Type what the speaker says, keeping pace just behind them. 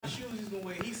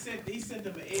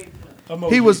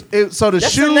He was so the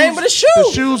That's shoes. the name of the shoe.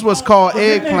 The shoes was called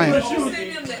eggplant.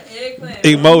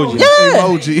 Emoji.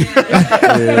 Emoji.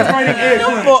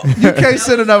 Yeah. You can't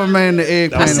send another man the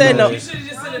eggplant. I said no. You should have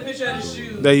just sent a picture of the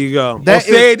shoe. There you go. That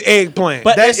said eggplant.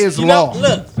 But that is law.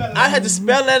 Look, I had to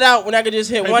spell that out when I could just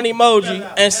hit one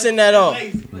emoji and send that off.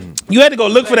 You had to go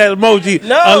look for that emoji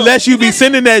unless you be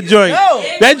sending that joint. No.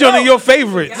 That joint is your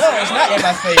favorites. No, it's not in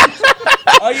my favorite.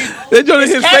 That joint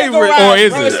is his favorite. Or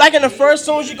is bro. it? It's like in the first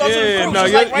soon as you go to the fruit. No,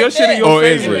 it's your, like right your shit there. is your Or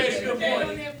is favorite. it?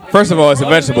 First of all, it's a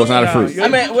vegetable. It's not a fruit. I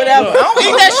mean, whatever. I don't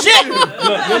eat that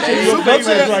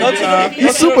shit.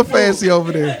 He's super fancy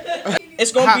over there.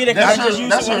 It's gonna be the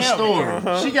That's her story.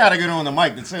 She gotta get on the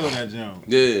mic to tell that joke.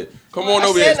 Yeah. Come on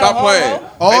over here. Stop playing.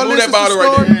 All Hey, move this that is bottle the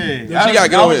right story? there. Yeah, She gotta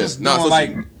get I on was here. just Nah, doing so like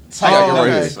she gotta get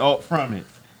right here. up from it.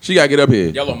 She gotta get up here.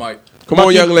 Yellow mic. Come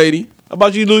on, young lady.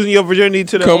 About you losing your virginity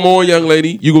to the. Come on, young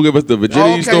lady. You gonna give us the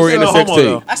virginity story and the sex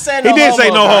tape. I said He no did homo. say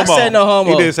no homo. I said no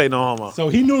homo. He did say no homo. So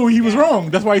he knew he was wrong.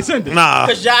 That's why he sent it. Nah.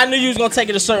 Cause y'all knew you was gonna take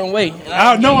it a certain way.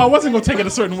 No, I wasn't gonna take it a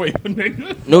certain way.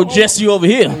 No Jesse over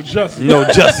here. Jussie. No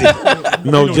Jussie.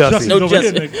 No Jussie. No over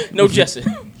here, Jesse. nigga. No Jesse.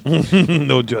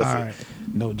 No Jussie. All right.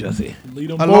 No Jussie. Lead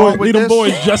them Along boys, with lead them this,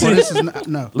 boys, well, Jussie. this is not,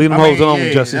 no. Leave them hoes alone,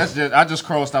 Jussie. That's just, I just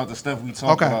crossed out the stuff we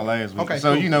talked about last week. Okay,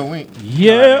 So cool. you know we.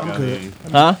 Yeah.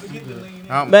 Huh?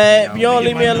 Man, if you don't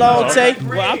leave me alone, Tay.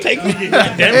 Well, I'm taking it.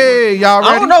 Hey, y'all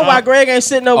ready? I don't know why Greg ain't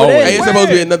sitting over Oh, there. ain't supposed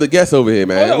to be another guest over here,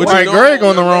 man. What Right, you Greg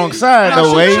on the wrong side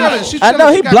though, Wade. I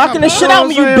know he blocking the shit out of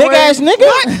me, you big ass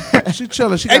nigga. She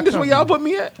chilling. She Ain't got this where y'all put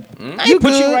me at? I ain't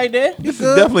put you right there. You This is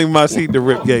good? definitely my seat the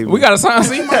Rip gave me. We got a sign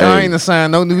seat. I ain't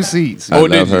assigned no new seats. I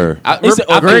love her.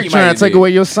 Greg trying to take away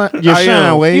your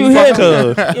shine, Wade. You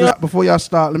hit Before y'all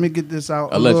start, let me get this out.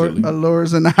 Allegedly.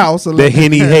 Allures in the house. The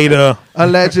Henny hater.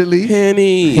 Allegedly. Henny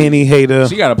hater.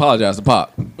 She gotta apologize to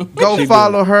Pop. Go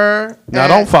follow her. Now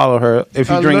don't follow her. If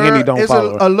you drink Henny, don't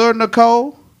follow her. Allure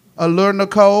Nicole. Allure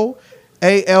Nicole.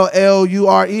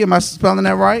 Allure. Am I spelling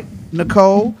that right?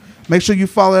 Nicole. Make sure you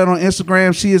follow her on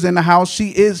Instagram. She is in the house.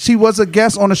 She was a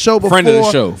guest on the show before. Friend of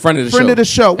the show. Friend of the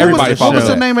show. Everybody What was follow the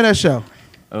that. name of that show?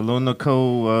 Luna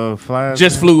Cole flies.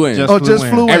 Just flew in. Just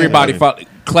flew in. Everybody follow.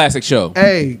 Classic show.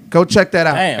 Hey, go check that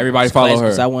out. Damn, Everybody it's follow classic her.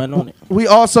 'cause I wasn't on it. We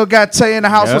also got Tay in the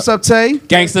house. Yep. What's up, Tay?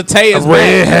 Gangsta Tay is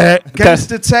Red back. hat.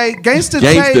 Gangsta Tay. Gangsta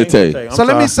Gangsta Tay. Tay. So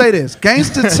let me say this.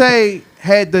 Gangsta Tay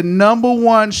had the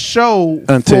 #1 show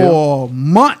Until- for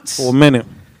months. For a minute.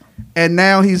 And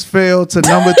now he's failed to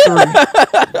number 3.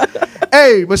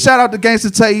 Hey, but shout out to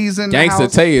Gangsta Tay. He's in the Gangsta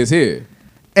house. Tay is here.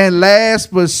 And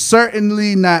last but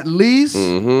certainly not least,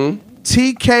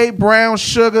 TK Brown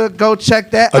Sugar. Go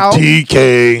check that out.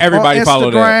 TK. Everybody On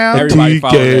follow Instagram. that. Everybody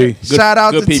follow that. Good- Shout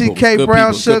out good to people. TK Good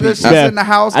Brown people. Good Sugar. people. She's in the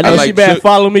house. I know like she better Suge-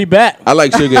 follow me back. I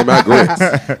like sugar in my grits.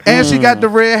 And she got the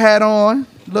red hat on,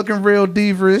 looking real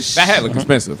diva-ish. That hat look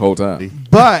expensive the whole time.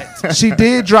 But she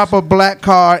did drop a black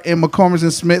card in McCormick's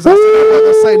and Smith's. I said I wasn't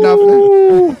gonna say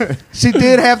nothing. She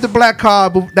did have the black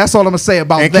card, but that's all I'm gonna say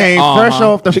about And that. came fresh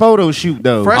off the photo shoot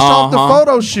though. Fresh off the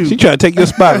photo shoot. She trying to take your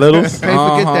spot, little. Can't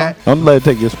forget that. Don't let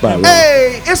her take your spot, little.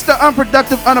 Hey, it's the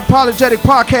Unproductive Unapologetic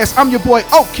Podcast. I'm your boy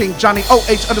O King Johnny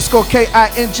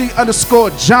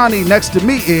OH_KING_Johnny. Next to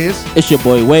me is It's your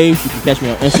boy Waves. You can catch me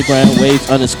on Instagram,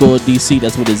 Waves_DC.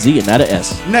 That's with a Z and not a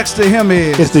S. next to him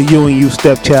is It's the you and you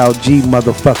stepchild G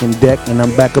motherfucking deck, and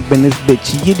I'm back up in this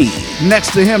bitch. Yiddy.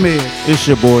 next to him is It's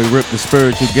your boy Rip the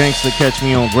Spiritual Gangster. Catch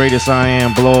me on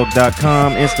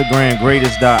greatestiamblog.com, Instagram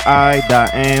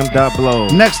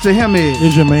greatest.i.am.blog. next to him is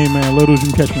It's your main man, Littles.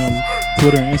 You can catch me on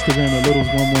Twitter and Instagram at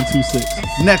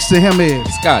Littles1126. next to him is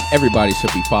Scott, everybody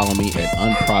should be following me at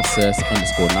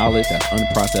unprocessed_knowledge. That's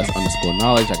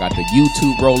unprocessed_knowledge. I got the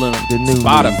YouTube rolling, The new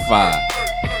Spotify,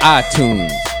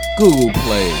 iTunes, Google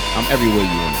Play. I'm everywhere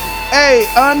you want. Hey,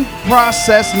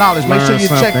 Unprocessed Knowledge. Make sure Learn you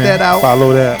check something. that out.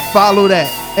 Follow that. Follow that.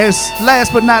 And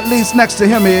last but not least, next to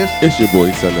him is It's your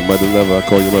boy, son of mother lover. I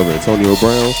call your mother Antonio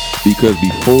Brown because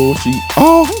before she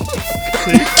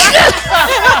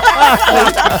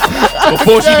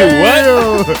Before she do what?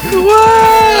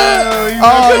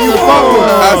 you fumbled.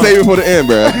 I say before the end,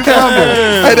 bro.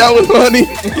 Hey, that was funny.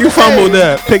 You fumbled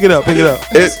that. Pick it up. Pick it up.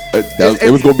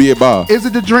 It was gonna be a bar. Is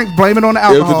it the drink? Blame it on the It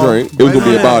was alcohol. a drink. It was gonna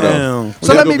be a bar though. Damn.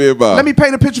 So It let was gonna be a bar. me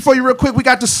paint a picture for you real quick. We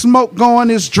got the smoke going.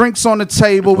 There's drinks on the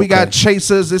table. We got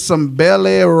chasers. There's some Bel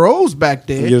Air Rose back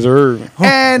there. Yes, sir.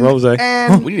 And Rose.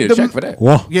 and We need to check for that.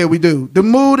 Whoa. Yeah, we do. The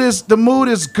mood is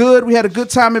good. We had a good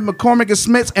time at McCormick and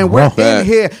Smith's, and we're We're in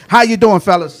here. How you doing,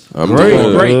 fellas? I'm Great,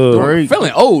 doing great.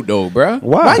 Feeling old though, bro.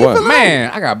 Why?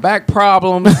 Man, I got back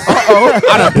problems. I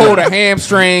done pulled a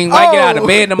hamstring. When I get out of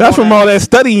bed in the morning. That's from all that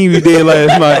studying you did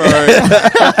last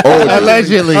night.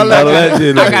 Allegedly.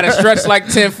 Allegedly. I gotta stretch like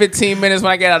 10, 15 minutes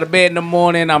when I get out of bed in the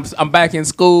morning. I'm back in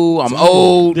school. I'm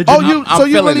old. So you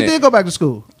feeling really did go back to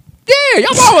school? Yeah,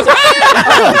 y'all always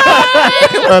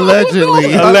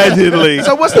Allegedly.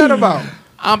 So what's that about?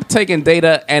 I'm taking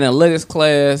data analytics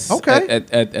class Okay.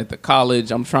 at the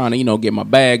college. I'm trying to, get my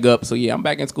bag up. So yeah, I'm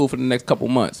back in school for the next couple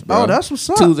months, bro. Oh, that's what's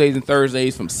up. Tuesdays and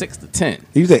Thursdays from 6 to 10.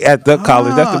 You say at the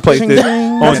college. That's the place that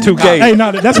on 2K. Hey,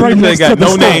 no, that's right They next got to the no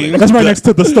store. name. That's right next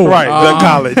to the store. Right, the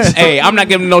college. Hey, I'm not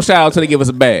giving them no shout out until they give us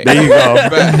a bag. There you go.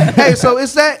 Hey, so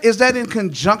is that in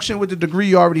conjunction with the degree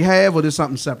you already have, or is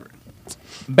something separate?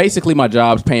 Basically, my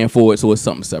job's paying for it, so it's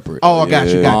something separate. Oh, I got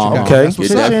you. Okay. That's Get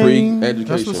what's that up. free That's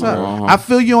education. what's up. bro. I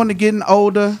feel you on the getting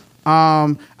older.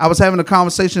 I was having a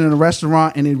conversation in a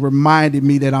restaurant, and it reminded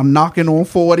me that I'm knocking on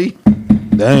 40.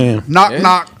 Damn.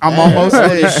 Knock. I'm almost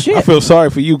there. I feel sorry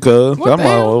for you, cuz.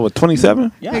 I'm what,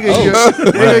 27?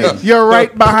 Nigga, you're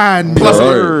right behind me. Plus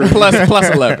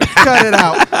 11. Cut it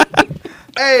out.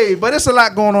 Hey, but it's a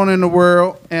lot going on in the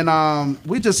world, and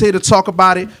we just here to talk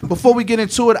about it. Before we get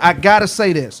into it, I gotta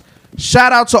say this.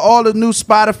 Shout out to all the new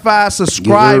Spotify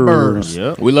subscribers.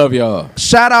 Yep. We love y'all.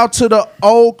 Shout out to the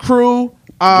old crew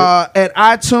at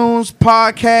iTunes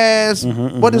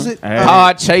Podcast. What is it?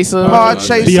 Pod Chaser.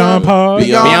 Beyond Pod.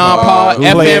 Beyond Pod.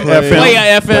 Player FM. FM.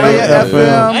 Player FM.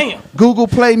 FM, Google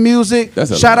Play Music.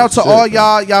 That's a Shout lot out to of all shit,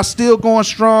 y'all. Y'all still going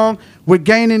strong. We're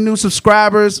gaining new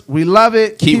subscribers. We love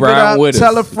it. Keep it riding up. with us.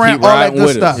 Tell a friend. Keep All that riding good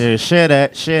with us. stuff. Yeah, share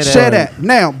that. Share that.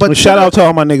 Now, but Well, shout out to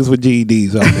all my niggas with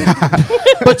GEDs out there.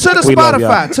 But to the We love y'all.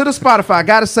 Spotify, I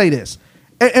gotta say this.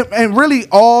 And really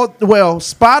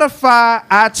Spotify,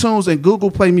 iTunes, and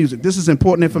Google Play Music. This is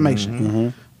important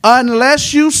information.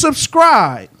 Unless you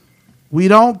subscribe, we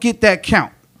don't get that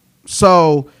count.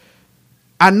 So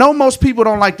I know most people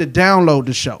don't like to download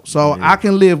the show, so I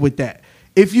can live with that.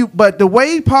 But the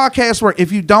way podcasts work,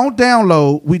 if you don't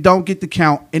download, we don't get the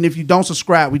count, and if you don't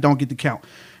subscribe, we don't get the count.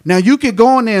 Now you can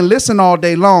go in there and listen all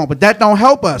day long, but that don't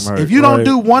help us. Right, if you don't right.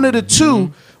 do one of the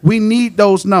two, we need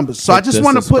those numbers. So I Hit just the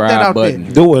want to put that subscribe out button.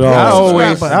 there. Do it I all.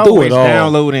 always, Do it all.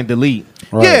 download and delete.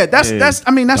 Right. Yeah, that's that's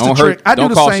the Don't trick. hurt- I do don't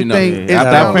the cost same you nothing. thing. After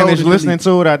Download I finish and listening delete.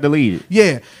 to it, I delete it.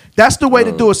 Yeah, that's the way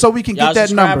to do it. So we can Y'all get that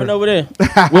subscribing number. over there.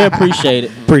 We appreciate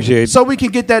it. Appreciate it. So we can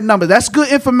get that number. That's good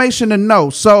information to know.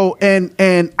 So and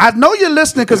I know you're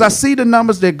listening because I see the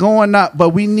numbers, they're going up, but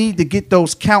we need to get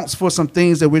those counts for some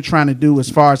things that we're trying to do as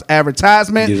far as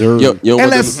advertisement. Yes, sir. Yo, you don't And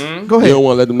want let's them- go You ahead. don't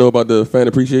want to let them know about the fan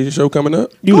appreciation show coming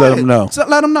up? You Go let ahead. them know. So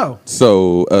let them know.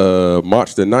 So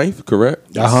March the 9th,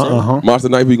 correct? March the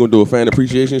 9th, we're going to do a fan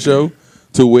appreciation show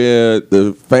to where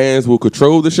the fans will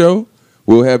control the show.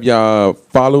 We'll have y'all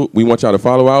follow. We want y'all to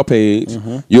follow our page.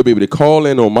 You'll be able to call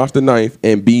in on March the 9th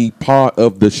and be part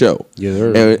of the show. Yes, sir.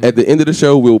 And at the end of the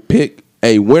show, we'll pick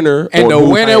a winner. And the on who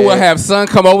winner will fan- have son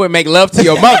come over and make love to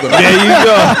your mother. There you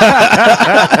go.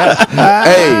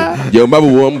 Hey, your mother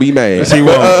won't be mad. She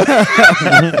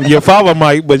won't. Your father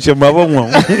might, but your mother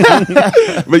won't.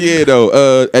 But yeah,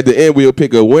 though, at the end, we'll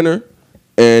pick a winner.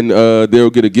 And they'll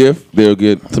get a gift. They'll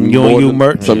get Some You and more You than-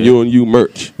 merch. Some You and You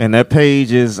merch. And that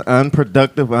page is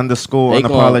unproductive _ They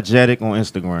call- unapologetic on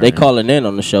Instagram. They calling in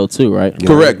on the show too, right?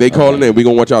 Correct. They calling in. We're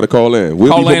going to want y'all to call in.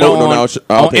 We'll Call be in promoting on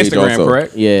our on page Instagram, also.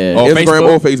 correct? Yeah. Or Instagram Facebook?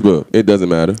 or Facebook. It doesn't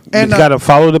matter. And You got to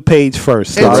follow the page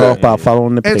first. Start And- off by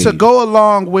following the And page. to go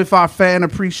along with our fan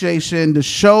appreciation, the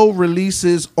show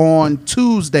releases on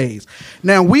Tuesdays.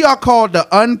 Now, we are called the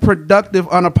Unproductive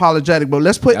Unapologetic, but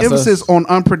let's put That's emphasis us. on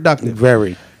unproductive.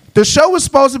 Very. The show is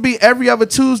supposed to be every other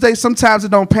Tuesday. Sometimes it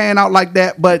don't pan out like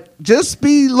that, but just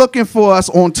be looking for us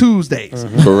on Tuesdays.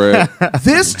 Correct.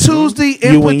 This Tuesday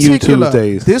in You and You particular,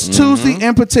 Tuesdays. this Tuesday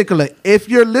in particular, if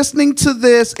you're listening to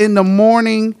this in the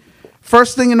morning,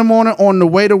 first thing in the morning on the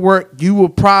way to work, you will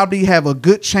probably have a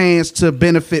good chance to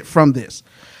benefit from this.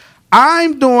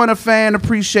 I'm doing a fan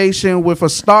appreciation with a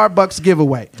Starbucks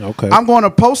giveaway. Okay. I'm going to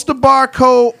post the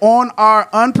barcode on our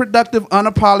Unproductive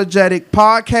Unapologetic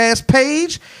podcast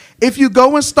page. If you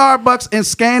go in Starbucks and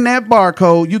scan that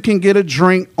barcode, you can get a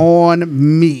drink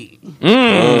on me.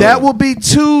 That will be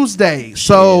Tuesday.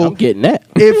 So I'm getting that.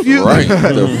 if you Right. The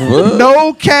fuck?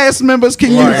 no cast members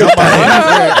can use it.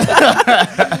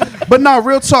 But no,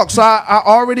 real talk. So I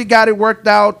already got it worked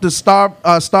out. The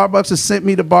Starbucks has sent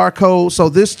me the barcode. So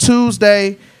this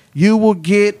Tuesday, you will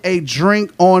get a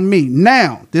drink on me.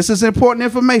 Now, this is important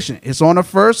information. It's on a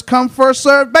first come, first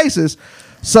served basis.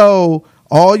 So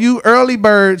All you early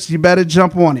birds, you better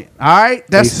jump on it. All right?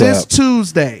 That's this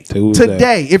Tuesday.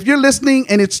 Today. If you're listening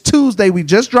and it's Tuesday, we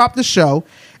just dropped the show,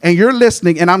 and you're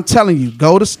listening, and I'm telling you,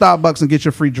 go to Starbucks and get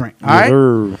your free drink. All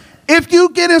right? If you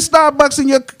get in Starbucks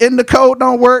and the code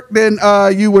don't work, then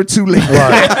you were too late.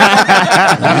 Right.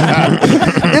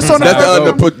 It's on That's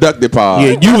the unproductive part.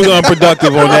 Yeah, you was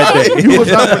unproductive on that day. You was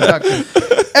unproductive.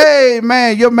 Hey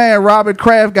man, your man Robert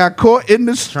Kraft got caught in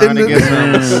the Trying to get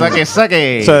some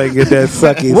sucky. Trying to get that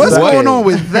sucky. What's going on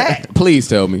with that? Please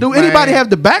tell me. Do anybody have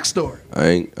the backstory? I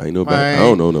ain't know back. I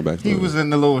don't know no backstory. He was in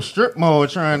the little strip mall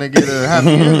trying to get a happy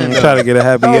ending. Trying to get a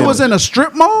happy Oh, ending. it was in a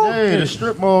strip mall? Yeah, the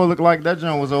strip mall looked like that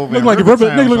joint was over. Look in like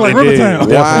Rivertown. Nigga look like Rivertown.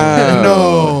 Wow.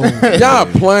 No. Y'all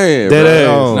playing, That bro. ass.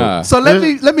 No. Nah. So let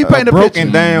me paint a broken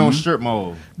picture. down strip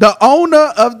mall. The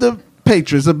owner of the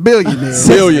Patriots, a billionaire.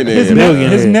 Billionaire.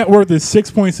 His net worth is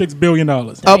 $6.6 billion.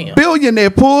 A billionaire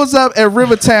pulls up at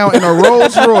Rivertown in a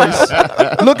Rolls Royce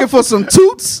looking for some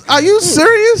toots. Are you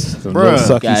serious? Bruh.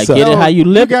 Sucky Gotta suck. get it how you You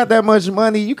live. got that much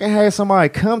money, you can have somebody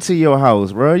come to your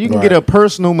house, bro. You can get a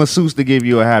personal masseuse to give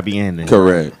you a happy ending.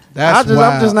 Correct. That's I'm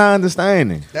wild. just not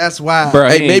understanding. That's wild. Bruh,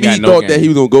 Hey, ain't maybe got he no thought game. that he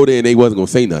was gonna go there and they wasn't gonna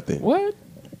say nothing. What?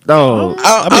 No.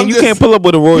 I mean, you can't pull up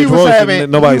with a Rolls Royce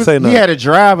and nobody say nothing. He had a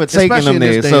driver taking Especially him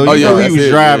in there, this so day. you know he that's was it.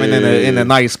 driving Yeah, in a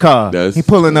nice car. That's- He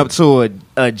pulling up to a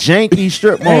janky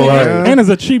strip mall. man. And it's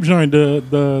a cheap joint.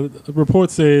 The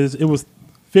report says it was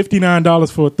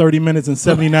 $59 for 30 minutes and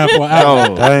 $79 for an hour.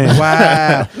 Oh, Dang.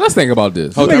 Wow. Let's think about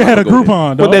this. This nigga had a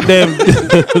Groupon, dog. Put that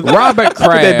damn, Robert put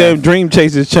that damn Kraft. Dream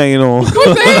Chasers chain on.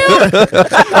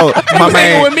 my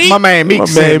man Meek My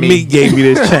sent man me. Meek gave me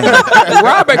this chain.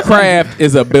 Robert Kraft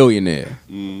is a billionaire.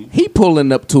 He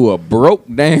pulling up to a broke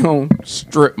down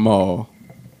strip mall,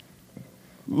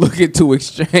 looking to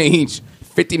exchange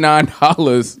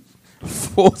 $59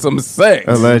 for some sex.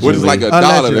 Allegedly. Which is like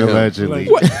 $1 to him. Allegedly.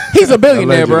 What? He's a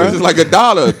billionaire, Which is bro. like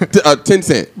 $1, 10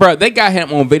 cent. Bro, they got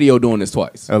him on video doing this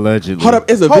twice. Allegedly. Hold up,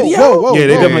 it's a Whoa, video. whoa, whoa. Yeah,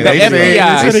 they whoa. definitely The got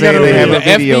FBI, They said they have the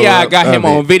a video FBI got of him it.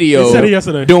 on video They said it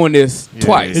yesterday. doing this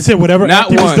twice. It said whatever Not act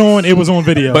he was once, doing, it was on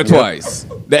video. but twice.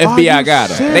 The FBI got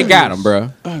him. They got him, bro.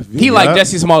 He like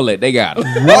Jesse Smollett. They got him.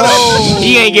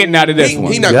 He ain't getting out of this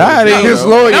one. He not Yeah, going His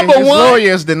lawyer, Number his one.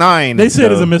 lawyer's denying. they it,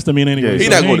 said it's though. a misdemeanor anyway. He so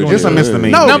not he gonna ain't do Just a do it.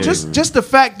 misdemeanor. No, Yeah. just the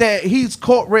fact that he's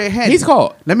caught red-handed. He's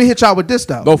caught. Let me hit y'all with this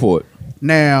though. Go for it.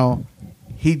 Now,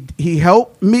 he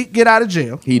helped Meek get out of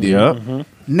jail. He did. Yep.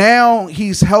 Now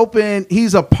he's helping.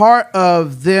 He's a part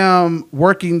of them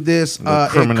working this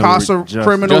criminal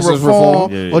criminal Justice reform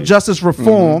reform. Yeah, or justice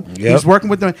reform. Yep. He's working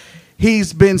with them.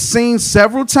 He's been seen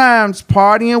several times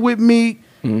partying with Meek,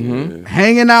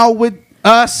 hanging out with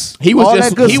us. He was all just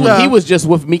that good stuff. he was just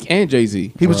with Meek and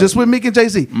Jay-Z. He was just with Meek and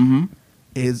Jay-Z.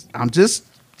 I'm just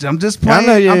I playing.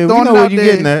 know, yeah, I'm we throwing know it what out you're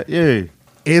there. getting at. Yeah.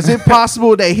 Is it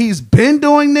possible that he's been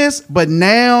doing this, but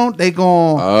now they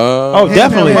going? Oh, Him,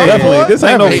 definitely, him, him. definitely. This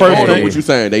ain't no They first on him. thing. What you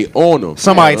saying? They on him.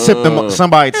 Somebody tipped them.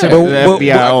 Somebody tipped But- the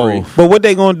FBI but- off. But what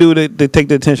they gonna do to take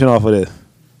the attention off of this?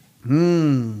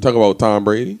 Talk about Tom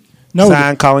Brady. No,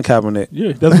 Sign Colin Kaepernick.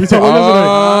 yeah, that's what we talked about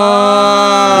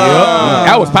yesterday.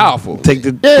 That was powerful. Take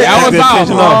the, That take was the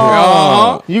attention powerful.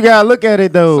 off. Uh-huh. You gotta look at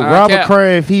it though. Sign Robert cap.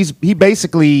 Kraft, he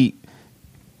basically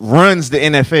runs the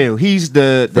NFL. He's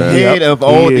the head of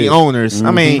all He the is. owners.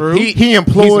 I mean, True. he He's the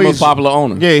employs. most popular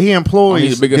owner. Yeah, he He's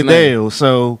employs the biggest Goodell.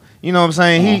 So you know what I'm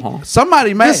saying.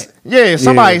 Somebody mad.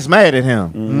 Somebody's mad at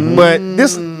him. But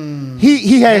this.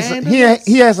 He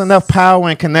has enough power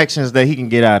and connections that he can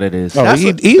get out of this. Oh, That's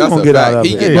he's that's gonna a get fact. out of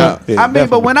He it. get Yeah, out. yeah, I mean, but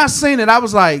definitely. when I seen it, I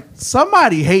was like,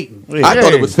 somebody hating. I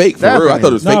thought it was fake for real. I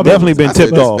thought it was Nah, fake. but- Definitely been I said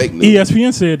tipped that's off. fake news.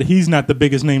 ESPN said he's not the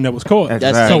biggest name that was caught.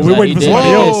 Exactly. So we're waiting for He did- somebody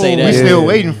he did else. say that. We're still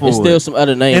waiting for There's it. still some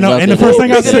other names. And, out and the there. first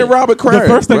thing I Bigger than said, Robert Kraft, the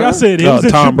first thing I bruh. said, it was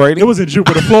in Tom Brady? It was in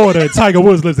Jupiter, Florida. Tiger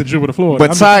Woods lives in Jupiter, Florida.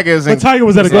 But Tiger's in- Tiger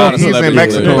was at a There's a lot golf. of He's in celebrities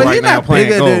Mexico there. But right he now not playing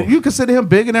bigger golf. than you. Consider him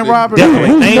bigger than Robert. Definitely.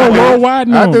 Who's Name more wise. worldwide?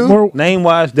 No, I do. more- Name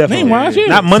wise, definitely. Name wise, yeah.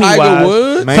 Not money Tiger wise.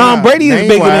 Woods? Tom Brady is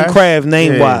bigger than Name-wise. Kraft.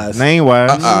 Name wise. Name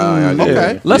wise.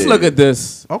 Okay. Let's look at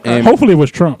this. Okay. and- Hopefully it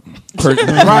was Trump. Right.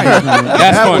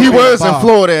 That's funny. He was in Bob.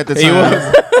 Florida at the He time.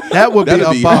 was. That would be That'd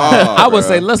a be bomb. hard. I would bruh.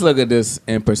 say let's look at this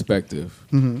in perspective.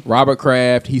 Robert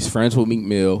Kraft, he's friends with Meek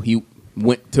Mill. He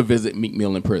went to visit Meek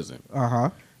Mill in prison.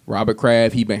 Robert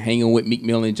Kraft, he been hanging with Meek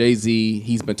Mill and Jay-Z.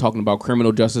 He's been talking about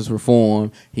criminal justice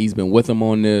reform. He's been with him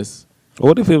on this.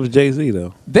 What if it was Jay-Z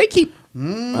though? They keep.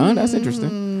 That's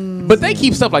interesting. But they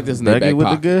keep stuff like this in their Becky back with the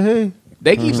pocket. good hair.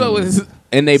 They keep stuff with this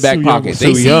in their back Sue pocket. Young. They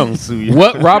Sue see Young. Sue Young.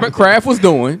 what Robert Kraft was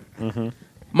doing,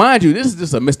 Mind you, this is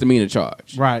just a misdemeanor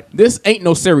charge. Right. This ain't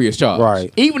no serious charge.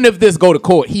 Right. Even if this go to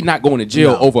court, he not going to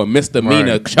jail over a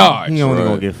misdemeanor charge. He only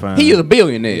gonna get fined. He is a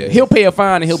billionaire. He'll pay a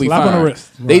fine and he'll Slap be on the fine.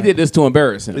 wrist. They did this to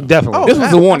embarrass him. Definitely. This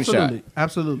was a warning absolutely. shot.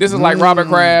 Absolutely. This is like Robert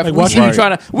Kraft. Like, we watch see you your-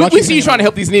 trying to. watch We your see you hand. trying to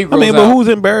help these Negroes. I mean, but out. who's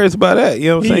embarrassed by that? You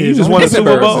know what I'm saying? He You is. just won the It's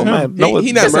Super Bowl, embarrassing. man.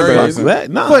 He not it's embarrassing. that.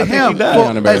 No, For I think he him,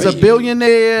 does. as a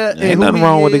billionaire, and Ain't who nothing he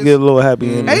wrong with to is, get a little happy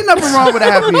ending. Ain't nothing wrong with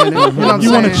a happy ending. You know what I'm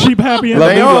You want a saying? cheap happy Love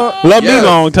ending? me, love me Yeah.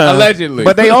 long time. Allegedly.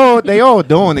 But they all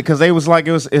doing it because they was like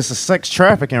it's a sex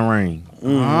trafficking ring.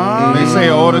 They say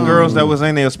all the girls that was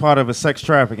in there was part of a sex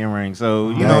trafficking ring. So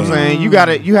you know what I'm saying.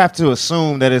 You have to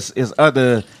assume that it's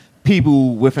other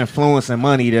people with influence and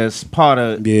money that's part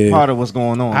of what's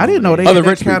going on. I didn't know they Other had that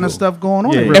rich kind people. of stuff going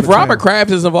on. Yeah. in if Riverdale. Robert Kraft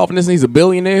is involved in this and he's a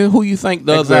billionaire, who you think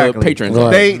the other Exactly. patrons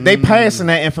Right. are? They passing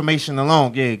that information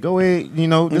along. Yeah, go ahead. You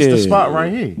know, this is the Yeah. spot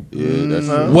right here. Yeah,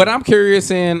 that's What I'm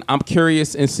curious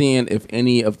in seeing if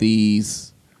any of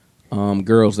these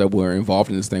girls that were involved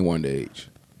in this thing were underage.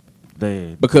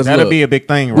 Because that'll look, be a big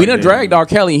thing. Right we done there. dragged R.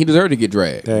 Kelly and he deserved to get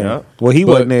dragged. Damn. Yeah. Well, he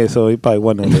But- wasn't there, so he probably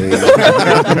wasn't on there.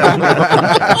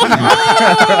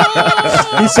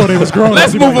 He saw they was growing.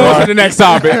 Let's move on to the next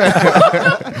topic.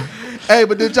 Hey,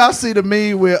 but did y'all see the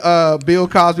meme where Bill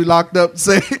Cosby locked up?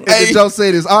 Say, Hey, Joe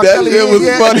said this. R. that Kelly shit in was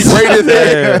yet? funny. Great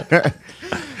as hell.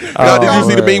 Now, did you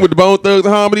see the meme with the Bone Thugs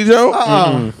and Harmony,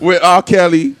 Joe? With R.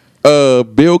 Kelly,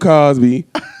 Bill Cosby,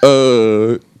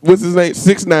 what's his name?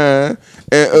 6ix9ine,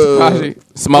 and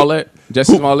Smollett,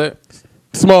 Jesse Smollett.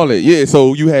 Smollett. Yeah,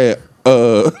 so you had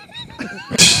Bill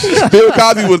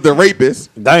Cosby was the rapist.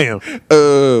 Damn.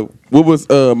 What was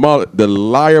Smollett? The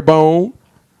liar bone.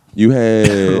 You had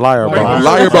Liar bone.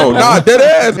 Liar bone. Nah, dead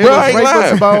ass, bro. I ain't Rapist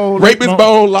lying. bone, Rapist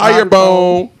bone, liar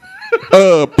bone,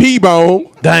 pee bone,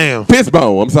 Damn. piss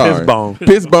bone. I'm sorry. Piss bone.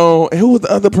 Piss bone. And who was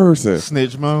the other person?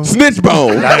 Snitch mode. Snitch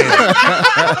bone.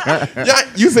 Yeah,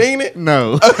 you seen it?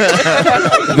 No.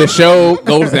 The show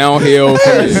goes downhill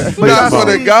from this. But y'all Nah, so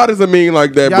seen- the God is a mean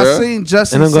like that, Y'all bro. seen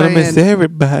Jussie And I'm going to miss saying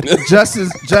everybody.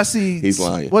 Jesse? He's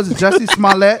lying. Was it Jussie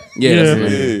Smollett? Yeah, Yeah.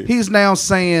 that's Yeah. He's now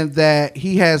saying that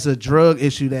he has a drug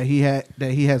issue that he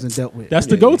hasn't dealt with. That's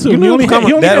the go-to. You He know only it's coming.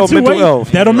 he only That got or 2 mental ways.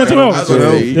 health. That or mental health. That's what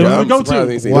I mean. They're the I'm go-to. surprised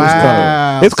they ain't seen it.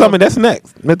 Wow. It's coming. That's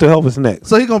next. Mental health is next.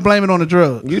 So he gonna blame it on the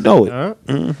drug. You know it.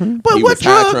 But He what was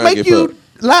high drug trying to make get you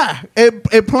fucked. lie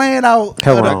and playing out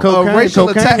Heroin. a racial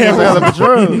attack? is a hell of a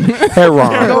drug.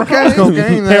 Heroin. Okay.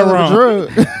 Cocaine is a hell of a drug.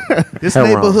 This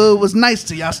Heroin. neighborhood was nice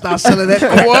till y'all start selling that.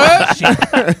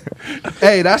 What?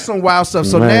 Hey, that's some wild stuff.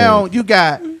 So Man. now you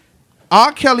got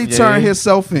R. Kelly turned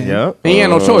himself in. Yep. He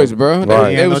ain't no choice, bro.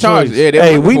 Right. They was No charged. choice. Yeah, they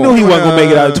Hey, was we knew he before. wasn't going to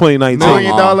make it out of 2019. $1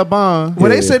 million bond. Well,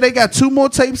 Yeah. they said they got 2 more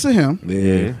tapes of him.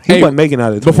 Yeah. He Hey, wasn't making it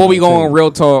out of Before we go 2019. on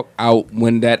Real Talk out,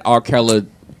 when that R.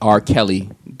 Kelly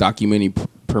documentary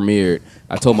premiered,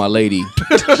 I told my lady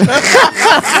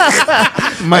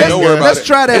Man, Don't worry about Let's it.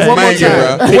 try that one more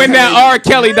Manga, time. bro. when that R.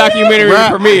 Kelly documentary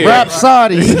premiered.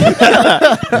 Rhapsody.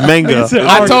 Manga.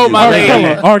 I told my lady.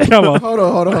 R. Keller. Hold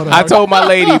on. I told my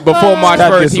lady before March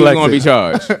Got 1st he was going to be dyslexic.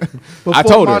 charged. Before I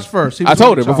told her. March 1st, he I was told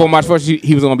gonna her be before March charged. 1st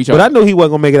he was going to be But charged. I knew he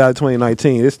wasn't going to make it out of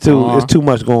 2019. It's too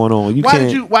much going on. You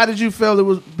can't. Why did you feel it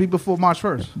would be before March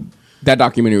 1st? That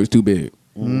documentary was too big.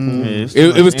 It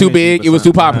It was too big. It was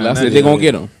too popular. I said they're gonna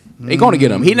get him. They gonna get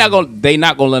him. They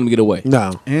not gonna let him get away.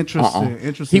 No. Interesting.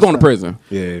 Interesting. He going to stuff. prison.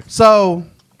 Yeah. So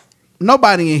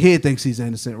nobody in here thinks he's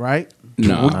innocent, right?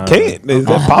 No, Can't. Is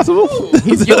that possible?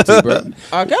 he's guilty, bro.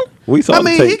 We saw I the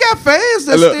mean, tape. he got fans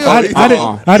that Look, still.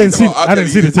 I didn't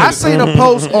see the tape. I seen a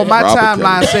post on my Robert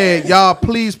timeline Kelly. said, "Y'all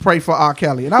please pray for R.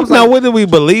 Kelly," and I was Now, like, whether we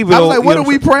believe it "I or was like, what are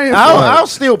we praying for?" I'll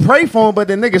still pray for him, but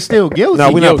the nigga still guilty.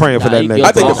 No, we're not guilty. praying for Nah, that he nigga. guilty.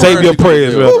 I think the Save your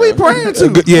prayers, Who Who bro. we praying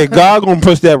to? Yeah, God gonna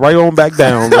push that right on back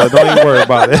down, bro. Don't even worry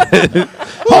about it.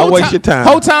 Don't waste your time.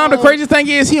 Whole time, the crazy thing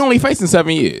is he only facing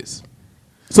 7 years.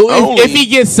 So Only. if he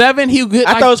gets 7, he'll get.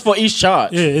 I like- thought it was for each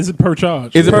charge. Yeah, is it per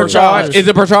charge? is it per per charge? charge. Is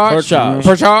it per charge? Per charge.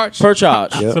 Per charge? Per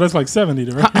charge. Yeah. So that's like 70,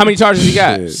 right? How many charges he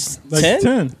got? Like 10?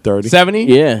 10. 30. 70?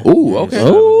 Yeah. Ooh, okay.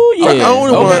 Oh I yeah.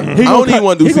 don't even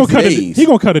want to do 60 days. He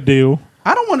gonna cut a deal.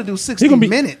 I don't want to do 60 gonna be-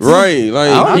 minutes. Right, like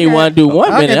I don't even want to do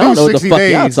 1 I minute. I can don't do know what the 60 fuck y'all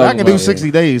days. I talking can do about.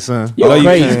 60 days, son. You No, you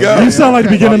crazy. can't. go. You sound like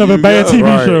the beginning of a bad TV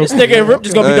Right. show. This nigga Rip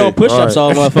just gonna be Hey, doing push-ups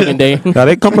all motherfucking day. Now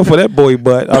they coming for that boy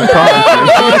butt. I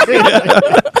promise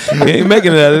you. He ain't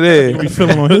making it out of there. Be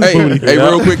feeling on his Hey, booty. hey,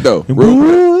 real quick though,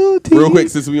 real quick,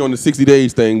 since we on the 60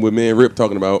 days thing with me and Rip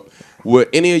talking about, would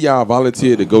any of y'all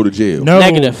volunteer to go to jail? No.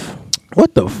 Negative.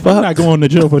 What the I'm fuck? not going to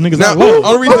jail for niggas. Now, I love.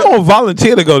 only reason I'm gonna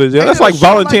volunteer to go to jail. That's like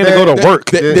volunteering to go to work.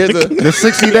 there's a The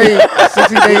 60 days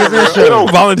in We show. don't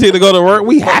volunteer to go to work.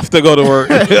 We have to go to work.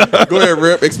 go ahead,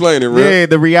 Rip. Explain it, Rip. Yeah,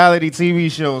 the reality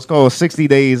TV show is called 60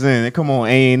 Days In. It come on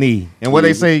A&E. And what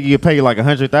they say, you pay like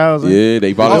 100,000. Yeah,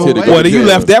 they volunteer to Oh, go Well, to you jail.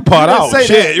 left that part You didn't out. say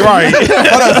Shit, that. you're right.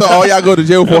 Hold on, so all y'all go to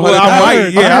jail for Well, I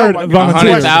 100,000? might. I heard Yeah.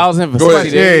 volunteer. 100,000 for Go ahead.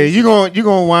 60 Yeah, days. you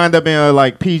gonna wind up in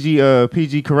like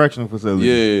PG correctional facility.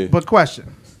 Yeah. But question: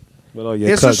 But, oh, your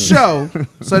it's cousin. a show,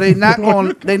 so they not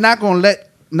gonna let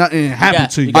nothing happen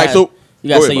to you. You All right, so you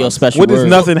gotta go say ahead, your man. special What does word.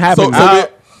 nothing So, happen?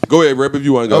 go ahead, Rip, if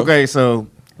you want to go. Okay, so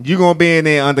you gonna be in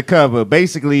there undercover.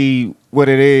 Basically, what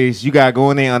it is, you gotta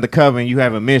go in there undercover and you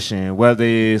have a mission. Whether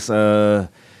it's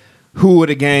who are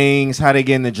the gangs, how they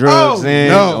getting the drugs Oh, in,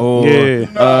 no. or Yeah.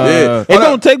 Yeah. It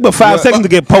don't take but 5 seconds to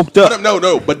get poked Hold up. up,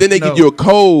 no. But then they No. give you a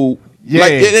code. Yeah.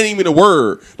 Like, it ain't even a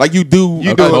word. Like, you do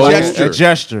you a do gesture. a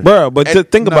gesture. Bro, but to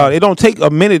think about it, it don't take a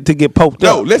minute to get poked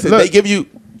No, up. listen, Look. they give you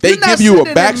You're not a sending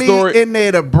me backstory. in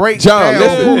there to break John, down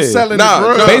listen. who's selling Nah, the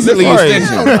drugs. John, Basically, listen. you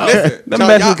snitching. Listen, Them John,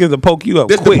 Mexicans will poke you up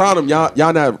This quick. the problem.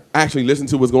 Y'all not actually listening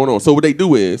to what's going on. So what they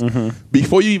do is,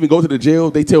 before you even go to the jail,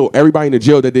 they tell everybody in the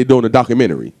jail that they're doing a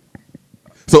documentary.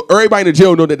 So everybody in the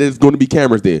jail know that there's going to be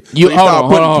cameras there. You so they hold start on,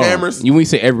 putting hold on. cameras. You when you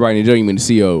say everybody in jail, you mean the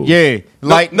COs? Yeah,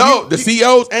 like no, the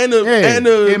CEOs and the Yeah.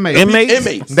 Inmates.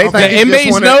 inmates. They think The you just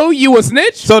inmates wanna- know you a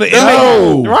snitch. So the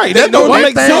No. inmate, right? They That know don't what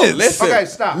make they sense. Listen. Okay,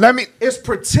 stop. Let me. It's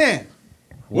pretend.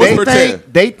 What's pretend?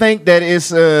 They think that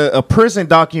it's a prison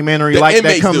documentary The like that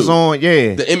inmates comes do. on.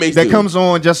 Yeah, The inmates that do. comes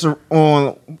on just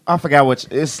on. I forgot what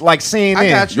it's like. CNN. I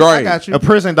got you. I Right. got you. A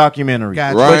prison documentary.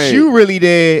 Got you. Right. But you really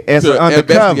there as To an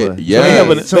undercover. investigate. Yeah. They have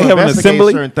an- To they have an investigate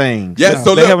assembly? certain things. Yes,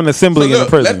 so They look, have an assembly in the look,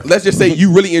 prison. Let's just say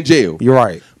you really in jail. You're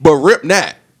right. But Rip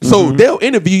not. So they'll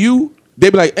interview you. They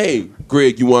be like, "Hey,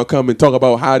 Greg, you want to come and talk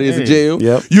about how it is in jail?"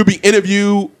 Yep. You'll be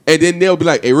interviewed, and then they'll be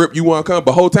like, "Hey, Rip, you want to come?"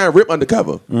 But whole time, Rip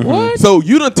undercover. What? So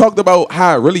you done talked about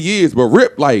how it really is, but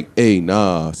Rip like, "Hey,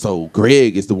 nah." So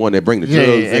Greg is the one that bring the Yeah,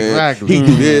 drugs in. exactly. He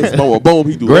do this, boom, boom.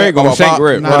 He do Greg that, gonna blah, blah, shake blah.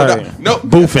 Rip. Nah, nah, nah. Right. No,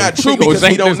 Boofing. that's not true He gonna because we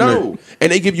shake don't this know.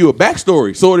 And they give you a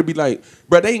backstory, so it'll be like,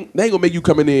 bro, they ain't gonna make you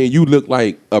come in there and you look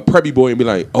like a preppy boy and be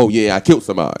like, "Oh yeah, I killed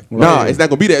somebody." Nah, it's not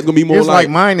gonna be that. It's gonna be more It's like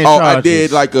minor "Oh, I charges.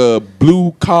 did like a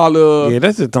blue collar." Yeah,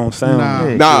 that just don't sound.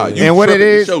 Nah. Nah, you And what it tripping.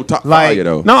 The is, show top like- fire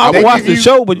though. No, I They watched give the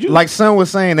show, but you like son was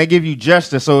saying, they give you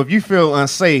gestures. So if you feel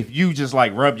unsafe, you just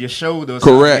like rub your shoulder, or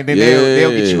something, Correct. and then Yeah.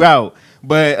 they'll get you out.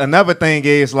 But another thing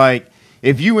is like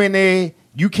if you in there,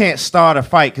 you can't start a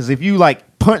fight because if you like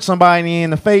punch somebody in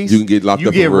the face, You can get locked you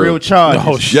up get for real. real charges.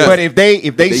 Oh, shit. But if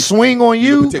they swing on you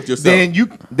you, protect yourself. then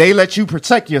they let you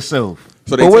protect yourself.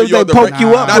 So But what tell if you they on the poke break- you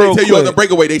up Now they real tell you on the quick?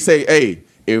 breakaway. They say, "Hey,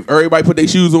 if everybody put their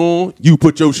shoes on, you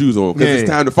put your shoes on because it's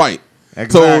Yeah. time to fight."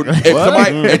 Exactly. So if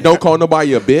somebody and don't call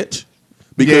nobody a bitch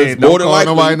because Yeah, more don't than call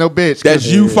likely nobody no bitch, 'cause That's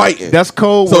you fighting. That's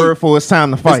code So word for it's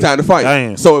time to fight. It's time to fight.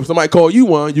 Damn. So if somebody call you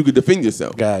one, you can defend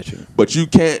yourself. Gotcha. But you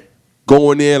can't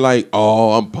go in there like,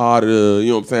 "Oh, I'm part of the," you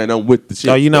know what I'm saying? I'm with the shit.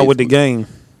 Oh, you're not with the basically. game.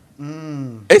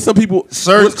 It's some people.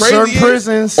 Certain- what's crazy certain is,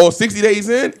 prisons- or 60 days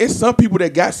in, it's some people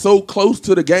that got so close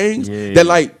to the gangs that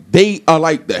like they are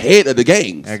like the head of the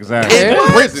gangs. Exactly. In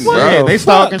prison, bro. Yeah, they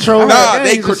start controlling. Nah, the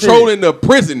they gangs and shit. controlling the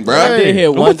prison, bro. I did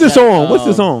hear one What's this time, on? What's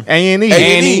this on? A&E.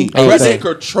 A&E. Oh, Bro, okay. they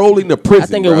controlling the prison. I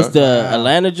think it was bro. the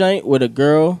Atlanta joint where the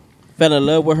girl fell in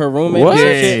love with her roommate. What?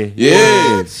 and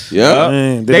Yeah. shit. Yeah, yeah.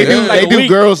 Man, They do. Yeah. They do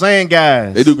girls and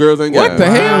guys. They do girls and guys. What the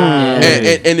hell?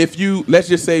 And if you let's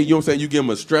just say, you know what I'm saying, you give them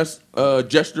a stress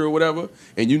gesture or whatever,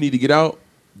 and you need to get out,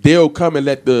 they'll come and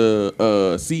let the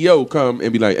CEO come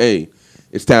and be like, "Hey,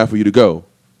 it's time for you to go."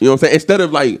 You know what I'm saying? Instead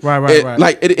of like, Right.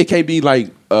 like it can't be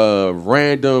like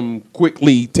random,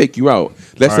 quickly take you out.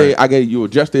 Let's say I gave you a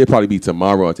gesture, it'd probably be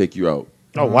tomorrow. I'll take you out.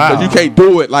 Oh wow. But you can't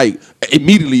do it like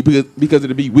immediately because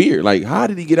it'd be weird. Like, how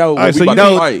did he get out? when right, we so about you to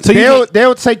know- fight? so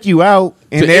They'll take you out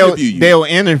and To they'll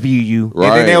interview you, and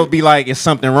Right. then they'll be like, "It's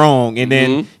something wrong." And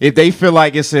then if they feel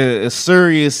like it's a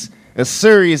serious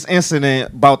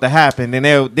incident about to happen, then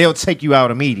they'll take you out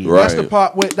immediately. Right.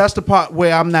 That's the part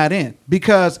where I'm not in,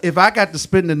 because if I got to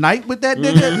spend the night with that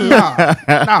nigga,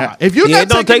 nah. If you're Yeah, not it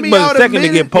don't taking take me but a out second to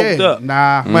immediate- get poked yeah, up.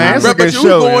 Nah, Man, that's Bro, a but good you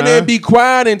show. go in there huh? and be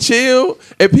quiet and chill.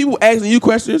 And people asking you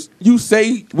questions, you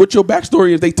say what your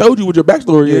backstory is. They told you what your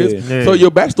backstory is. Yeah. So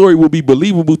your backstory will be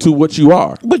believable to what you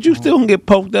are. But you still can get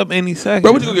poked up any second.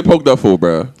 Bro, what you gonna get poked up for,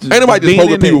 bro? Ain't nobody just Being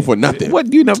poking in people there. for nothing.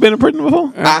 What, you never been in prison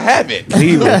before? I haven't.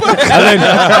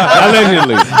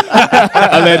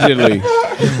 Allegedly.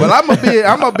 Well, I'm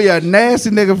gonna be a nasty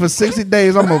nigga for 60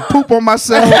 days. I'm gonna poop on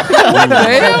myself,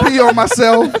 pee on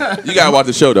myself. You gotta watch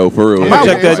the show though, for real. My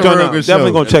Check that It's a joint real out. good Definitely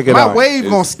show. gonna check it My out. wave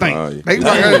gonna stink.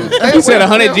 You said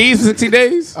 100 G's for 60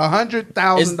 days?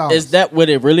 $100,000. Is that what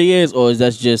it really is, or is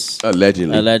that just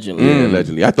Allegedly. Allegedly. Yeah,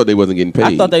 allegedly. I thought they wasn't getting paid.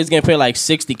 I thought they was getting paid like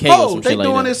 $60K or Oh, some they shit like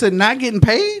doing that. this and not getting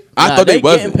paid? I thought they getting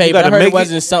wasn't. paid, You but I gotta heard it make it.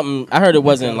 wasn't something. I heard it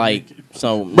wasn't like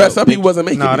some. Bruh, some people wasn't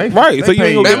making Nah, it. they Right, so you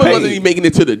ain't gonna paid. get Bama wasn't paid. even making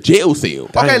it to the jail cell.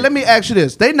 Okay, let me ask you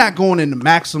this: they not going into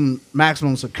maximum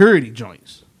security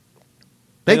joints.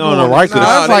 They on the right to Nah,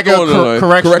 the- that's like a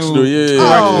correctional. Yeah.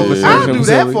 Oh, correctional, I'll do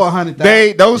that facility. for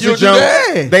 $100,000. Those You are do jumps.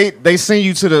 that? They send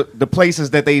you to the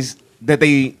places that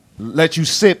they let you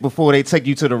sit before they take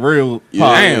you to the real.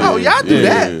 Yeah. Oh, y'all do Yeah.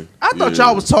 that. I thought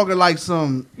y'all was talking like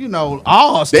some,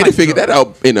 Oz They type done figured stuff. that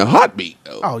out in a heartbeat.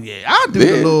 Though. Oh yeah, I'll do Yeah.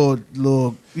 the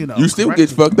little, You still get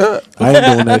correction. fucked up. I ain't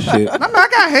doing that shit. I mean, I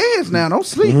got hands now. Don't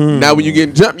sleep. Now when you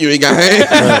get jumped, you ain't got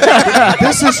hands.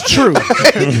 This is true.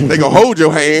 They gonna hold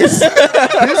your hands.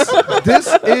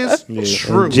 This is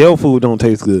true. Jail food don't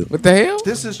taste good. What the hell?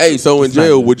 This is true. Hey, so in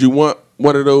jail, would you want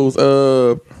one of those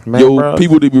Man, your bros.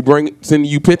 people to be sending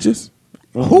you pictures?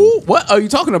 Who? What are you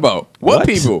talking about? What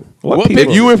people? What people?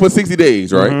 If you in for 60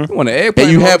 days, right? You want an eggplant?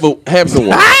 And you have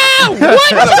someone.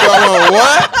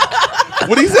 What?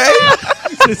 What he say?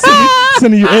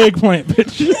 Sending you eggplant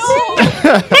pictures.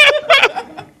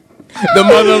 The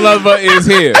mother lover is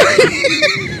here.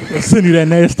 Send you that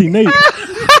nasty Nate.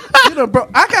 Bro,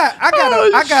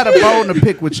 I got a bone to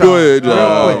pick with y'all. Go ahead, real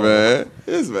John, quick. man.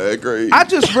 This man crazy. I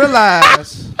just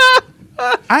realized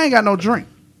I ain't got no drink.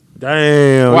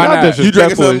 Damn. Why y'all not? disrespectful You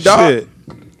drinking something, as dog? shit.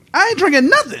 I ain't drinking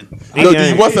nothing. No, do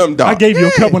you want something, dog? I gave you a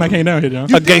Yeah. cup when I came down here,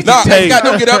 John. Against Nah, the hey, tape. Scott,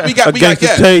 don't get up. We got Against the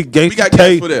guests. tape, We against got the guests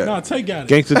tape. for that. No, Tay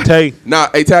got it. Gangsta Tay. Nah,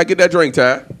 hey, Ty, get that drink,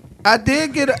 Ty. I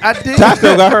did. Ty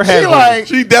still got her hat on.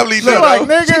 She definitely look like,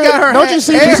 nigga, She got her don't hat you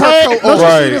see and this her hat? coat Don't on. you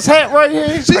Right. see this hat right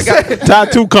here? She said, Ty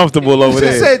too comfortable over she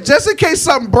there. said, just in case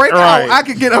something break Right. out, I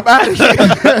can get up out of here.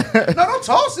 No, don't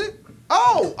toss it.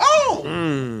 Oh.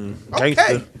 Okay.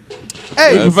 Gangsta.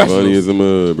 Hey, That's funny as a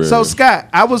mud, bro. so Scott,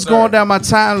 I was going down my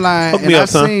timeline Hook and me I up,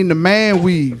 son. seen the man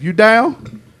weave. You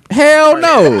down? Hell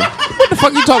no. What the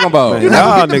fuck you talking about? You never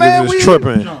Y'all get the man niggas is weed?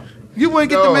 tripping. You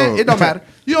wouldn't get the man. It don't matter.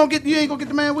 You ain't gonna get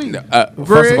the man weave. First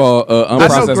Greg? of all, I know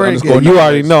unprocessed Greg underscore. get it. You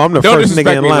already know I'm the Don't first nigga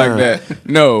disrespect in me line. like that.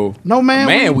 No. No man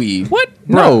Man weave? weave. What?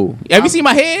 No. Have you seen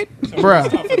my head?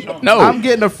 Bruh, No. I'm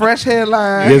getting a fresh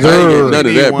hairline. Yes, I ain't sir. getting none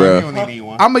of that, bro.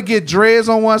 I'm gonna get dreads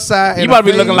on one side. You and about to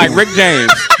a be looking fade. like Rick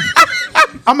James.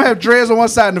 I'm gonna have dreads on one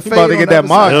side and the fade About to on get the that other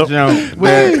side. Mark jump.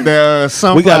 Wait. The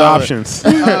sunflower. We got options.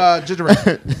 Ginger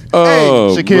ale.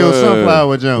 Oh, Shaquille man.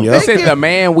 sunflower jump. Yeah. They They said get- the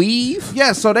man weave.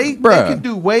 Yeah, so they Bruh. could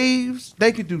do waves,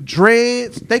 they could do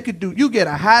dreads, they could do. You get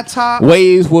a high top.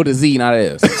 Waves with a Z, not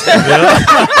S.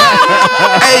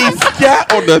 Hey,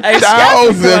 Scott on the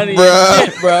thousand, bro.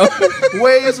 bro.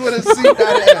 Waves with a C, not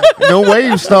an F. No way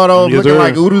you start off Yes, looking sir.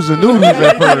 like oodles and noodles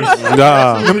at first.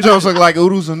 Nah, Them jokes look like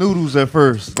oodles and noodles at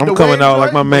first. I'm The coming way out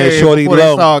like my man Yeah, Shorty before they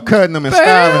Low. start cutting them and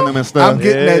styling them and stuff. I'm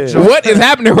getting Yeah. that joint. What is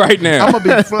happening right now? I'm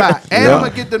gonna be fly, and Yeah. I'm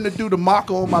gonna get them to do the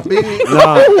Mako on my bed.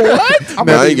 Nah, I'm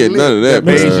Nah, I ain't getting none of that,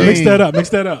 bro. Beijing. Mix that up. Mix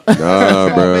that up. Nah,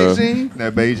 bro. Beijing.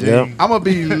 That Beijing. Yep. I'm gonna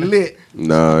be lit.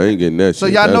 Nah, I ain't getting that So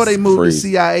shit. y'all know That's they moved crazy. the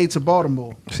CIA to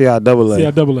Baltimore. see I double Yeah,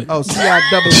 A. double it. Oh, CIA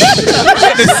double. He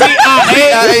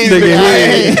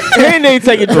ain't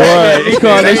taking drugs. He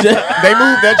called that shit. They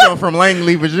moved that joint from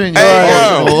Langley, Virginia.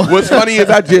 Hey, yo, what's funny is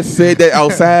I just said that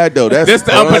outside though. That's This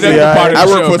the funny. unproductive part of I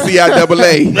the work show. for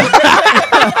CIAA.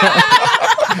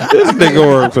 This nigga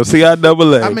work for C I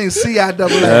double A. I mean CIA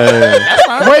double.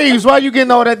 Waves, why you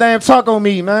getting all that damn taco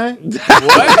meat, man? What is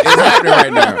happening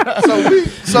right now?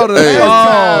 So the Hey.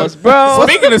 last time, Bro.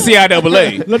 Speaking of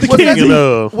CIAA, Let the was king that,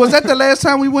 love. was that the last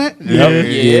time we went?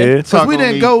 Yeah. Because we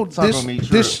didn't go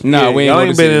this. nah, we ain't Y'all going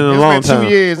ain't to been in see. a long time. 2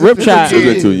 years. Rip It's tried. been 2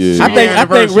 It's been 2 years. I think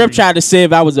anniversary. Rip tried to see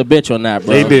if I was a bitch or not,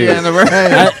 bro. He did. He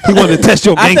wanted to test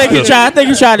your I think he gangster. tried. I think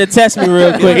he tried to test me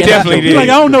real quick. He definitely He's like,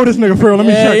 I did. don't know this nigga for real. Let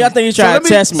me check. Yeah, I think he tried to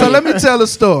test me. So let me tell a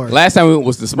story. Last time we went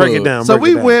was the Break it Smug. down. So break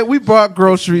we it down. went. We bought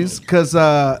groceries because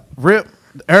Rip.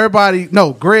 Everybody,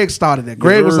 no, Greg started it.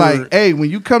 Greg was like, "Hey, when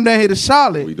you come down here to We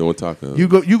Charlotte, doing tacos. you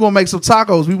gonna make some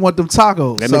tacos. We want them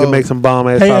tacos." That So- nigga make some bomb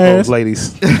ass Hey, tacos, ass.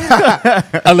 ladies.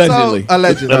 Allegedly. So,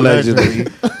 allegedly. Allegedly.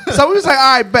 So we was like,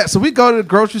 all right, bet. So we go to the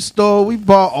grocery store. We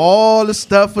bought all the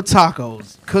stuff for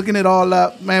tacos, cooking it all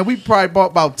up. Man, we probably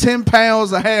bought about 10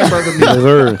 pounds of hamburger meat. Yes,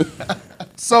 sir.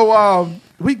 So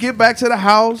we get back to the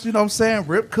house. You know what I'm saying?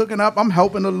 Rip cooking up. I'm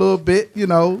helping a little bit, you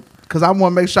know, because I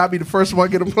want to make sure I be the first one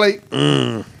to get a plate.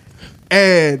 And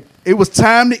it was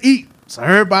time to eat. So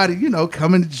everybody,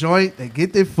 come in the joint, they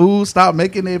get their food, start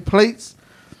making their plates.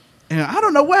 And I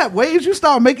don't know what ways you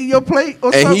start making your plate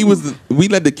or something. We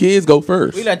let the kids go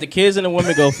first. We let the kids and the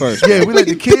women go first. Yeah, we let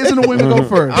the kids and the women go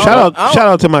first. Shout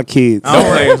out to my kids. I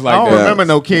don't remember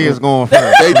no kids going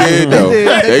first. They did though.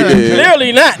 They did.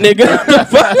 Clearly not,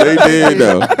 nigga. They did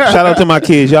though. Shout out to my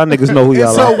kids. Y'all niggas know who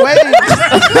y'all So are.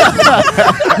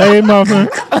 Hey,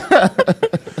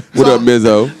 motherfucker. What up,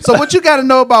 Mizzo? So what you got to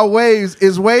know about Waves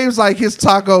is Waves like his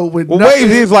taco with Well, nothing.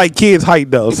 Waves is like kids'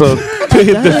 height though. So to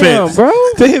his defense, bro.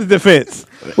 To his defense,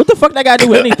 What the fuck that got to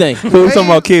do with anything? so we're talking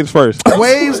about kids first.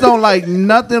 Waves don't like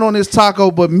nothing on his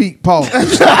taco but meat, Paul.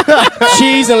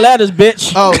 Cheese and lettuce,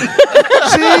 bitch. Oh,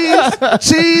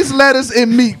 cheese, lettuce,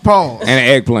 and meat, Paul. And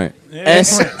an eggplant.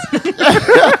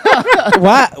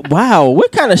 Wow,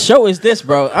 what kind of show is this,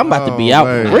 bro? I'm about to be out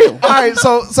for real. All right,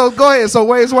 so go ahead. So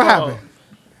Waves, what happened?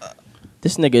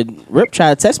 This nigga Rip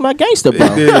tried to test my gangster, bro.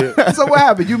 So what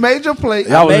happened? You made your plate.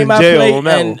 Y'all was made in my jail plate, on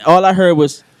that and one. all I heard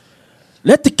was,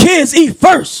 "Let the kids eat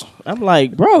first." I'm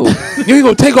like, bro, You ain't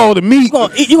gonna take all the meat. you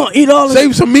gonna eat all of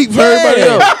Save some meat for everybody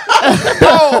else.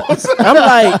 I'm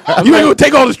like, You ain't gonna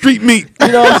take all the street meat. you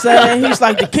know what I'm saying? He's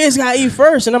like, the kids gotta eat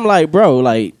first, and I'm like, bro,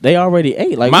 like they already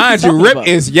ate. Like, what Mind you you, talking Rip about?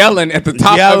 is yelling at the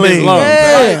top of his Yelling.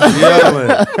 lungs.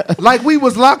 Yeah. Like we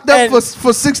was locked up And-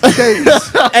 for 60 days.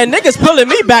 And niggas pulling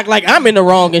me back like I'm in the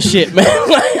wrong and shit, man.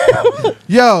 Like,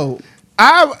 Yo,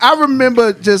 I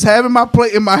remember just having my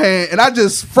plate in my hand and I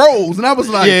just froze and I was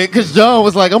like, Yeah, because John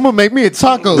was like, I'm going to make me a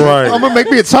taco. Right. I'm going to make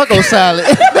me a taco salad.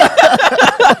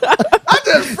 I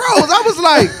just froze. I was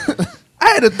like, I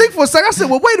had to think for a second. I said,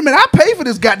 well, wait a minute. I pay for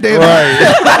this goddamn meat.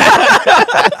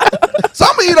 So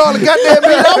I'm going to eat all the goddamn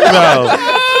meat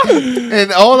I want.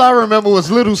 And all I remember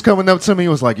was Littles coming up to me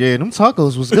and was like, yeah, them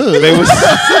tacos was good. They was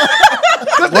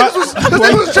Because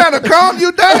they was trying to calm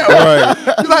you down. right.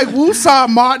 You're like, woosah,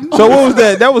 Martin. So what was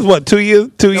that? That was what, 2 years?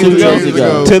 2 years years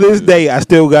ago. ago. To this day, I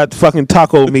still got fucking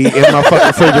taco meat in my fucking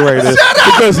refrigerator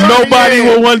because nobody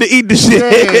will want to eat the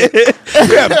shit.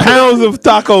 We got pounds of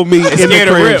taco meat in the scared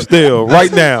of crib Rip. still,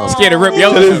 right now. Scared of Rip To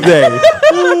yelling. this day,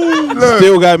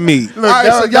 still got meat. Look, All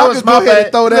right, so y'all can go ahead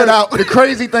and throw that out. The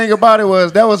crazy thing about it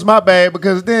was that was my bad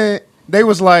because then they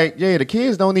was like, yeah, the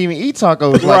kids don't even eat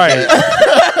tacos like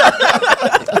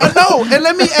that. No, and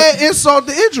let me add insult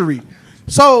to injury.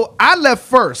 So I left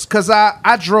first because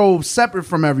I drove separate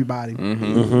from everybody.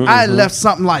 I had left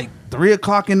something like 3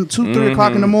 o'clock in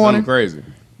the morning. Something crazy.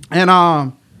 And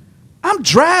I'm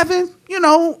driving,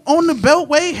 on the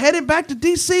Beltway, headed back to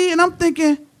DC, and I'm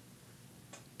thinking,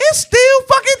 it's still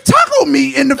fucking taco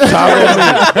meat in the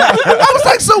I was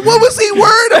like, so what was he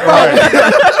worried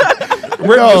about?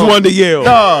 Rip just wanted to yell.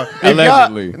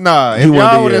 Allegedly. If wanted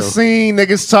y'all to would have yell. seen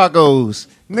niggas tacos,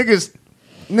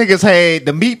 niggas had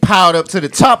the meat piled up to the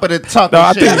top of the taco No,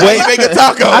 I shit. think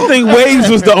I think Waves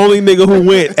was the only nigga who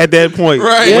went at that point.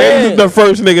 Right. Waves was the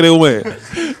first nigga that went.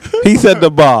 He set the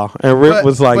bar, and Rip But-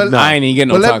 was like, but "Nah." I ain't even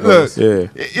getting no But tacos.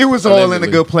 look, Yeah, it was all in a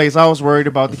Allegedly. good place. I was worried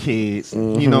about the kids.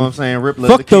 You know what I'm saying? Rip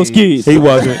loved fuck the those kids. he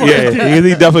wasn't. Yeah, he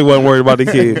definitely wasn't worried about the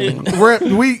kid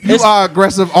You are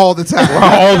aggressive all the time.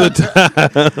 all the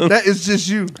time. That is just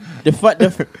you. I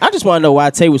just want to know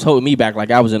why Tay was holding me back like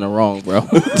I was in the wrong, bro.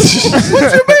 What you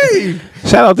mean?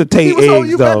 Shout out to Tay He was holding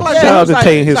eggs you back though. like Shout that. out to Like-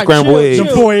 Tay and his like, scrambled chill, eggs.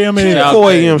 chill. 4 a.m. in. Shout out 4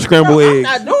 Tay. a.m. scrambled I'm eggs.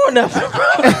 not doing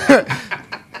nothing.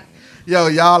 Yo,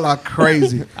 y'all are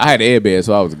crazy. I had an airbed,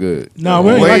 so I was good. No,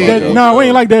 we ain't like that. No, we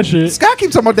ain't like that shit. Scott keep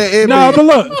talking about that air No, bed. but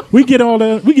look, we get down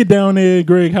there at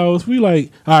Greg's house. We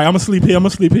like, all right, I'm gonna sleep here. And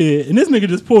this nigga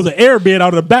just pulls an air bed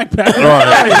out of the backpack.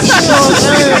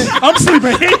 I'm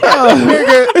sleeping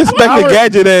here. Inspector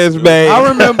Gadget ass bag. I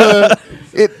remember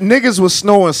niggas was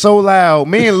snoring so loud.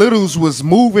 Me and Littles was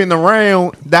moving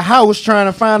around the house trying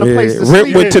to find a place to Rip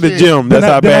sleep. went to and the shit. gym. That's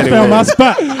how Then I bad found my it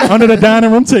spot under the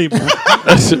dining room table.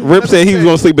 was. Rip said he was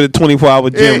gonna sleep at the 24-hour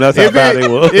gym. That's how bad it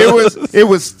was. It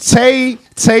was Tay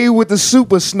with the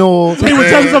super snore. He was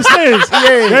telling us upstairs.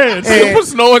 Yeah. Super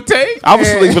snow and Tay? I was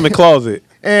sleeping in the closet.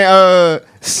 And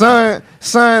son,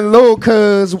 little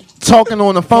cuz talking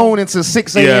on the phone until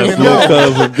 6 a.m. Yeah, in the Lil morning. Cuz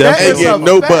was That definitely. is Ain't a getting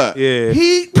no fact. butt. Yeah,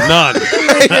 He none.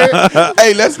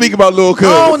 Hey, let's speak about Lil Cuz.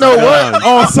 I don't know what.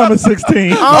 On summer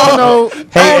 16. I don't know.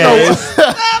 Hey ass.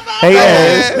 Hey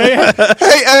ass.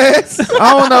 Hey, ass.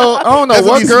 I don't know That's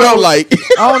what what you girl. smell like.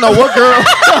 I don't know what girl.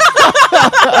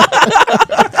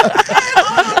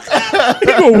 He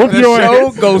gonna whoop The your show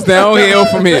ass. goes downhill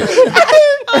from here.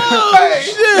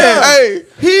 Hey,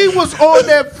 he was on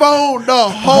that phone the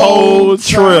whole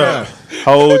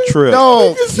Whole trip.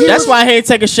 No, That's why he ain't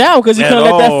take a shower because he At couldn't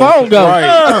let that all. phone go.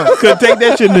 Right. Couldn't take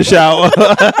that shit in the shower.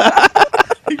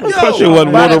 That shit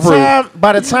wasn't waterproof.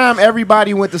 By the time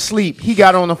everybody went to sleep, he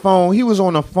got on the phone. He was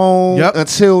on the phone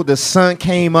until the sun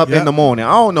came up in the morning.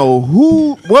 I don't know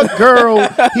what girl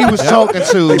he was talking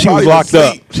to. She was locked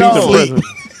up. She was in prison.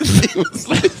 I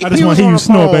just want to hear you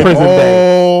snore, baby.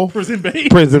 Prison Bay.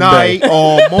 Prison night,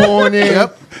 all morning.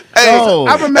 Yep. Hey,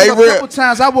 I remember a couple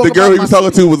times I woke the up. girl out he my was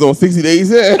talking to was on 60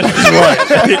 Days In.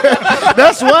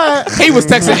 That's why He was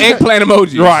texting eggplant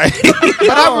emoji. Right.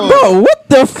 But I Bro, what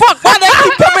the fuck? Why that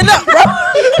keep coming up, bro?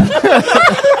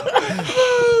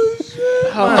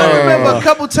 I remember a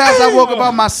couple times I woke up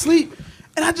out my sleep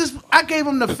and I gave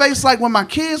him the face like when my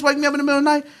kids wake me up in the middle of the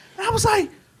night. And I was like,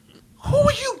 who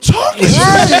are you talking to?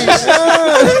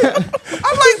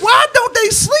 I'm like, why don't they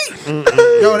sleep?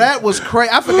 Yo, that was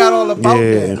crazy. I forgot all about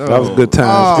that. That was good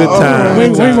times. Good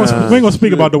times. We ain't gonna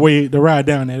speak about the ride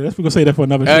down there. We're gonna say that for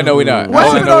another show. No, we not. What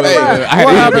happened on the ride?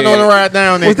 What happened on the ride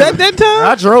down there? Was that time?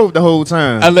 I drove the whole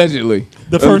time. Allegedly.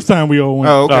 The first time we all went.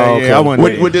 Oh, okay. Yeah, I went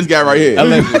with this guy right here.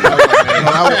 Allegedly.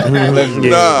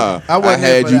 Nah, I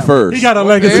had you first. He got a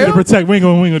legacy to protect. We ain't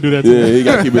gonna do that. Yeah, he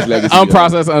got to keep his legacy.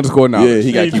 Unprocessed _ knowledge. Yeah,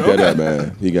 he got to keep that up,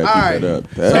 man. He got to keep Alright. that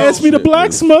up. Pass me the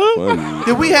black smoke.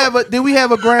 Did we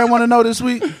have a grand want to know this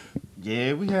week?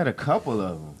 Yeah, we had a couple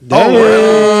of them.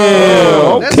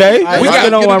 Okay. We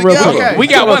got one real quick. Okay. We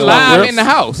got one live in the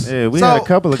house. Yeah, we So, had a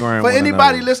couple of grand. For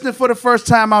anybody listening for the first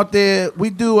time out there,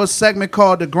 we do a segment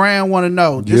called The Grand Want to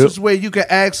Know. This is where you can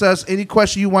ask us any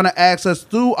question you want to ask us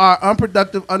through our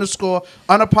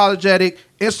unproductive_unapologetic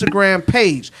Instagram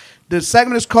page. The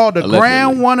segment is called The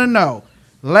Grand Want to Know.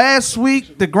 Last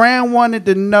week, the Grand wanted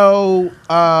to know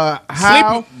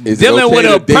how Dealing with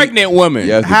a pregnant woman.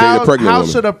 Yeah, how woman.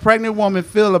 should a pregnant woman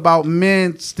feel about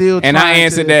men still And trying I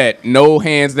answered to, that. No,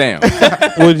 hands down.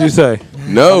 What did you say?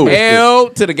 No.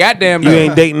 Hell to the goddamn You no.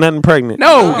 ain't dating nothing pregnant.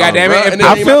 No, goddamn right. it. And If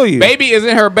I feel you. baby is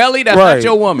in her belly, that's Right. not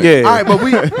your woman. Yeah. All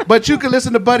right, but you can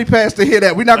listen to Buddy Pass to hear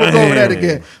that. We're not going to go over that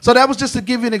again. So that was just to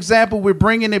give you an example. We're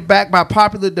bringing it back by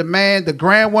popular demand. The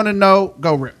Grand want to know.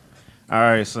 Go, Rip. All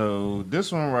right, so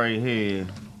this one right here.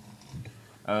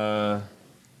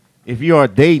 If you are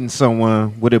dating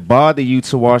someone, would it bother you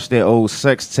to watch their old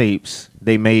sex tapes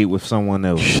they made with someone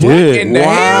else? Shit. In the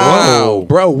hell? Wow,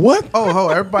 bro, what? Oh,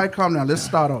 everybody calm down. Let's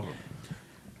start over.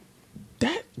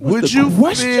 That was Would the you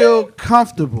question? feel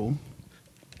comfortable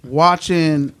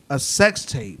watching a sex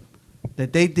tape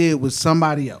that they did with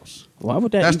somebody else? Why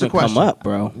would that That's the even come question. up,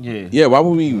 bro? Yeah. Yeah, why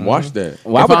would we even watch that?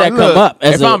 Why If would I- that look, come up?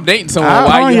 If I'm dating someone, why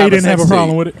Kanye you have a didn't have a sex problem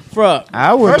tape? with it. Bro,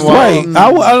 I would First of watch.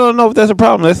 all, I don't know if that's a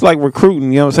problem. That's like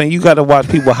recruiting. You know what I'm saying? You got to watch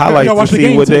people highlights gotta watch to the see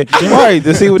game what they too. right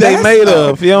to see what they made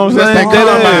of. You know what I'm That's saying? that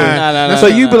Columbine. That is. Nah,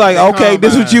 So you be like, okay,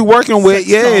 this is what you working with. Sex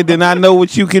Yeah, Columbine. then I know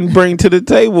what you can bring to the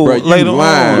table Bro, you later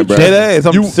lying, on. bro. Dead ass.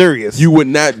 I'm You- serious. You would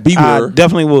not be with I her.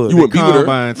 definitely would. You wouldn't be with her.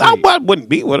 Combine I tape. wouldn't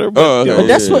be with her. But, Oh, okay. but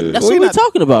that's Yeah, what yeah. that's We what we're not-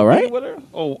 talking about, right? with her?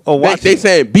 Oh, They, watch they it.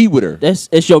 saying be with her. It's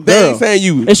your They girl. ain't saying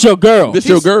you. It's your girl. This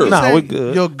your girl. Nah, Say we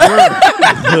good. Your girl.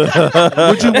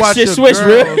 Would you watch Shit your switch, girl?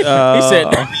 Rick. He said,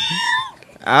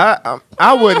 I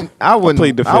wouldn't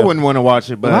plead the I fifth. wouldn't want to watch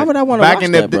it. But Why would I wanna back watch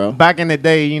in that, the bro? back in the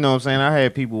day, you know what I'm saying, I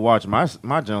had people watch my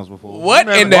jumps before. What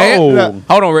in the Whoa. hell?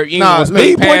 Hold on, Rick. You ain't Nah, gonna speak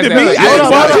he past pointed that. me. Like, I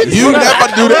didn't watch it. You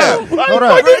never do that. Hold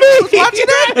up.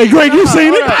 Hey, Greg, you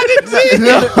seen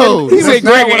it? No, He said that's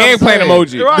not Greg what an I'm eggplant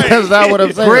saying. emoji. That's not what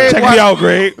I'm saying. Greg Check me out,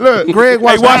 Greg. Look, Greg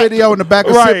watched watch- the video in the back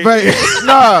of Right. Sit Bay.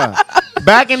 nah.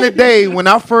 Back in the day when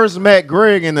I first met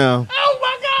Greg and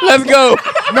Let's go.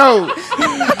 no,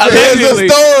 There's a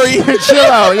story. chill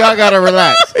out. Y'all gotta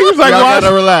relax. He was like, Y'all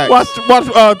gotta relax.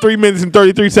 watch 3 minutes and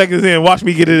 33 seconds in. Watch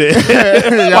me get it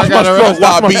in. Y'all gotta relax.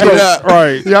 Stop beating it up.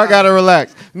 Right. Y'all gotta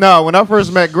relax. No, when I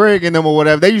first met Greg and them or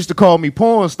whatever, they used to call me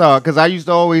porn star because I used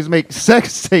to always make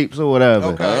sex tapes or whatever.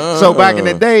 Okay. So back in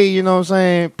the day, you know what I'm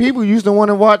saying, people used to want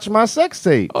to watch my sex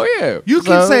tape. Oh yeah. You keep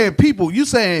So- saying people. You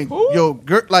saying your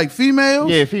girl, like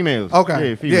females? Yeah, females. Okay.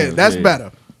 Yeah, females. that's yeah.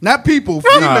 better. Not people.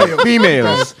 Nah,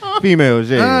 Females.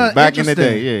 females, yeah. Back in the Interesting.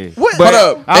 day, yeah. What? Hold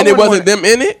up. I And it wouldn't wasn't them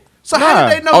in it? So how Nah.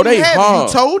 did they know Oh, you they had it? You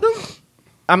hard. told them?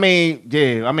 I mean,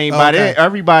 yeah. I mean, by Okay. then,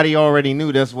 everybody already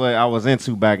knew that's what I was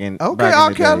into back in. Okay, back R.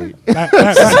 in the Kelly. day. Back in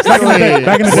the day.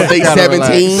 Back in the Was day. they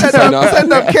 17?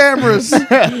 Setting up cameras.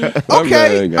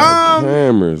 Okay.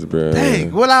 Cameras, bro.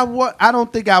 Dang. Well, I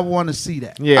don't think I want to see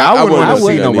that. Yeah, I I wouldn't wouldn't want to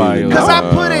see see that nobody. either. Because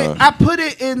else.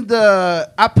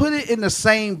 I put it in the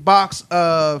same box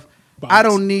of I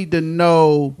don't need to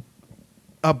know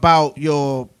about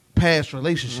your past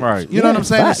relationships. Right. You know what I'm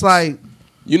saying? facts. It's like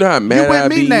You know how mad you with I'd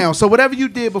me be? now. So whatever you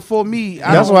did before me,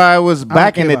 I That's don't- why it was don't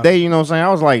back in care the about day. You know what I'm saying?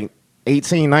 I was like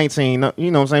 18, 19, you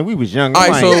know what I'm saying? We was young. All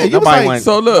right, Nobody- so- nobody you was went-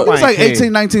 so look. It was nobody like cared.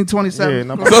 18, 19, 27. Yeah,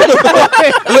 nobody-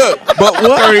 Look, but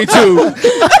what? 32.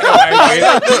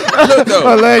 Look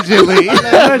though. Allegedly.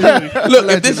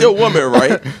 Look, if this your woman,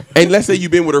 right? And let's say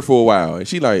you've been with her for a while, and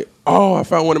she like, oh, I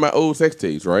found one of my old sex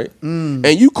tapes, right? And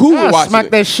you cool with watching Smack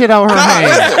it. that shit out her Nah,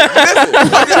 hand.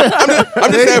 listen.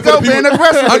 I'm just saying for the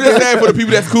people. I'm just saying for the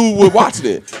people that's cool with watching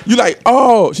it. You like,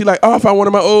 oh, she like, oh, I found one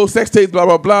of my old sex tapes, blah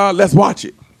blah blah. Let's watch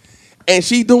it. And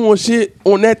she doing shit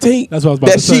on that tape That's what I was about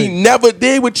that to say. she never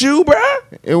did with you, bruh.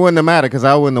 It wouldn't have mattered because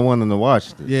I wouldn't have wanted to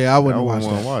watch it. Yeah, I wouldn't watch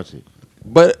want that. to watch it.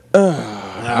 But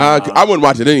I wouldn't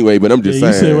watch it anyway. But I'm just Yeah,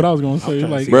 you saying, said what I was gonna say.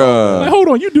 Like, bruh. like, hold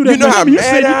on, you do that. You know man. how You mad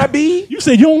said I you, be? you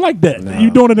said you don't like that.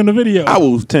 You doing it in the video. I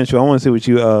will, Potential. I want to see what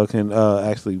you can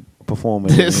actually perform.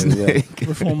 In This yeah. nigga.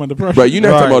 Perform under pressure. but you're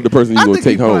not talking about the person you I gonna think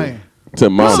take he home playing. to You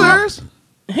mama. serious?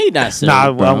 He not serious. Nah,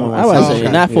 I bro. wouldn't I would say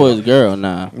okay. not for his girl.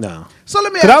 Nah. No. So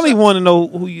let me But I ask only you. want to know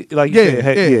who you like. You Yeah, said,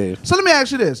 hey, yeah. So let me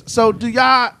ask you this. So do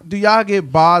y'all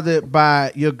get bothered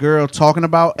by your girl talking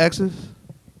about exes?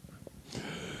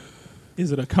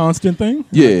 Is it a constant thing?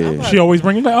 Yeah. She always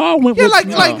bringing like, oh, I went Yeah,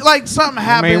 with, like something I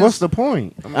happens. mean, what's the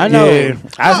point? I know. Yeah,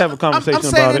 I'd have a conversation I'm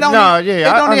saying about it it. don't, No, even- yeah,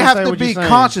 it I don't even have understand to what be you're saying.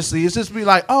 consciously. It's just be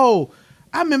like, oh,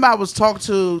 I remember I was talking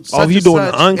to such Oh, you and doing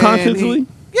it such, and unconsciously?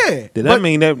 yeah. Did that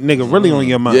mean that nigga really on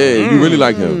your mind? Yeah, you really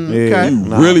like him. Yeah, Okay. You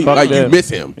nah, really fuck like you that. miss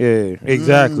him. Yeah,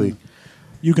 exactly.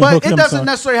 you can But hook it them. doesn't son.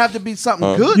 necessarily have to be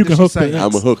something good. You that can she's hook saying. them.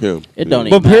 I'ma hook him. It don't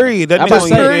But even matter. period, that I'm nigga about on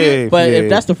to your say, head. but yeah. if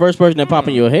that's the first person that pop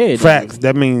in your head, facts,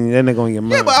 that mean that nigga on your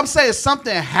mind. Yeah, but I'm saying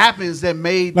something happens that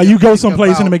made Like them you go think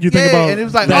someplace and about- it make you think yeah, about and it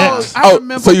was like, the oh, ex. I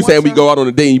remember. so you one saying we time- go out on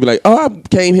a date and you be like, oh, I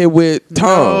came here with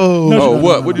Tom. No. Oh,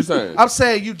 what? What you saying? I'm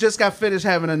saying you just got finished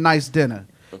having a nice dinner.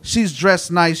 She's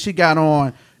dressed nice. She got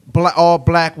on all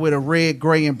black with a red,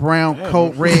 gray, and brown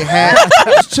coat, red hat.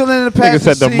 She's chilling in the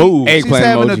passenger set the seat. mood. She's Eggplant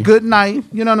having a emoji. good night.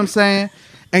 You know what I'm saying?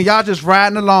 And y'all just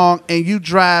riding along, and you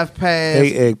drive past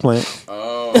Hey, eggplant.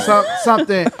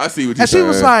 something. I see what you're And she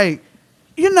was saying. like,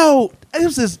 you know, it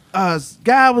was this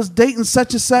guy was dating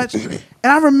such and such.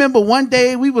 And I remember one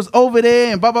day we was over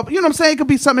there and blah, blah, blah. You know what I'm saying? It could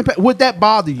be something. Would that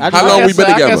bother you? I How long we been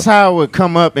I together? guess how it would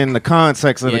come up in the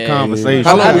context of the Yeah. conversation.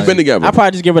 How long we Like, been together? I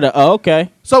probably just give it a okay.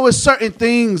 So it's certain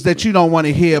things that you don't want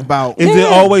to hear about. Is it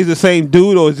always the same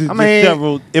dude or is it I just mean-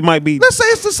 several? It might be. Let's say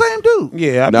it's the same dude.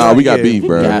 Yeah. I'd be Nah, like, we got yeah. beef,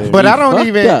 bro. Yeah. But I don't Fucked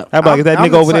even. up. How about is that I'm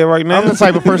nigga the over ty- there right now? I'm the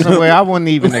type of person where I wouldn't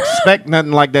even expect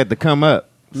nothing like that to come up.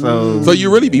 So, So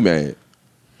you really be mad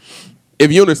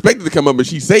if you don't expect it to come up, and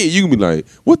she say it, you can be like,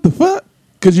 "What the fuck?"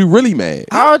 Because you really mad.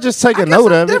 I'll just take I a guess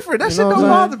note I'm of it. different. That You shit know don't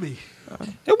what I'm bother me.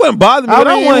 It wouldn't bother me. I But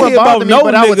I mean, don't it want to wouldn't hear bother about me, no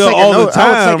but I would nigga take a all the note. I would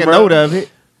time, take a bro. note of it.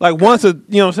 Like once you know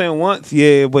what I'm saying? Once,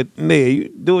 yeah, but yeah, you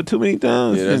do it too many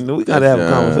times, and we gotta have a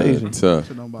conversation. Tough.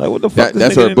 Like what the fuck?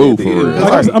 That's this her nigga boo in for there real. is?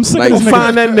 Like, I'm sick Like, of this nigga.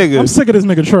 find that nigga. I'm sick of this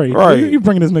nigga Trey. Right. You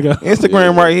bringing this nigga?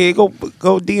 Instagram right here. Go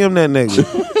DM that nigga.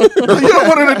 You don't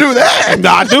want her to do that.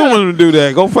 Nah, I do want him to do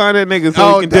that. Go find that nigga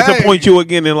so Oh, he can dang. disappoint you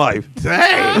again in life.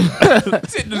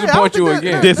 Disappoint you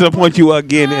again. Disappoint you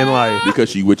again in life. Because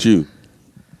she with you.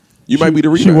 You might be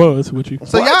the She rebound. was with you.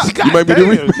 So y'all You might be the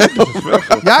rebound.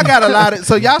 y'all got a lot of.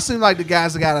 So y'all seem like the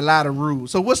guys that got a lot of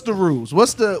rules. So what's the rules?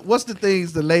 What's the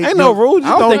things the ladies? Ain't no rules. You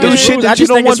I don't don't think do it's shit rules. I that you just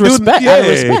don't think want it's to do. respect. I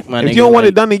respect my If nigga, you don't want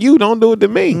like- it done to you, don't do it to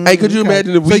me. Hey, could you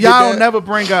imagine if we So did y'all that? never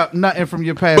bring up nothing from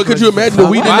your past. But could you imagine if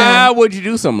we did Why that? would you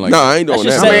do something like Nah, that? I ain't doing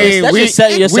That's that. just bro. saying- that's just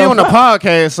setting we yourself on the up.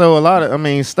 podcast, so a lot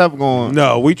of stuff going.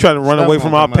 No, we try to run Stuff away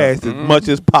from our won't come past as much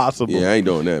as possible. Yeah, I ain't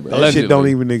doing that, bro. That shit don't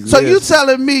Allegedly. even exist. So you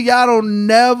telling me y'all don't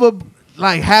never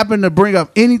like happen to bring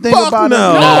up anything Fuck about no.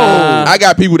 it? Nah. I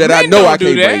got people that I Men know don't I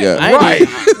do can't that. bring up. I ain't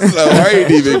Right. So I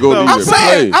ain't even going to I'm even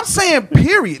saying, play. I'm saying,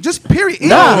 period. Just period.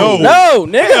 No,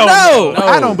 nigga, no.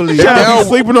 I don't believe Y'all that. be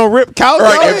sleeping on rip couch.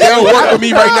 Right, if they don't work with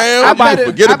me right now, I bet,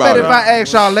 forget I about bet it. if I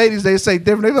ask y'all ladies, they say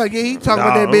different. They be like, yeah, he talking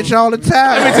about that No. bitch all the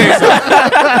time. Let me tell you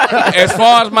something. As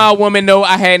far as my woman know,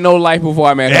 I had no life before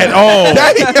I met her. At all.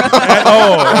 At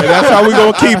all. And that's how we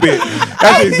gonna keep it. That's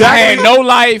I exactly. had no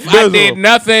life. I Bizzle. did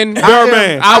nothing.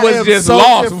 Birdman. I I was am just so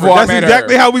lost different. before I That's met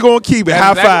exactly her. how we gonna keep it.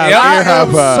 High That's five. exactly- I Air high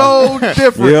am five. so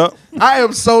different. Yep. I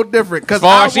am so different because As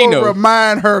far I as she will know.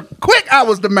 remind her quick I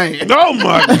was the man. Oh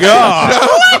my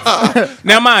god.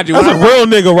 Now, mind you, That's a when real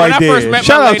nigga when right I there. first met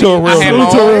Shout my out to a lady, real I had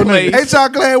nigga. my own place. Ain't y'all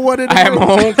glad what it I had my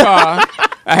own car.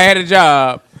 I had a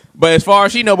job. But as far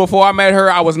as she know, before I met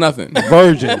her, I was nothing.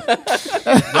 Virgin.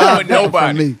 I was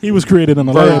nobody. He was created in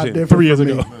the Virgin. lab 3 years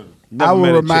ago. I will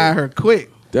met a remind her quick.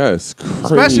 That's crazy.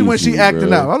 Especially when she acting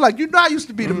bro. out. I'm like, you know, I used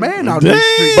to be the man out in the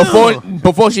street.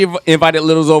 Before she invited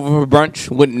Littles over for brunch,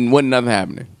 wouldn't nothing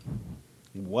happening.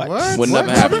 What? Wouldn't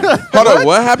nothing happening. Hold on,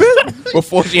 what happened?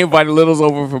 Before she invited Littles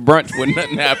over for brunch, wouldn't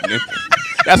nothing happening.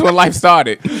 That's when life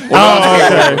started.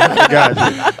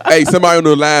 Gotcha. Hey, somebody on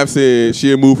the live said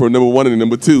she'll move from number 1 to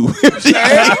number 2.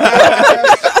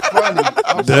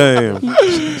 Damn.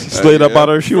 Slid up out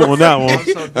her shoe on that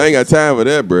one. I ain't got time for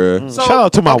that, bruh. So, Shout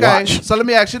out to my watch. So let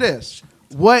me ask you this: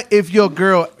 what if your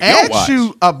girl asks watch.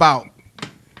 you about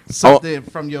something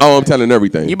from your? Oh, I'm telling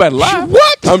everything. You better lie.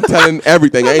 What? I'm telling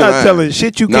everything. I I'm ain't not lying. telling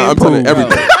shit you Nah, can't I'm prove. telling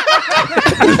everything.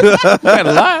 You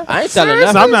better lie. I ain't telling So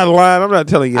nothing. I'm not lying. I'm not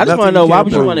telling you. I just want to know why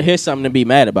would you want to hear something to be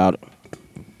mad about it?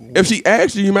 If she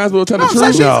asks you, you might as well tell the I'm truth.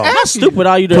 saying she's No. asking. How stupid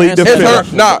are you to Plead answer the It's that?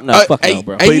 her. Nah, No, fuck hey, no,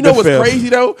 bro. and you Plead know the what's fifth. crazy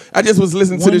though? I just was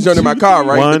listening to this joint in my car,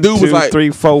 right? 1, the dude 2, was like,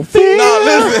 3, 4, 5. "Nah,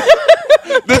 listen."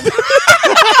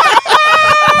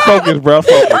 Focus, bro.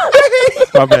 Focus.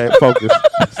 My bad. Focus.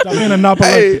 Stop being a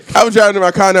napoleon. Hey, I was driving in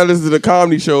my car now, listening to the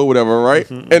comedy show or whatever, right?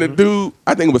 And the dude,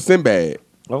 I think it was Sinbad.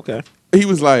 Okay. He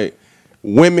was like,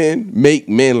 "Women make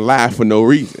men lie for no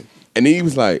reason." And he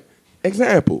was like,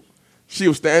 example, she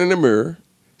was standing in the mirror.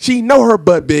 She know her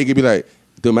butt big and be like,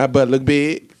 "Do my butt look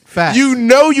big?" Facts. You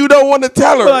know you don't want to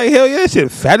tell her. Like, hell yeah, that shit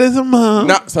fat as a mom.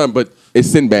 Not son, but it's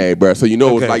Sinbad, bro. So you know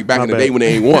it's Okay, like back my in the bad. day when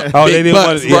they ain't want Oh, big they didn't want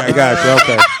butts, it. Yeah, bro. I got you.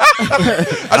 Okay. I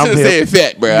should have here.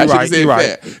 said fat, bro. I You should have right, said you right.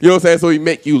 fat. You know what I'm saying? So he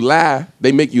make you lie.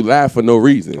 They make you lie for no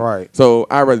reason. Right. So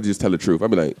I'd rather just tell the truth. I'd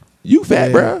be like, "You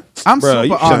fat, bro." I'm Bro, you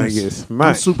super trying to honest. get I'm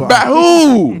smacked. super By honest.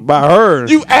 who? By her.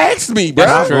 You asked me, bro.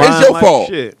 That's It's lying your like fault.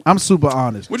 shit. I'm super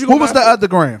honest. What you Who gonna was lie the for? other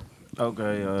gram?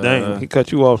 Okay. Damn, he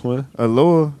cut you off, man.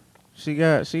 Allure. She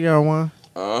got one.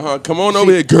 Come on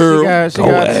over here, girl. She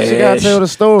got to tell the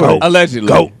story. Go. Allegedly.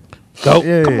 Go.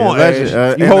 Yeah, Come on, alleged-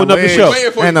 Ash. You and holding up the alleged- show.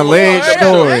 Waiting for And you. alleged Come on,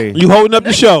 story. You holding up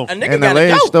the show. A nigga An gotta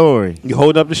alleged go. story. You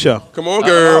holding up the show. Come on,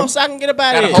 girl. So I can get up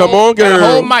out Got of a here. whole- Come on, got a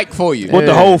girl. whole mic for you. With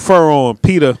the whole fur on,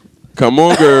 Peter. Come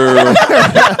on, girl.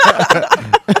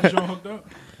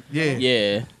 Yeah.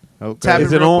 Yeah. Okay. Tap it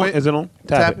Is it real on? quick. Is it on?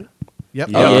 Tap it. Yep.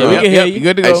 Yeah, we can hear you.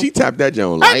 Good to Hey, go. she tapped that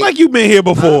joint. Act like you've been here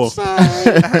before.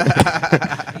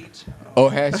 Oh,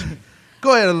 hash.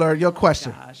 Go ahead, Alert. Your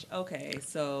question. Gosh. Okay,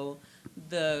 so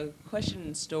the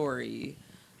question story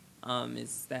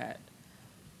is that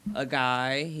a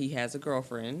guy, he has a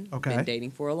girlfriend, Okay. been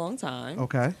dating for a long time.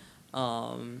 Okay.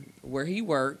 Where he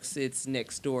works, it's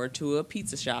next door to a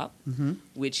pizza shop,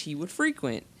 which he would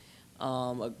frequent.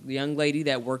 A young lady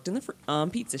that worked in the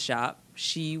pizza shop,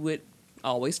 she would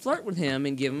always flirt with him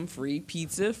and give him free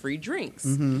pizza, free drinks.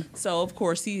 So of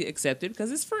course he accepted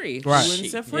because it's free. Right. He wouldn't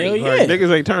accept free. Hell yeah. Right,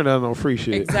 niggas ain't turned down no free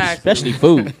shit. Exactly. Especially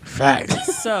food.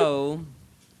 Facts. So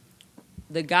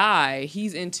the guy,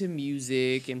 he's into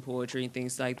music and poetry and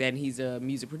things like that, and he's a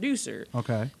music producer.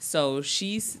 Okay. So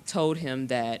she's told him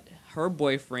that her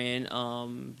boyfriend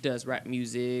does rap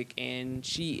music, and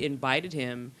she invited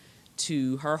him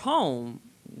to her home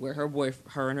where her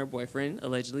and her boyfriend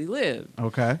allegedly lived,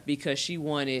 Okay. because she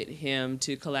wanted him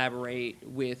to collaborate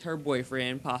with her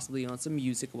boyfriend, possibly on some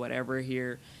music or whatever,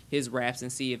 hear his raps and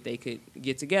see if they could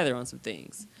get together on some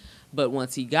things. But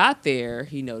once he got there,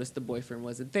 he noticed the boyfriend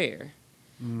wasn't there.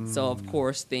 So of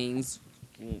course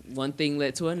one thing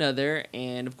led to another,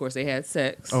 and of course they had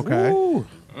sex. Okay.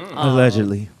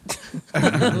 Allegedly.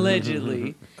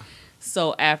 Allegedly.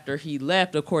 So after he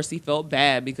left, of course he felt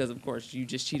bad because of course you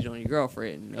just cheated on your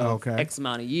girlfriend of Okay. X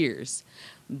amount of years.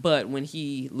 But when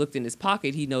he looked in his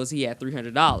pocket, he knows he had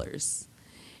 $300.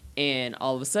 And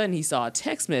all of a sudden he saw a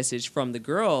text message from the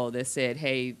girl that said,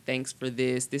 "Hey, thanks for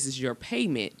this. This is your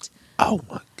payment." Oh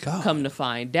my God. Come to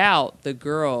find out, the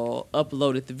girl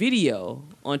uploaded the video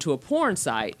onto a porn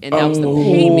site, and that was the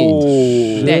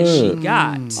payment that she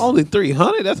got. Only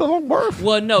 300? That's a long worth.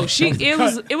 Well, no,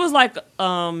 it was like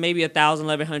maybe 1,000,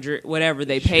 1,100, whatever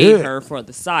they paid Shit. her for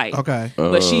the site. Okay.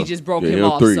 But she just broke yeah, him him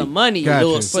off three. some money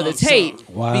Gotcha. for the tape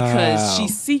Wow. because she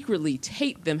secretly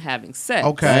taped them having sex.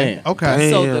 Okay. Damn. Okay.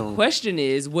 So Damn. the question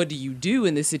is, what do you do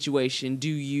in this situation? Do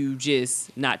you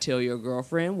just not tell your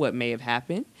girlfriend what may have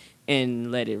happened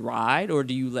and let it ride, or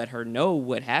do you let her know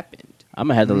what happened? I'm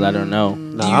gonna have to let her know. Do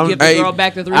you I'm- give the Hey, girl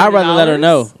back the $300? I'd rather let her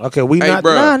know. Okay, we Hey, not.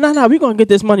 bro. Nah. We gonna get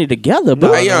this money together,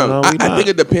 bro. Hey, young, no, we I not. think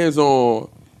it depends on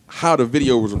how the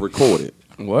video was recorded.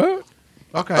 What?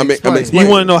 Okay. I mean, explain. You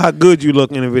want to know how good you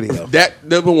look in the video. That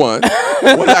number one.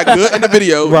 Was I good in the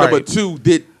video? Right. Number two,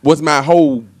 was my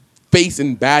whole face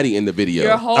and body in the video?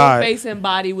 Your whole All right. face and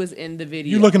body was in the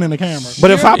video. You looking in the camera.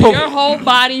 But if I your whole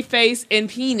body, face, and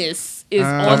penis is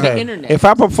on the internet. If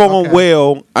I perform Okay.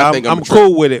 well, I think I'm I'm a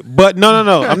cool with it. But no. I'm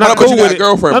not But cool you got with a it.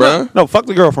 girlfriend, no, bruh. No, fuck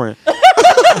the girlfriend.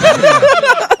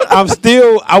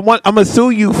 I'm gonna sue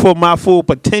you for my full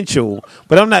potential,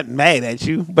 but I'm not mad at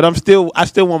you. But I still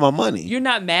want my money. You're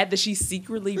not mad that she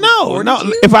secretly No. recorded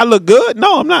you? If I look good,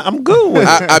 no, I'm not. I'm good with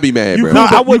it. I'd be mad, You bro. cool, No,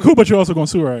 but, I would- you cool, but you're also gonna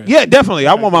sue her. Yeah, definitely.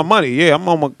 I want my money. Yeah, I'm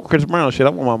on my Chris Brown shit. I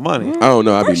want my money. I don't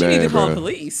know. I'd be First, you need to mad, call bro.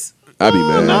 police. I'd be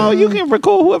mad. No, you can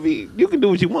record whoever you can do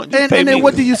what you want. Just And, pay and then me.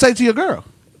 what do you say to your girl?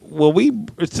 Well,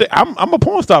 I'm a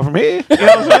porn star from here. You know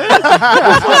what I'm saying?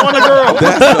 I want a girl.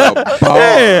 That's a bar,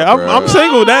 Yeah, bro. I'm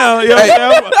single now. You know what I'm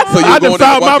saying? So you I going just to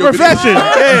found my watch your video? profession.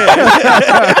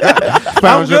 Yeah.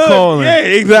 Found your good. calling. Yeah,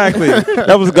 exactly.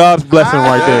 That was God's blessing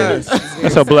right there.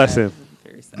 That's a blessing.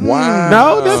 Wow.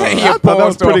 No, that's, I thought that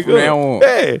was pretty good.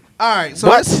 Yeah. All right, so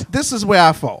What? this is where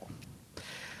I fall.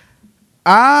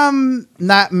 I'm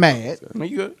not mad.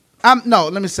 You good? No,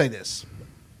 let me say this.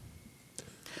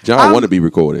 John want to be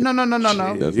recorded. No. That's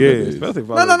what Yeah, it is. especially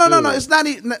if I No. look good. It's not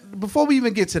even. Before we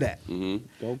even get to that,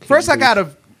 Mm-hmm. first I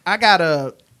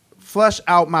gotta flush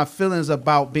out my feelings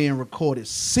about being recorded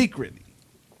secretly.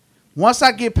 Once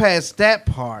I get past that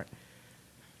part,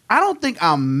 I don't think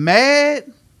I'm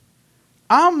mad.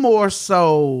 I'm more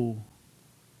so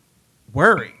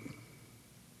worried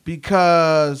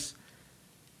because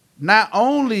not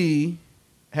only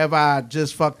have I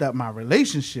just fucked up my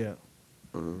relationship,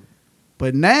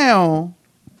 but now,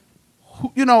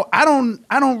 I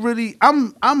don't really.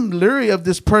 I'm leery of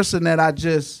this person that I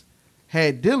just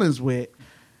had dealings with.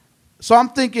 So I'm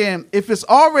thinking, if it's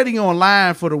already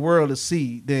online for the world to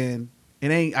see, then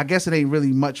it ain't. I guess it ain't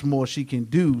really much more she can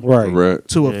do Right.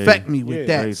 to affect me with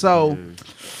that. crazy, So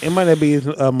It might not be as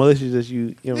malicious as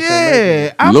you know what I'm saying?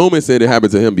 yeah, I'm, Loomis said it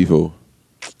happened to him before.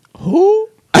 Who?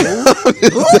 Bro,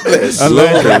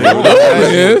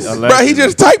 he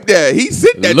just typed that. He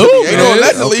sent that to me. Ain't no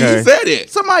allegedly. Okay. He said it.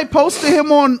 somebody posted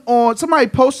him on. Somebody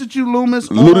posted you, Loomis.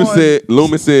 Loomis said.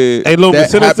 Hey, Loomis, that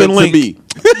send us the happened to link. me.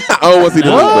 I don't want to see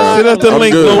the link, bro. Send us the I'm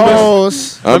link, good, Loomis. bro.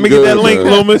 Pause. Let me get that link,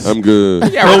 bro. Loomis. I'm good.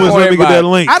 Loomis, let me get that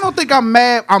link. I don't think I'm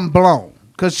mad. I'm blown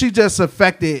because she just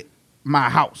affected my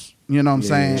house. You know what I'm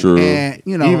saying? True. And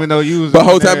Even though you was But the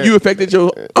whole one time that- you affected your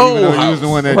even own though you house. was the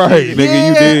one that Right, cheated. nigga,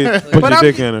 you did put but your I'm-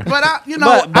 dick in her. But But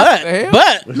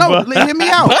hear me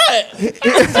out. Hear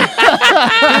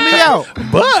me out.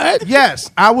 But yes,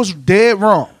 I was dead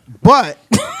wrong. But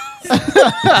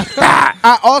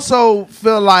I also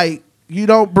feel like you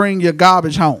don't bring your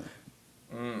garbage home.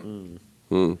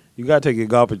 You gotta take your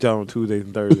garbage out on Tuesdays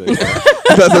and Thursdays.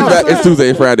 It's Tuesday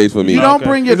and Fridays for me. You don't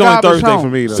bring your It's only garbage Thursday home. for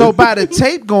me, though. So by the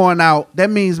tape going out, that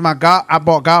means I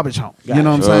bought garbage home. You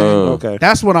know what I'm saying? Okay.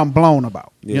 That's what I'm blown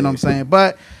about. Yeah. You know what I'm saying?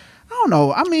 But I don't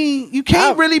know. I mean, you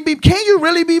can't really be. Can you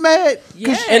really be mad? 'Cause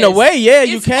Yes. In a way, yeah,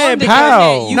 you It's can on the be-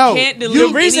 How? internet. You No. can't The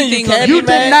delete reason you anything can't on be You the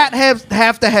did mad- not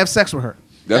have to have sex with her.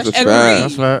 That's a Agreed. fact.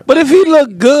 That's right. But if he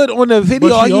looked good on the video,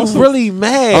 But are she you also- really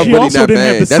mad? I'm She really also not didn't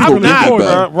have mad. the That's secret what we not, do,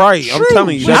 recorder. bro. Right, I'm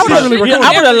telling you. She That's was not- really recording.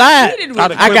 I would have lied. Cheated with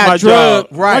I'd have her. I quit got my drugged.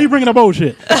 job. Why are you bringing up old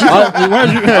shit?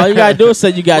 All you gotta do is say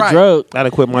you got Right. drugged. I'd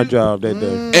have quit my job that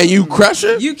day. And you crush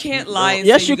it? You can't lie and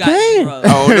Yes, say you you got can. drugged.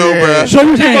 Oh no, bro. Show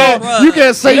you You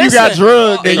can't say you got Listen.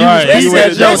 drugged and you Right. was you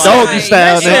Listen, your listen. doggy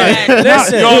style. Listen. nigga.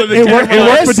 Listen. It worked for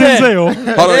Listen. Denzel.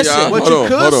 Hold on, Listen, y'all. What Hold you on,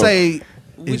 could hold on. say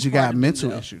is Which you part got did mental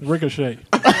you know? issues. Ricochet.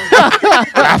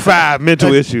 I 5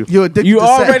 mental issue. You're addicted You to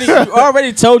already sex. you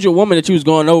already told your woman that you was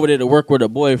going over there to work with her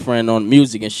boyfriend on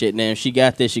music and shit. Now she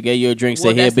got this, she gave you a drink, Well,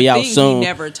 said he'll that's be the out thing. soon. He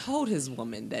never told his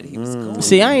woman that he was going.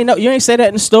 See, I ain't know you ain't say that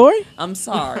in the story. I'm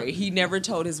sorry. He never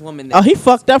told his woman that. Oh, he was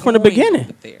fucked up from the going beginning.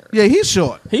 over there. Yeah, he's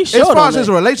short. He's As short far on as his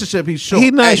that. relationship, he's short.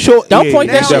 He's not Hey, short. don't Yeah, point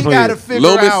he now that he definitely got to is. figure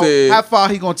Lomas out said- how far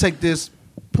he gonna take this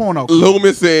porno.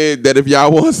 Loomis said that if y'all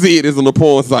want to see it, it's on the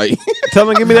porn site. Tell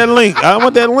him give me that link. I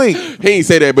want that link. He ain't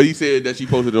say that, but he said that she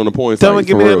posted it on the porn Tell site. him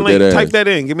give for me that real, link. dead Type ass. that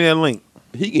in. Give me that link.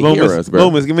 He can hear us, bro.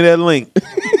 Loomis, give me that link.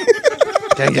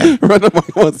 Bro,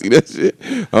 nobody want to see that shit.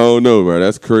 I don't know, bro.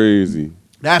 That's crazy.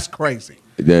 That's crazy.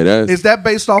 Yeah, that's. Is that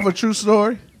based off a true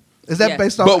story? Is that Yeah.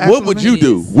 based off? But what actual would you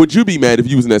events? do? Would you be mad if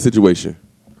you was in that situation?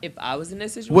 If I was in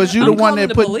that situation, Was you I'm the one calling that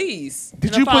the put- police?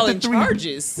 Did and you I'm put the filing three-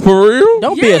 charges? For real?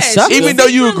 Don't be a Yes, sucker. Even though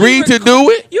you secretly agreed to do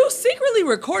it? You secretly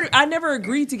recorded. I never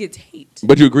agreed to get taped.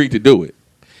 But you agreed to do it.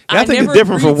 I think it's never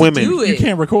different for agreed to women. do it. You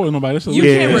can't record nobody. That's You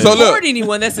Yeah. can't So record look.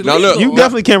 anyone. That's Now illegal. look. You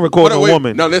definitely can't record Hold on, a wait.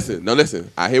 woman. Now listen.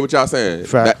 I hear what y'all saying.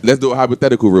 Fact. Let's do a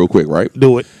hypothetical real quick, right?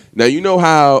 Do it. Now you know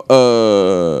how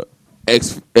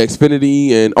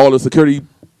Xfinity and all the security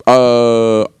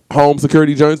home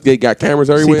security joints, they got cameras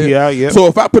everywhere. CPI, yep. So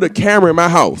if I put a camera in my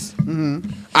house,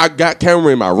 I got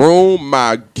camera in my room,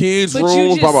 my kids' But rooms, you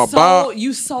just blah blah blah. sold,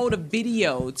 you sold a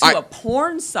video to I- a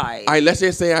porn site. Let's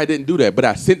just say I didn't do that, but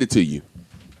I sent it to you.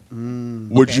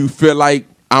 Would you feel like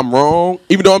I'm wrong,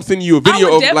 even though I'm sending you a I video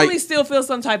would of definitely like. still feel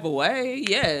some type of way.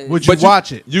 Yeah. Would you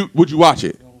watch it? Would you watch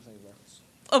it?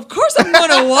 Of course, I'm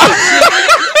gonna watch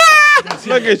it.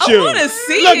 Look at I you. want to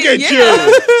see Look it. at yeah.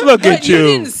 you. Look But at you you.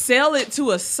 didn't sell it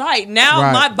to a site. Now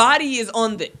Right. my body is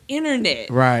on the internet.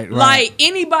 Right. Like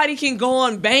anybody can go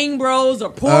on Bang Bros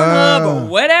or Pornhub or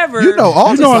whatever. You know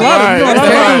all You the know a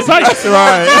lot sites. of other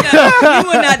sites. We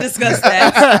would not discuss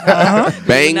that.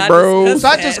 Bang, not bro. discuss So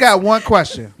I just got one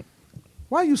question.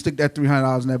 Why you stick that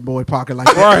 $300 in that boy pocket like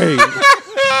that? Right.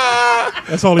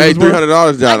 That's all he Hey, was worth.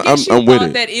 $300, John. I guess I'm you with thought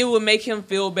it. that it would make him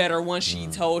feel better once she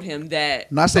told him that.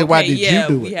 And I said, why did you yeah,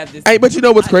 do we it? have this. Hey, but you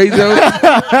know what's crazy though?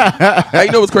 Hey,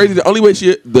 you know what's crazy? The only way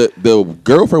the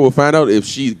girlfriend will find out if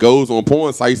she goes on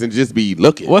porn sites and just be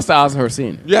looking. What's the odds of her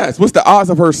seeing it? Yes. What's the odds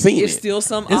of her seeing It's it? still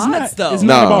some It's odds not, though. it's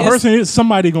not No. about her It's- saying it.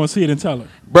 Somebody gonna see it and tell her.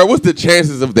 Bro, what's the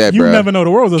chances of that, You bro? never know.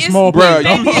 The world's a small Bruh,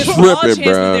 place. you Maybe a small tripping, chance, but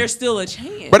bruh. there's still a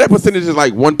chance. But that percentage is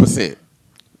like 1%.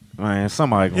 Man,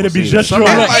 somebody gonna It'll be see just that. your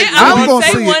luck. Like, I I'm would gonna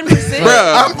say see it. 1%.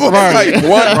 Bruh, I'm going like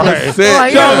 1%.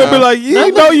 Like, Y'all gonna be like,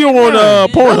 you know you on That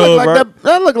Pornhub, look like right?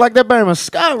 that look like that Barry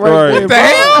Scott right, Right.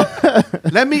 there. What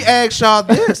bro. Let me ask y'all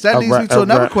this. That leads me to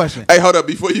another question. Hey, hold up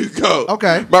before you go.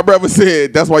 Okay. My brother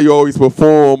said that's why you always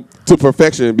perform to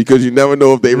perfection because you never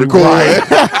know if they record.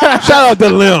 Shout out to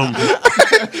Lim.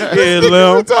 Yeah,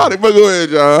 Lim. Retarded, but go ahead,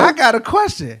 John. I got a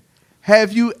question.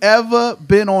 Have you ever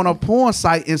been on a porn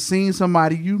site and seen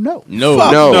somebody you know? No.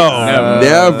 No, No.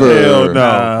 never. Hell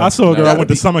no. I saw a girl I Gotta went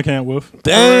to be. summer camp with.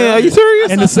 Damn, are you serious?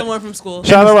 I And saw the- someone from school.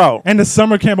 Shout her out. And the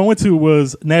summer camp I went to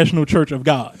was National Church of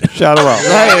God. Shout her out.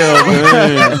 Hell,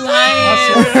 man.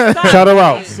 Lying. Shout her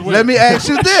out. Let me ask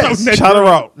you this. Shout her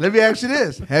out. Let me ask you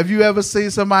this. Have you ever seen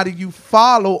somebody you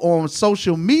follow on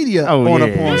social media Oh, on yeah.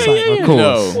 a porn site? Of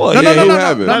course. Well, No, no, yeah, no, who no, no,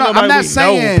 haven't? no, no. Nobody I'm not we know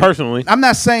saying personally. I'm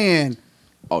not saying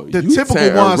Oh, the you typical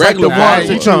saying ones, like the regular ones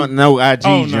You that talking no IG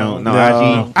Oh, no. joint, no No.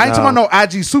 IG. I ain't talking about no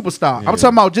IG superstar. I'm talking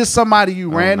about just somebody you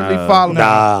randomly no. follow.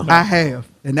 Nah. I have,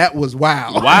 and that was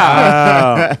wild.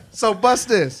 Wow. So bust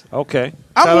this. Okay.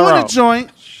 I'm Shout her on the out. joint.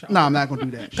 No, I'm not gonna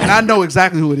do that. And I know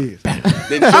exactly who it is.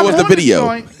 Then I'm show us the on video.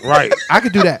 joint. Right. I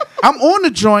could do that. I'm on the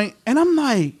joint, and I'm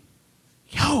like,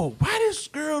 yo, why this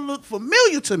girl look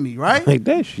familiar to me, right? Like,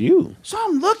 that's you. So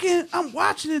I'm looking, I'm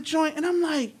watching the joint, and I'm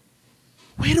like,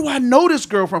 where do I know this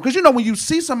girl from? Because you know when you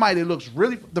see somebody that looks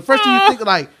really, the first thing you think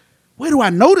like, where do I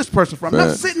know this person from? And I'm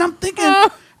Facts. sitting, I'm thinking, I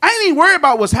ain't even worried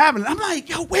about what's happening. I'm like,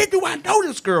 yo, where do I know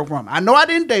this girl from? I know I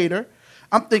didn't date her.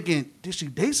 I'm thinking, did she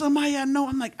date somebody I know?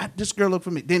 I'm like, this girl looked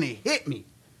for me. Then it hit me.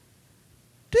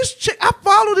 This chick, I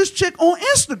follow this chick on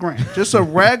Instagram. Just a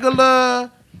regular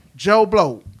Joe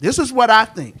Blow. This is what I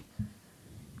think.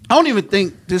 I don't even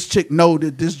think this chick know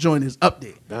that this joint is up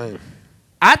there. Damn.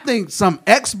 I think some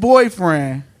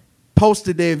ex-boyfriend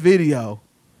posted their video,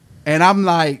 and I'm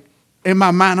like, in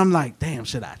my mind, I'm like, damn,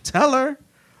 should I tell her?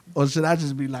 Or should I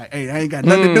just be like, hey, that ain't got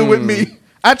nothing to do with me?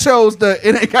 I chose it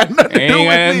ain't got nothing to do Ain't got with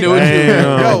nothing me. to do with you.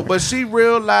 Damn. Yo, but she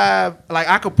real live, like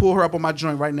I could pull her up on my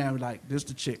joint right now, like, this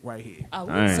the chick right here. I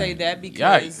would Dang. say that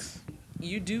because Yikes.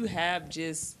 you do have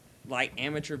just like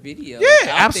amateur videos.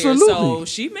 Yeah, out absolutely. There, so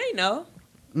she may know.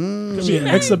 Could be an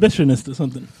exhibitionist or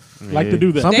something. Like to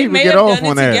do that. Some They people may get have off done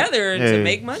on it that. together Yeah. to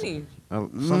make money. Some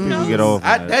people get off on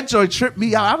that. That joint tripped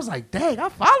me out. I was like, dang, I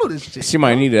follow this chick. She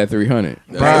might need that 300.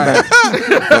 Right.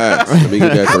 Facts. Let me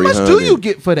get that How much 300. do you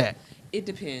get for that? It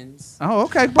depends. Oh,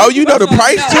 okay. Oh, you know the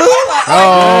price No, too?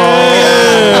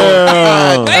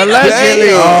 Oh. Wait a Allegedly.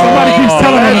 minute. Somebody keeps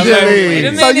telling me. Wait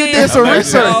a minute. So you did some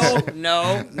research.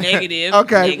 No, negative.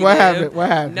 Okay, what negative. happened? What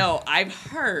happened? No, I've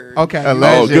heard. Okay. Oh,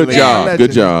 Allegedly. good job. Allegedly.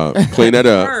 Good job. Clean that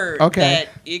up. Heard Okay. that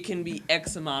it can be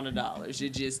X amount of dollars. It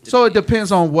just So it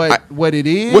depends on what it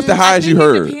is. What's the highest you I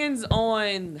think heard? It depends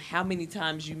on how many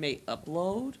times you may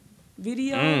upload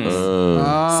videos.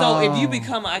 Uh, So if you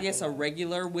become, I guess, a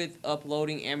regular with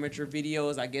uploading amateur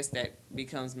videos, I guess that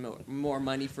becomes more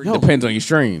money for you. Depends on your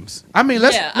streams. I mean,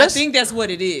 let's I think that's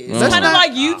what it is. Let's It's kind of not-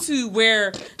 like YouTube,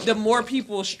 where the more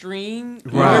people stream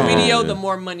Right. your video, the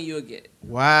more money you'll get.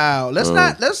 Wow.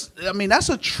 I mean, that's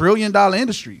 $1 trillion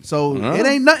industry. So it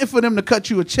ain't nothing for them to cut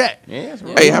you a check. Yeah,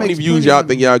 that's hey, how many views y'all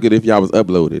think y'all get if y'all was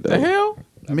uploaded? Though? the hell?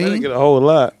 I Me? get a whole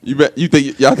lot. You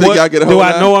think y'all think What, y'all get a do whole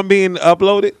I lot? know I'm being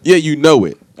uploaded? Yeah, you know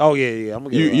it. Oh yeah. I'm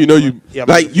gonna get You know you Yeah, I'm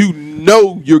like gonna- you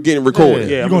know you're getting recorded.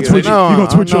 Yeah, You I'm gonna get twitch it? No, You gonna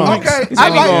twitch your no. links? Okay. It's I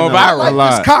only going I viral. like A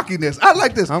lot. this cockiness. I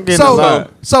like this. I'm getting a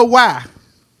lot. So why?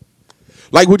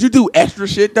 Like, would you do extra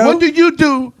shit though? What do you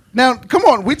do? Now, come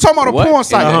on. We talking about a What porn in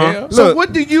site. the hell? So Look.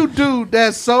 what do you do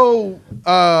that's so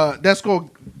that's going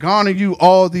to garner you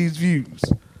all these views?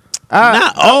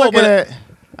 Not all, but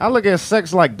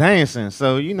sex like dancing.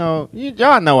 So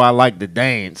y'all know I like to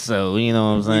dance. So you know what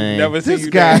I'm saying. Never seen This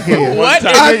you guy dance. here. What?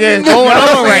 Nigga, going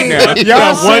on right now.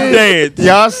 Y'all one seen- dance.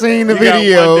 Y'all seen the You got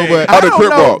video, one but Oh, the I don't crib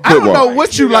know. walk. I don't know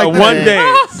what you like. to One do.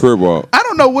 dance. Crib walk. I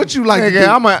don't know what you like. to do.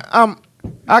 nigga,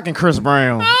 I can Chris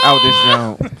Brown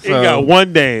out this joint. He got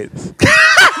one dance.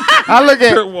 I look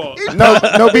at Crib walk.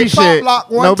 no B shit. lock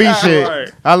one No B time. shit. Right.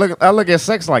 I look at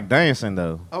sex like dancing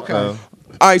though. Okay. So,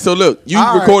 All right, so look, you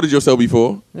All right. recorded yourself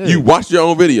before. You watched your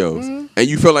own videos, and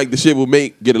you felt like the shit will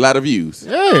get a lot of views.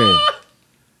 yeah.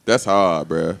 That's hard,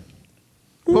 bruh.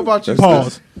 What about you?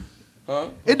 Pause.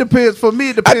 It depends. For me,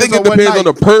 it I depends think it on what depends night.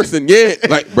 on the person. Yeah,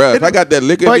 like, bruh, if I got that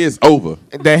liquor, But- it's over.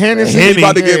 The Hennessy. He's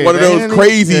about to get yeah, one of the those Henny-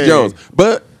 crazy yeah. Jones.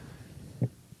 But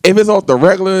if it's off the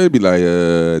regular, it'd be like,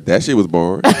 that shit was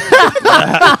boring.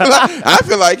 I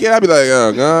feel like it. I'd be like,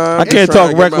 oh, God. I can't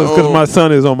talk reckless because my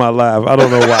son is on my live. I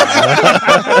don't know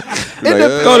why.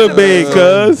 Go to bed,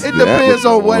 cuz. It depends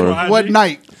on what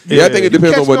night. Yeah, I think it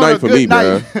depends Catch on what me on night a for good me,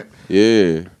 night. bruh.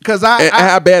 Yeah. Cause And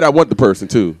how bad I want the person,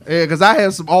 too. because I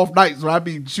have some off nights where I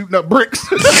be shooting up bricks.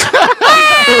 One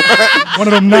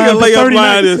of them Nigga 9 for lay up 30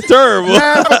 line nights. is terrible.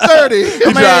 9 for 30. You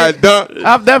try to dunk.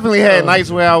 I've definitely had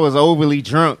nights where I was overly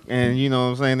drunk and you know what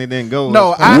I'm saying, it didn't go.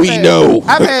 No, We know.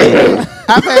 I've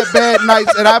had bad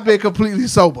nights and I've been completely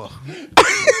sober.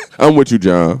 I'm with you,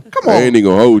 John. Come on. I ain't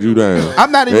even gonna hold you down.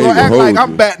 I'm not even I ain't gonna act hold like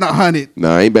I'm you. batting 100.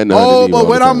 Nah, I ain't betting 100 Oh, either but all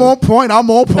when the I'm time. on point, I'm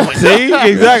on point. See?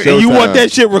 Exactly. You want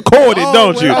that shit recorded, Oh,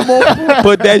 don't when you? I'm on point.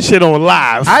 Put that shit on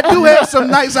live. I do have some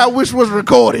nights I wish was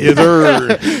recorded. Yes,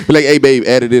 sir. Be like, hey, babe,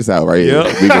 edit this out right here.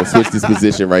 Yep. We gonna switch this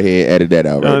position right here and edit that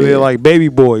out right Down there there. like baby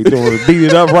boy doing beat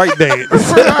it up right dance. All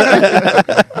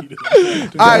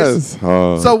right, That's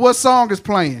hard. so what song is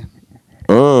playing?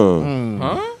 What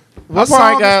I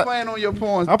probably song got- is playing on your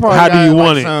porn? I probably How do got, you like,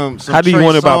 want it? some How do you Trey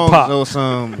want it about Songz pop?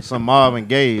 or some Marvin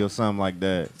Gaye or something like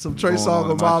that. Some Trey Going Songz on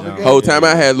or in my Marvin joint. Gaye? Whole time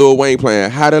I had Lil Wayne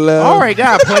playing How to Love. I already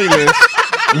got a playlist.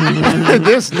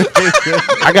 This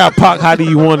nigga. I got Pac. How do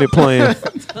you want it playing? Y'all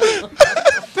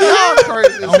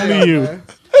crazy as Only hell, you. man.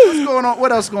 What's going on?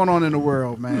 What else going on in the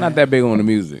world, man? Not that big on the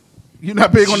music. You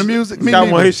not big on the music? Me That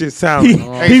neither. one his shit sound. He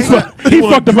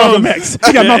fucked the Malcolm X.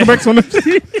 He got Malcolm X on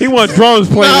the. He want drums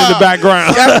playing in the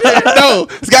background. No,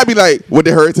 it's gotta be like what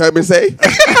did Harry Tubman say?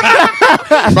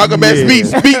 Malcolm X speak,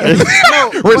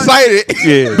 recite it.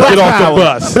 Yeah, get off the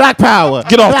bus. Black Power.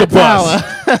 Get off the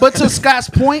bus. But to Scott's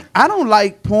point, I don't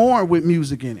like porn with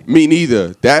music in it. Me neither.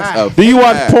 That's a. Do you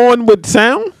watch fact. porn with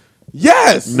sound?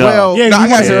 Yes. No. Well, Yeah, No, I we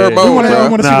got want to hear to Ramon, want to bro.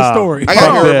 see the Nah. story. I got to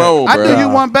Fuck hear that. Ramon, I bro. do you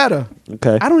one better.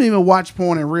 Okay. I don't even watch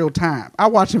porn in real time. I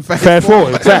watch in fast Fast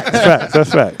forward. Facts.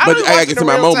 That's fact. I But don't I gotta watch get it to in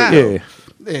my real moment, time. though. Yeah.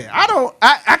 Yeah, I don't.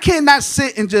 I cannot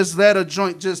sit and just let a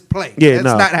joint just play. Yeah, That's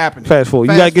no. not happening. Fast forward.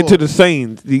 You gotta get to the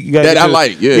scenes. You gotta That get I to-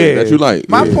 like. Yeah, that you like.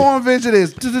 My yeah. porn vision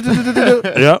is.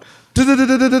 Yep.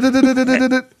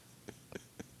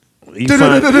 You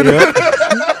find, yep.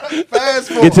 Fast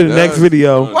forward. Get to the next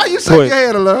video. Why you shake your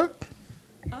head, Alora?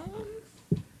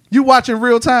 You watch in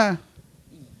real time?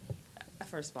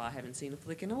 First of all, I haven't seen a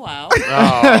flick in a while.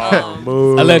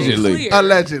 Allegedly. Clear.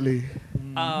 Allegedly.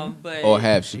 But Or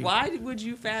have she? Why would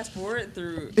you fast forward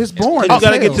through? It's boring. You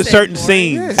gotta get to Say certain boring.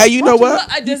 scenes. Hey, you know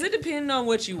what? Does it depend on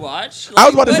what you watch? I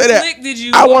was about to what say that. flick did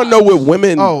you I want to know watch? what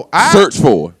women Oh, search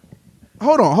for.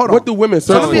 Hold on. What do women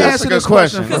search let for? me That's answer a good this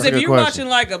question. question. Because That's a if good you're question. watching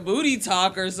like a booty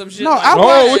talk or some shit, No, like I that,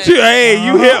 Oh, what you? Hey,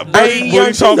 you hip? Hey, Booty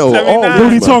young Talk Chino, 79.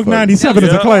 Booty Talk motherfucker. 97 is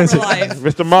a Yeah. classic.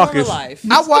 Mr. Marcus.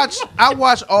 I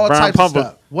watch all Brian types Pumper. of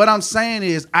stuff. What I'm saying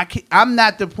is, I'm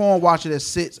not the porn watcher that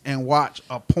sits and watch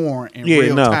a porn in Yeah,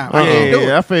 real no. time. I Uh-uh. can't do it.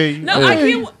 Yeah, I feel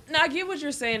you. No, I get what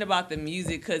you're saying about the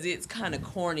music because it's kind of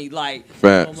corny. Like,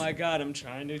 Facts. oh my god, I'm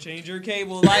trying to change your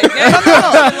cable. Like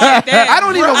that. Like that. I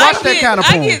don't even watch that kind of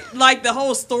porn. I get like the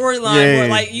whole storyline Yeah. where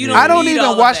like you don't. I don't need even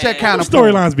all of watch that kind of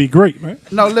porn. Storylines be great, man.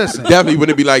 No, listen. Definitely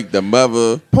wouldn't be like the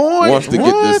mother Porn wants to get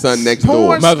the son next door.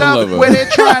 Porn Mother stuff lover. where they're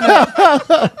trying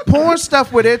to porn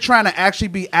stuff where they're trying to actually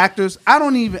be actors. I'm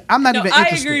not No, even I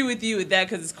interested. agree with you with that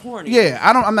because it's corny. Yeah,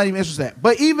 I'm not even interested in that.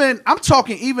 But I'm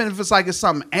talking even if it's like it's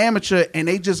something amateur and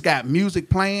they just got music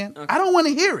playing, I don't want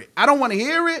to hear it. I don't want to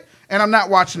hear it, and I'm not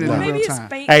watching it in Maybe real it's time.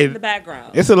 faint Hey, in the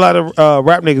background. It's a lot of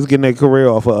rap niggas getting their career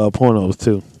off of pornos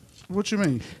too. What you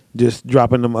mean? Just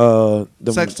dropping them.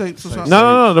 Sex tapes or something?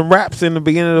 No. The raps in the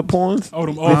beginning of the porns. Oh,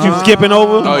 them That you skipping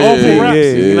over. Oh, yeah, yeah, yeah,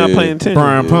 yeah. You're not paying attention.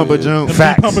 Brian Pumper jump.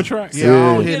 Facts. Pumper tracks. Yeah, I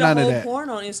don't He hear did a none of whole that. porn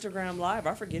on Instagram Live.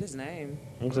 I forget his name.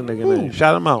 What's the nigga name?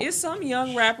 Shout him out. It's some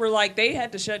young rapper. Like they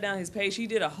had to shut down his page. He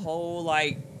did a whole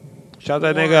like Shout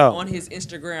that porn nigga out. on his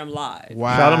Instagram Live.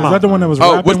 Wow. Shout him Is out. that the one that was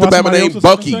Oh, rapping what's the while Bama somebody name? else was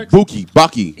having Bucky. sex?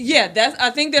 Bucky. Yeah,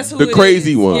 I think that's who The it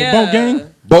crazy is. one. Yeah. Boat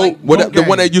Gang? Boat, the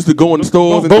one that used to go in the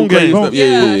stores and Boom do crazy Gang. stuff.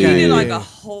 Yeah, he Yeah. did like a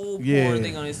whole Yeah. porn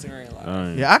thing on Instagram.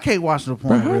 Like, Yeah, I can't watch no Bro,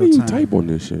 porn how in do real you time. type on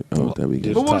this shit? Oh, there we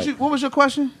go. What was your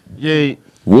question? Yeah.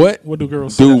 What What do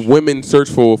girls do search? women search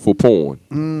for porn?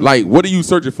 Like, what are you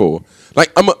searching for?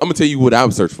 Like, I'm gonna tell you what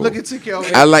I'm searching for. Look at TK over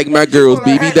I like my girls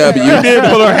You BBW. did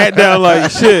pull her hat down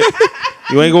like shit.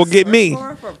 You ain't gonna get me.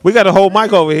 We got a whole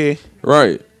mic over here.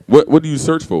 Right. What do you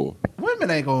search for?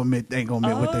 Women ain't gonna admit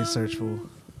what they search for.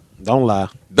 Don't lie.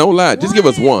 Don't lie. Just give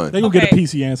us one. They gonna get a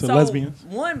PC answer. So, Lesbians.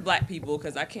 One, black people,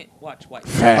 because I can't watch white.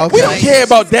 Okay. We don't care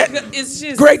about that. It's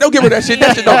just Greg, don't give her that shit.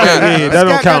 That shit don't matter. Yeah, that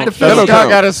don't count. That don't Scott count.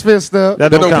 got his fist up.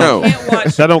 That That don't don't count. count. can't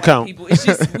watch That don't white count. people. It's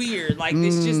just weird. Like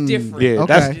it's just different. Yeah,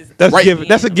 Okay. that's Right. given.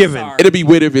 That's a given. Sorry. It'll be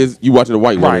weird if it's you watching a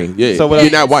white Right. woman. Yeah. So what you're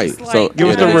else? not white. It's So like, Give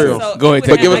us the yeah. real. So Go ahead, it would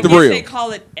take it. Give us I the guess real. They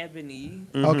call it ebony.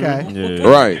 Okay. Yeah.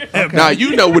 Right. Now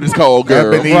you know what it's called,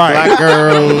 girl. Ebony Right. black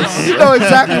girls. You know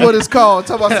exactly what it's called.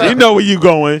 Talk about You something. know where you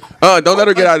going. Don't let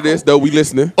her get out of this though. We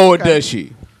listening. Or does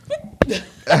she? But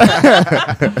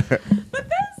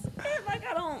that's like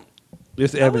I don't.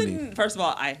 It's I Ebony. wouldn't- First of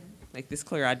all, I make this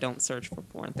clear. I don't search for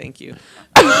porn. Thank you.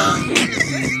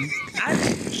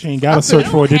 She ain't gotta search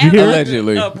for it. Did you hear it?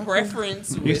 Allegedly. A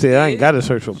preference. You said I ain't got to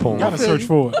search for porn. Gotta search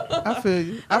for it. I feel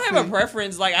you. I don't have a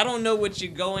preference. Like I don't know what you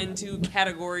go into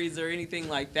categories or anything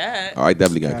like that. Oh, I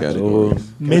definitely got categories.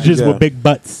 Midgets Yeah. with big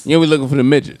butts. Yeah, we looking for the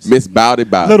midgets. Miss Bowdy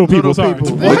Bow. Little people. Little Sorry.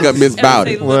 people. Look up Miss Everybody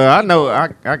Bowdy. say Well, I know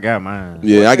I got mine.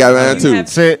 Yeah, I got mine You too. have-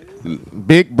 Said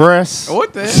big breasts,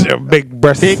 What the hell? Big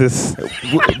breasts.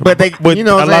 but they, With you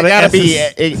know, a what lot I'm saying? of It gotta be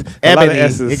S's. A lot of ebony.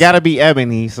 S's. It gotta be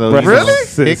ebony. So Breasts. you know,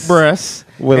 Really? big breasts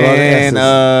With a lot of and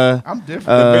S's. I'm different.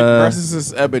 Versus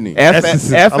is ebony.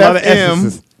 S's. A lot of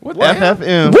S's. FFM. What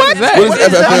is that? What is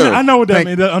FFM? I know what that Think-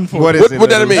 means. That What unfortunate. is it? What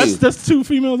that mean? That's two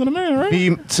females and a man,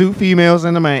 right? Two females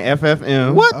and a man.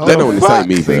 FFM. What? That don't excite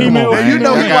me, fam. Female. Well, you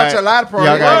know Y'all we got- watch a lot of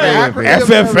programs. y'all gotta get with it.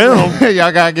 FFM.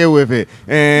 Y'all gotta get with it.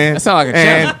 And That sound like a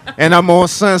and, and I'm on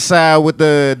Sunside with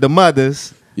the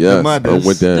mothers. Yes, the mothers. I'm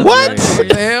with that. What? What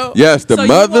the hell? Yes, the So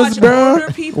mothers, you watch bro.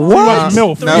 older people? You watch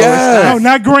MILF. No, Yes. No,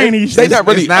 not grannies. They not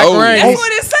really It's not old. granny. That's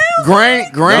what it sounds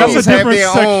like. Grannies That's a have different their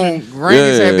own. section.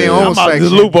 Grannies have their Yeah. own I'm about to section.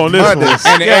 loop on this one. Mothers.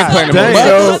 And the eggplant Dang.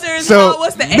 emoji. Mothers, so-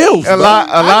 what's the MILF. age? A lot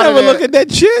I of never the- look at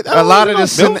that shit. a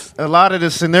lot of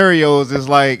the scenarios is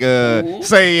like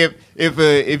say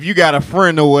if you got a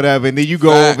friend or whatever and then you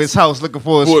go Facts. over his house looking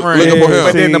for his Look- friend, looking for him.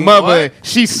 but then the See, mother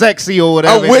she's sexy or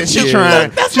whatever, I'm with and she you. trying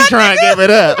to give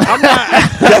it up.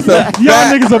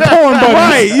 Y'all niggas are porn buddies.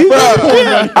 Right. You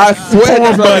I swear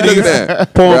that's what I be looking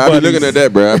at. Bro, I be buddies. looking at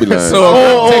that, bro. I be like,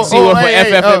 So text you up for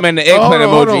FFM and the eggplant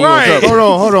emoji. You in Right.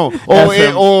 trouble. Hold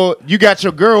on. Or you got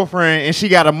your girlfriend and she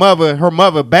got her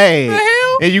mother bad.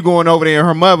 And you going over there and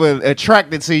her mother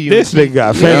attracted to you. This nigga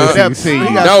got Giving it up fantasies. to you.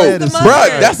 He got no, fantasies. bro,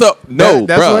 that's a no,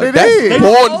 That's bro. what it that's is. Porn.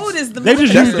 How old is the They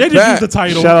just mother? use they just fact. use the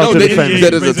title. Shout out No, to they the just family. use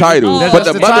that as a title, Oh, but that's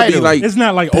the the mother be title. like, It's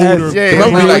not like Yeah, older. yeah, Don't it's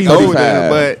be not like like older, 35.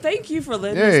 but Thank you for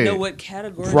letting Yeah. us know what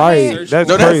category. Right. to search That's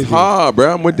no, for. that's crazy. hard,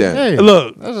 bro. I'm with that. hey,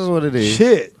 Look, that's just what it is.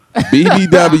 shit.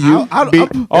 BBW. All I'm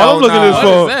looking What is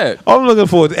for, that? all I'm looking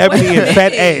for is ebony and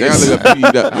fat Now I ass. look at BBW.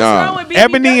 What's wrong Nah, with BBW?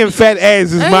 Ebony and fat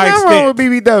ass is Ain't my nothing wrong with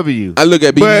extent. BBW. I look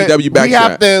at But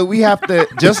BBW we have to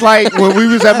just like when we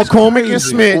was at McCormick and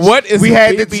Smith. What is we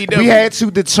had BBW? we had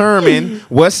to determine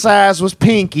what size was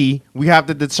pinky. We have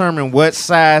to determine what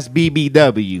size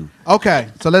BBW. Okay,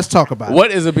 so let's talk about it.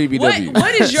 What is a BBW?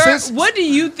 What is your? Since- What do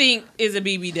you think is a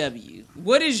BBW?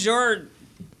 What is your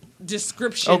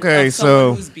description Okay, of someone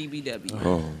so- who's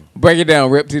BBW? Break it down,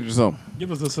 Rip. Teach us something.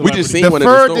 Give us a We celebrity. just seen The one in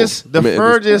the furthest, store. the I mean, in the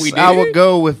furthest We I did? would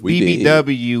go with We did.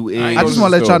 BBW I is ain't I just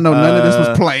want to let y'all know none of this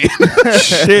was playing.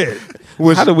 Shit.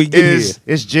 was- How did we get is,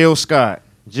 here? It's Jill Scott.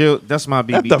 Jill, that's my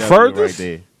BBW the furthest? right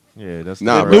there. Yeah, that's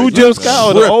Nah, the bro. New furthest. Jill Scott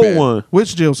or the old Tripping. one?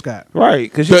 Which Jill Scott?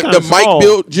 Right, because you The, kind the of Mike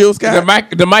built Jill Scott.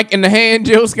 The mic in the hand,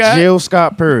 Jill Scott. Jill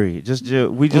Scott Perry. Just Jill.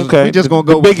 We just Okay. gonna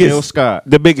The go with biggest- Jill Scott.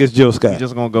 the biggest Jill We Scott.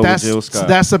 just gonna go That's with Jill Scott.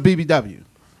 that's a BBW.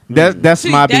 That's See,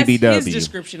 my that's BBW. his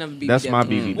description of a BBW. That's my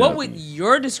BBW. What would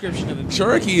your description of a BBW?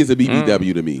 Cherokee is a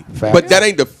BBW to me, Fact. but that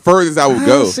ain't the furthest I would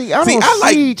go. See, I don't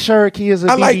like see Cherokee as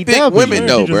a I BBW. like thick women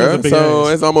though, Cherokee just has bro. a big So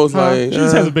ass. it's almost like She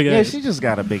just has a big Yeah, ass. she just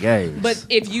got a big ass. But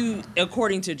if you,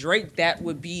 according to Drake, that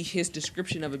would be his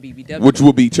description of a BBW. which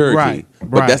would be Cherokee, Right,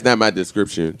 but right. that's not my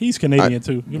description. He's Canadian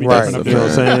too. You be Right, different up you know what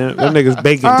I'm there. saying? Them niggas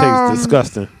bacon tastes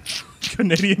disgusting.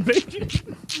 Canadian bacon.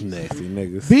 Nasty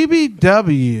niggas.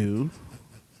 BBW,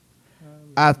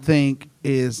 I think,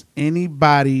 is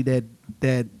anybody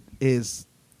that is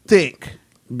thick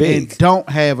Big. and don't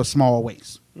have a small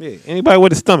waist. Yeah, anybody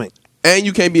with a stomach. And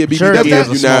you can't be a BBW Cherokee if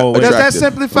is you're a small not waist. Does that attractive.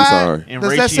 simplify? I'm sorry. in Does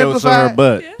that ratio to simplify? her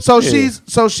butt. So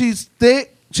Yeah. she's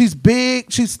thick She's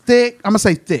big. She's thick. I'm gonna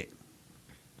say thick.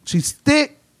 She's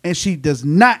thick, and she does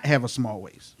not have a small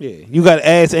waist. Yeah, you got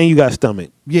ass and you got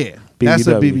stomach. Yeah, that's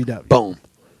a BBW. Boom.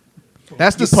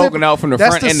 That's the poking out from the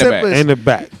front and the back. And the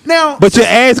back. Now, but your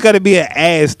ass got to be an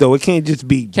ass though. It can't just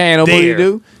be. Can there.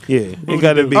 do? Yeah, it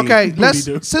got to be. Okay, let's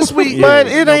since we. But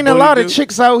it ain't a lot of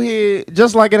chicks out here,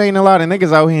 just like it ain't a lot of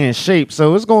niggas out here in shape.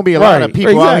 So it's gonna be a lot of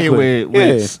people out here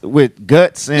with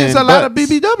guts and. There's a lot of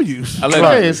BBWs.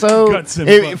 Yeah, so Guts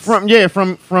and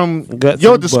from Guts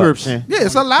your and description. Yeah,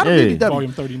 it's a lot of BBWs.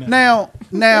 Volume 39.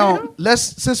 Now, let's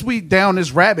since we down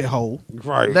this rabbit hole,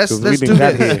 Right. Let's 'cause we do done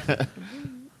got this. here.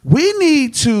 We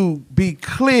need to be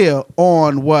clear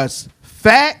on what's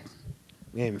fat,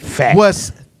 And fat.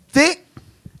 what's thick,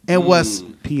 and what's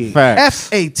pH. Facts.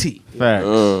 FAT.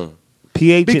 Facts.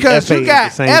 pH Because and FA you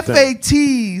got is the same thing.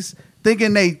 FATs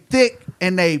thinking they thick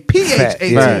and they PHAT, Fat,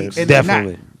 yeah, and they're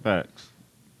definitely. not. Facts.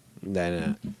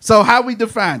 Nah. So how we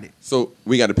define it? So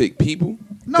we got to pick people.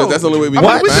 No. Because that's the only way we Okay,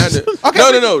 can we define just- it. okay,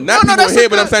 no, we- not no, people that's here, a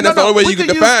but I'm good- saying that's no, the only way we you can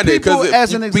can use define it. people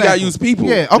as an Because we got to example. use people.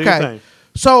 Yeah, Do your okay. thing.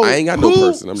 So I ain't got no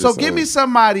person, I'm so just give saying. me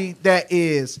somebody that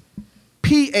is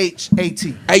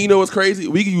PHAT. Hey, you know what's crazy?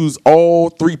 We can use all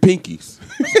three pinkies.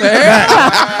 You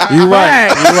right. You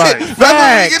right.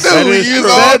 That's what we can do. We use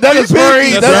all That three is very.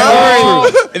 pinkies.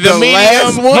 That's very. The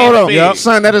medium one. Hold on,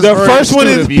 son. That is The very first one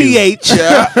astute is of you. pH.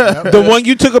 The one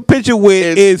you took a picture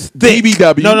with is thick.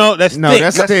 BBW. No, that's No, thick.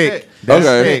 that's That's thick. thick. That's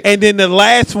Okay. thick. And then the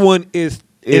last one is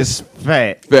It's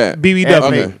fat. Fat. BBW.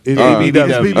 Okay. It's It's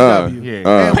BBW. BBW. Yeah. And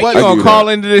I what- can Gonna do call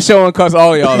that. into the show and cuss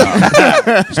all y'all out.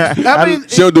 I mean,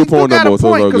 She don't do porn no got a more, so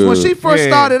it's point, all 'cause when good. she first Yeah,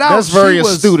 started out, that's very she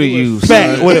was astute of you.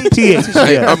 Fat son. with a PH.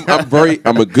 Hey, Yeah.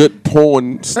 I'm a good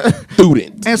porn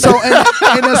student. And so,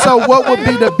 and then so, what would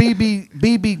be the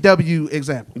BBW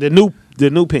example? The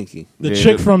new pinky. The Yeah.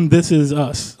 chick from This Is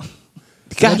Us.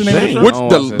 God the name of damn. it? Which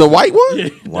Oh, the white one? Yeah,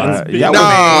 Wow. that's big. Yeah,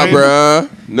 Nah, bruh.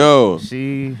 No.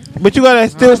 She. But you gotta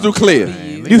still Crystal clear.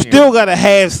 you still gotta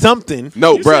have something.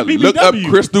 No, You bruh. said Look up BBW.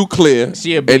 crystal clear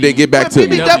She a and then get back But to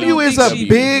me. BBW is a BBW.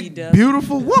 big,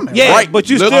 beautiful woman. Yeah, Right, but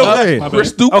you look still up got-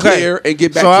 crystal Okay. clear and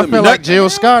get back So I to me. feel like Jill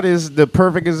Scott is the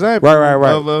perfect example.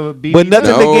 Right. Of a BBW. But nothing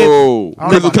No, I don't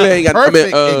crystal know clear ain't got. I mean, perfect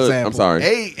example. I'm sorry.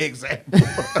 A example.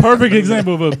 Perfect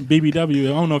example of a BBW.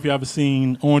 I don't know if you ever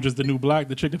seen Orange Is the New Black.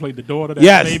 The chick that played the daughter. That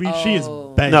Yes. baby. She is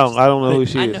Oh. bad. No, I don't know who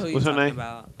she I is. know who you're What's her talking name?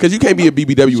 about. Because you can't be a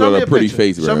BBW Show me with a a pretty picture.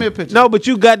 face, bro. Show me a picture. No, but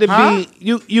you got to be Huh?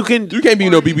 you can You can't be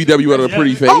no BBW with a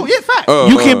pretty face. Oh, yeah, fact.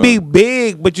 you can be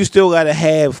big, but you still got to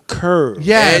have curves.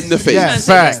 Yes. And the face. Yes.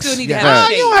 So you Facts. still need to Yeah. have Ah,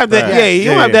 shape. you don't have that. Facts. Yeah, you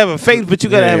don't Yeah. have to have a face, but you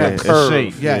got to have a it's curve.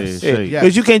 shape. Yes. Yeah, Yeah, shape. Yeah.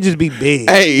 because you can't just be big.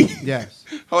 Hey, Yes.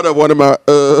 hold up. One of my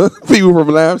people from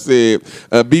Lab said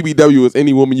BBW is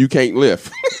any woman you can't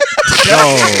lift.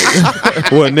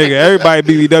 Well, nigga, everybody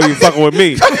BBW fucking with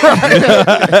me.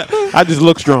 I just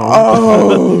look strong.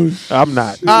 Oh, I'm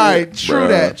not. All right, true Bruh.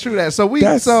 that, true that. So we,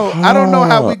 That's so I don't know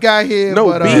how we got here, No,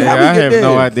 but B, Yeah, how we I get have there?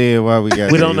 no idea why we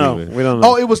got. We there don't know. either. We don't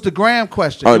know. oh, it was the Graham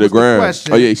question. oh, It the was gram.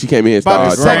 question Oh yeah, she came in and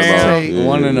about started the talking sex about. tape. Yeah,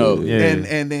 Wanna yeah, know. yeah. Yeah.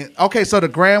 and then okay, so the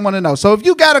Graham want to know. So if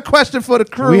you got a question for the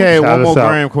crew, We had Shout one more us out.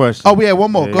 Graham question. oh, we had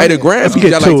one more. Go Hey, the ahead. Graham Let's people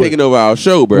get got like to it. taking over our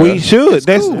show, bro. we should.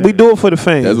 We do it for the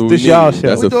fans. That's what This we y'all need. show.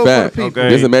 That's We a do it for fact. the people. Okay.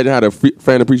 Just imagine how the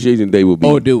fan appreciation day will be.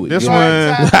 Oh, do it. This All one,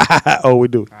 right, Oh, we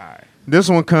do. this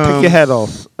one comes. Take your hat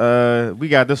off. We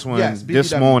got this one yes,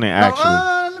 this BBW. morning No,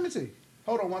 actually. let me see.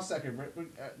 Hold on one second.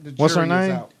 The What's her jury is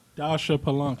name? out. Dasha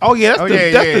Palanca. Oh yeah, that's Oh, the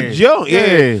yeah, that's yeah. the joke. Yeah.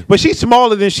 Yeah. But she's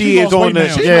smaller than she She is lost on weight the.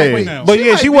 now. She Yeah. lost weight now. But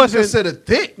yeah, might she be wasn't. considered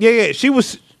thick. Yeah. She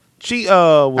was. She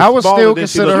was. I would smaller still than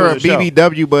she consider looked her on a the show.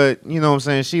 BBW, but you know what I'm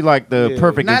saying? She like the Yeah.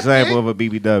 perfect Not example thick? of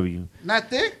a BBW. Not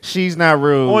thick. She's not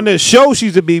real. On the show,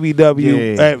 she's a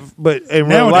BBW. Yeah. but in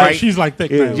real Nowadays, life, she's like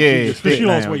thick Yeah. now. yeah, She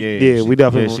lost weight. Yeah, we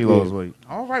definitely- she lost weight.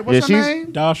 All right, what's Yeah, her she's-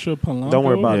 name? Dasha Palanca. don't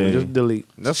worry about Yeah. it. Just delete.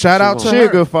 Shout out to She her. a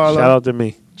good follow. Shout out to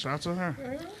me. Shout out to her.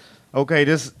 Okay,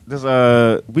 this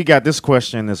we got this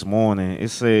question this morning. It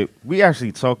said we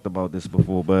actually talked about this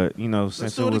before, but you know Let's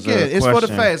since do it it was again. a It's for the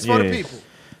question, fans. It's for the yeah. people.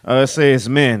 It says,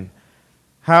 men,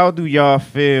 how do y'all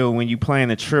feel when you plan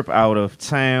a trip out of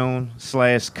town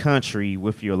 / country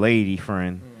with your lady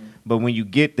friend, but when you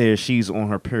get there, she's on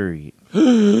her period?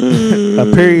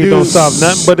 A period don't solve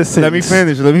nothing but a sentence. Let me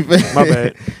finish. Let me finish. My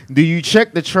bad. Do you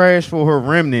check the trash for her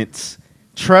remnants?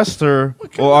 Trust her,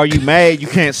 or are you mad you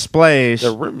can't splash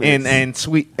The remnants.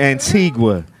 in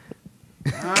Antigua?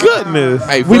 Goodness.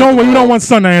 Hey, We don't want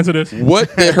Son to answer this.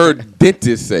 What did her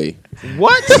dentist say?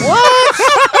 What? What?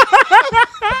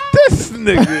 This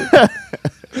nigga.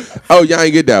 Oh, y'all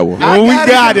ain't get that one. I Well, we got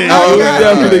got it. it. I We got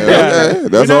definitely it. got it. Okay,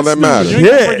 that's all that matters. You ain't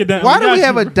gonna Yeah. break it down. Why We do we got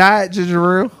have you. a diet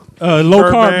ginger ale?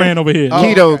 low carb man over here.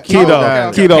 Keto Canned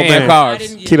man.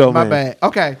 carbs. Keto My man. bad.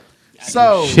 Okay.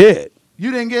 So Shit. you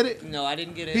didn't get it? No, I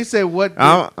didn't get it. He said what?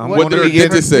 What did her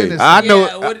dentist say? I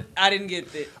know. I didn't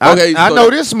get it. Okay, I so know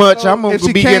this much. I'm gonna if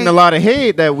she be getting can't- a lot of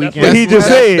head that weekend. What he just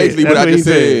That's said. basically what That's I just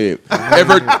said. If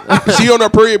her, she on her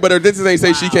period, but her dentist ain't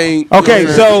say she can't. Okay,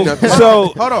 so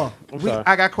Hold on.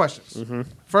 I got questions.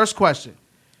 First question: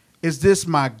 is this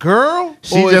my girl?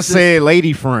 She or is just this said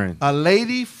lady friend. a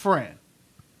lady friend.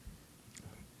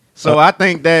 So I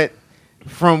think that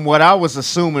from what I was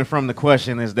assuming from the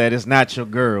question is that it's not your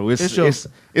girl. It's your-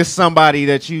 It's somebody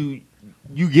that you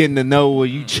getting to know or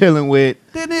you chilling with.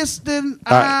 Then right.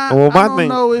 I, Well, my I don't thing-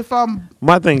 know if I'm.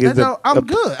 my thing is No, I'm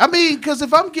good. I mean, because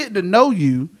if I'm getting to know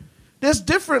you, there's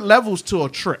different levels to a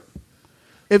trip.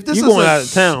 If this you is going a, out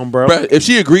of town, bro. Bruh, if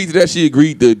she agreed to that, she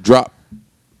agreed to drop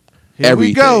here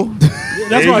we go. everything.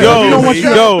 That's There why you go. we don't want you.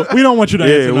 There you go. We don't want you to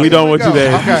answer. Yeah, we nothing. don't want you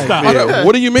Here we to. go. Okay. Stop. Hold up,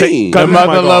 what do you mean? Cut The his mic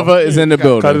mother off. lover is in the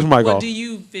building. Cut his mic What off. do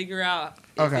you figure out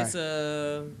Okay. if it's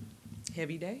a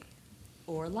heavy day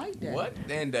or a light day? What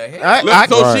in the hell?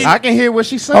 I can hear what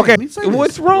she's saying. Okay, me say this.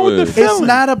 what's wrong with the It's feeling?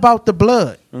 not about the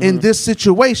blood in this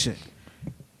situation.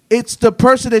 It's the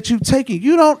person that you taking.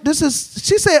 You don't. This is.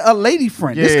 She said a lady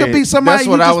friend. This Yeah, could be somebody that's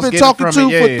you what I just was been getting talking from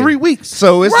to it, for yeah. 3 weeks.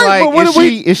 So it's Right, like, but what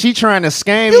is she trying to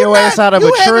scam You your ass out of a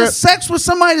you having trip? sex with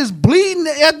somebody that's bleeding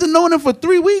after knowing them for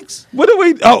 3 weeks? What do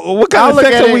we? Oh, what kind I of look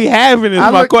sex at are we it- having? Is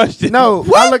my question. No,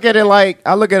 I look at it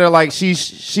like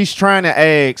she's trying to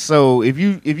ask. So if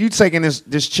you taking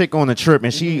this chick on a trip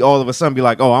and she all of a sudden be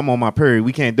like, oh, I'm on my period,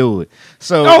 we can't do it.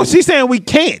 So Oh, she's saying we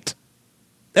can't.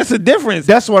 That's a difference.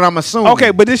 that's what I'm assuming.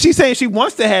 Okay, but is she saying she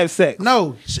wants to have sex?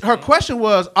 No. Her question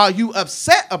was, are you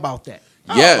upset about that?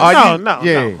 Yes. No.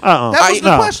 Yeah. That was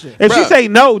the question. If she Bruh. say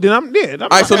no, then I'm dead.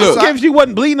 right, so I don't look. care if she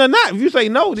wasn't bleeding or not. If you say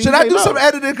no, then Should you I say do no. some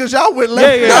editing because y'all went Yeah,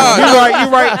 left? yeah. Nah.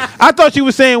 You're right. I thought you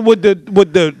were saying would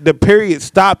the period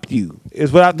stop you?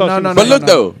 Is what I thought. No, you no, was But no, saying. look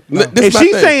though, this If my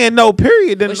she's thing. saying no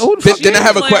period, then who the fuck? Then I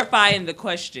have a clarifying the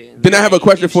question. Then I have a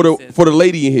question for the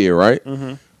lady in here, right?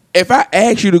 Mm-hmm. If I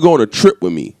ask you to go on a trip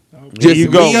with me, just you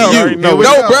me go. and We you, already know no,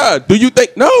 where it's bruh, do you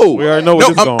think no? We already know where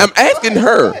this going. I'm asking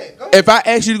her. If I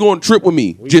ask you to go on a trip with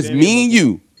me, just me and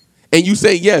you, and you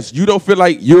say yes, you don't feel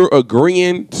like you're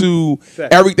agreeing to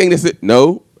everything that's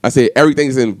no. I said everything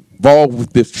that's involved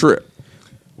with this trip.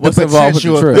 What's involved with the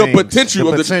potential of trip? The things. potential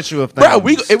The of potential of Bruh,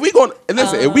 things. if we going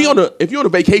listen, if you're on a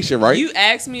vacation, right? You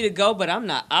asked me to go, but I'm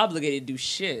not obligated to do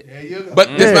shit. But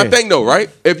this is my thing though, right?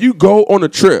 If you go on a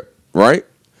trip, right,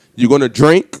 you're gonna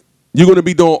drink, you're gonna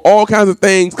be doing all kinds of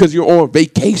things because you're on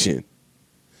vacation.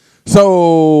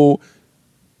 So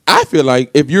I feel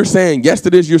like if you're saying yes to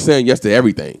this, you're saying yes to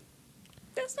everything.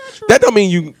 That's not true. That don't mean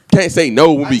you can't say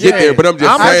no when we get there, but I'm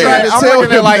just saying. trying to tell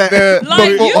looking him at like that. Like,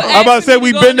 you I'm about to asked say me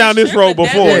we've go been on down this trip, road but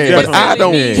that before, doesn't definitely. I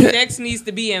don't- mean sex needs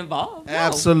to be involved. No.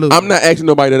 Absolutely. I'm not asking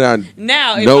nobody that I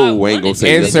Now, if No, I we ain't gonna wanted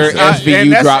say to, this. Insert then-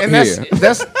 SVU drop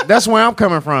here. That's where I'm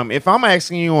coming from. If I'm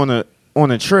asking you on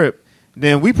a trip,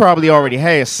 then we probably already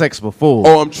had sex before.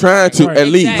 Oh, I'm trying to Right. at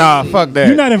least. Exactly. Nah, fuck that.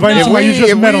 You're not inviting No. somebody you just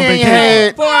If met we on ain't vacation.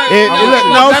 had- For-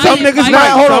 no, let some me niggas fight might.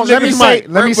 you. Hold on, Let me niggas say. might.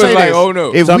 Let me Rick say was like, this. oh,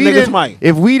 no. If Some we niggas didn't, might.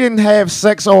 if we didn't have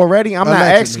sex already, I'm not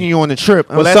Allegedly. asking you on the trip.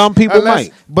 But some people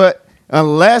might. But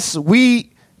unless we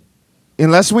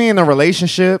in a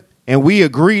relationship and we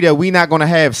agree that we not going to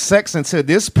have sex until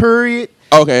this period,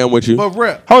 Okay, I'm with you. But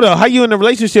Rip, Hold on, how you in a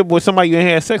relationship with somebody you ain't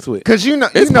had sex with? because you know,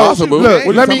 It's possible. Look,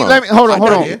 What are let you me talking hold I on, hold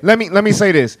got on. it. Let me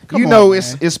say this. Come you know, on,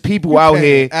 it's people You out can,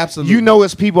 here. absolutely. You know,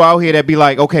 it's people out here that be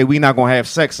like, okay, we not gonna have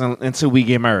sex until we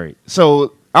get married.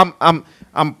 So I'm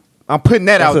putting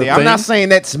that That's out a there. I'm not thing? saying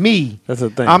that's me. That's a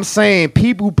thing. I'm saying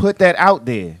people put that out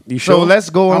there. You So sure? let's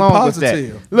go I'm along with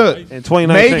positive. that. Look, In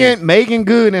 2019. Megan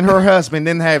Good and her husband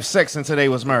didn't have sex until they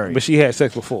was married. But she had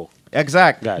sex before.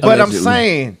 Exactly. Gotcha. But I'm Allegedly.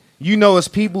 saying, you know, it's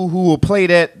people who will play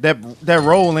that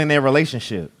role in their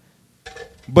relationship.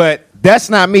 But that's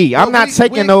not me. I'm not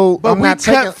taking no. But I'm we not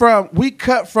taking.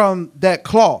 cut from that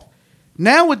cloth.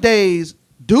 Nowadays,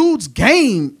 dude's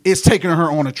game is taking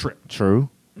her on a trip. True.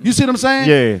 You see what I'm saying?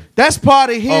 Yeah. That's part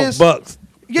of his. bucks.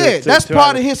 Yeah, To that's try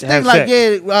part to of his have thing. Like,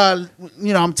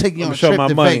 sex. I'm taking you on I'ma a show trip my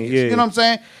to money, Vegas. yeah. You know what I'm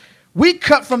saying? We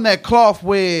cut from that cloth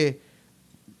where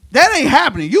that ain't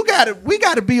happening. We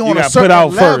got to be on a gotta certain put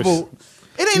out level. first.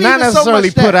 It ain't Not even so necessarily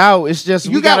much that. put out. It's just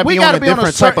we gotta be on a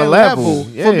different type of certain level. for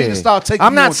me to start taking.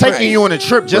 I'm you not on trips. taking you on a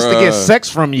trip just to get Bruh. sex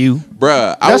from you.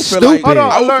 Bruh, I would That's feel like stupid.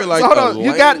 I would Hold feel like on, a hold on. You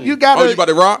lame- got Oh, you about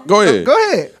to rock? Go ahead.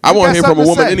 Go ahead. I You want got to hear from a something to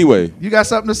woman say. anyway. You got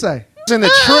something to say? In the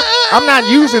trip, I'm not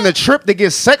using the trip to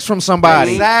get sex from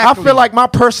somebody. Exactly. I feel like my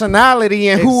personality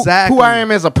and who I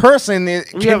am as a person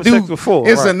can do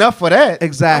is enough for that.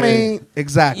 Exactly. I mean,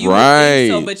 exactly. You would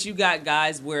think so, but you got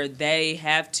guys where they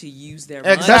have to use their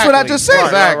money. That's what I just said.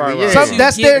 Exactly. Yeah. So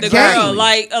that's their game. Girl.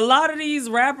 Like a lot of these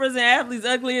rappers and athletes,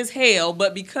 ugly as hell,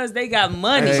 but because they got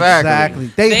money, exactly.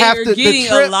 They have are to getting the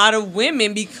trip, a lot of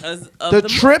women because of the the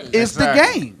trip money. is the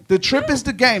game. The trip is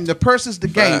the game. The purse is the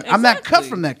game. I'm not cut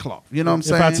from that cloth. You know what I'm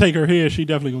saying? If I take her here, she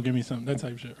definitely gonna give me something. That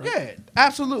type of shit. Right? Yeah,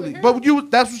 absolutely. But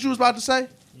that's what you was about to say?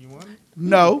 You want it?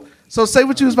 No. So say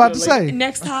what you was about to say.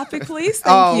 Next topic, please.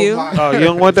 Thank you. Oh, you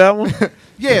don't want that one?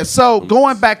 Yeah. So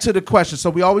going back to the question. So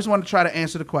we always want to try to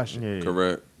answer the question. Yeah.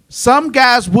 Correct. Some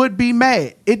guys would be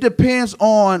mad. It depends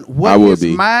on what his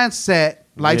mindset.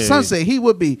 Like Son said, he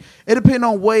would be. It depends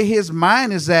on where his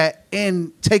mind is at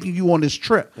in taking you on this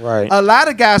trip. Right. A lot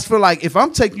of guys feel like if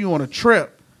I'm taking you on a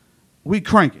trip, we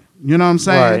cranking. You know what I'm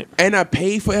saying? Right. And I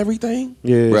paid for everything.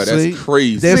 Yeah, bro, that's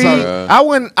crazy. See, I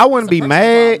wouldn't be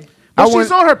mad. But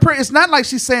she's on her. It's not like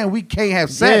she's saying we can't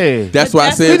have sex. Yeah. That's why I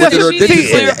said. That's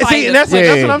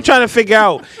what I'm trying to figure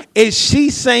out. Is she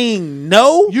saying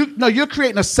no? You're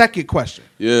creating a second question.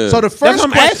 Yeah. So the That's first what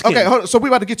I'm question. asking. Okay, hold on. So we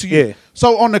about to get to you. Yeah.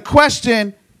 So on the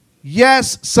question,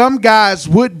 yes, some guys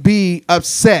would be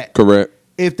upset. Correct.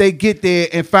 If they get there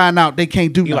and find out they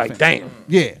can't do You're nothing. like, damn.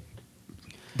 Yeah.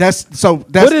 That's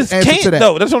What is the answer can't to that.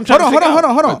 though? That's what I'm trying to figure out.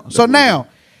 Hold on. So now,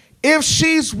 if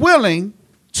she's willing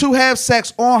to have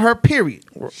sex on her period,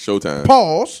 Showtime.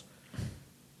 pause.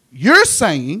 You're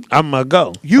saying I'm gonna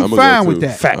go. you I'ma fine go with too.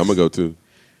 that. Facts. I'm gonna go too.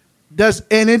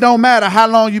 And it don't matter how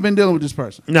long you've been dealing with this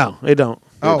person. No, it don't.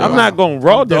 Oh, I'm wow. not gonna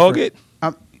raw dog it.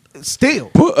 Still.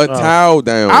 Put a towel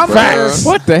down. I'm bruh. facts.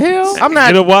 What the hell? I'm not.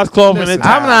 Get a washcloth in it.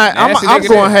 I'm Nasty going nigga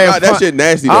to that- have Nah, fun. that shit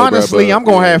nasty though, Honestly, bruh, I'm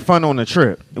going to yeah. have fun on the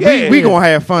trip. Yeah, we yeah. going to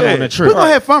have fun Yeah. on the trip. We're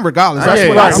gonna have fun regardless. That's Yeah,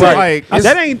 what I it's say. like,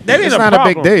 That ain't it's a not problem.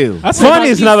 a big deal. I said, Fun Like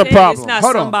is you not a said, problem. It's not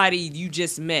Hold on. somebody you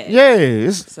just met. Yeah,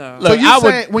 it's, So So you I would-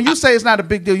 say when you say it's not a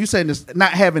big deal, you saying it's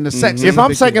not having the sex. if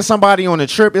I'm taking somebody on a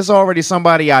trip, it's already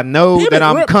somebody I know Damn that it,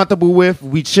 I'm Rip. comfortable with.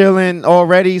 We chilling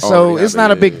already, so Already it's got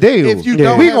not a it, big yeah. deal. If you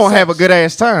don't we have gonna have a sex. good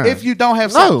ass time. if you don't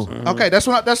have No. sex, okay, that's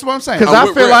what I'm saying. Because I'm I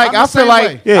with feel Rick. like I'm the I feel same like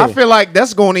way. Yeah. I feel like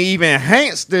that's going to even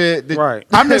enhance the Right.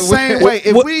 I'm the same way.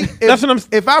 That's what I'm.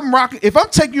 If I'm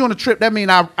taking you on a trip, that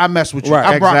means I mess with you.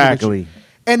 Right, I'm rocking with exactly. you.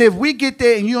 And if we get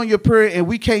there and you on your period and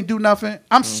we can't do nothing,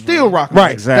 I'm still rocking.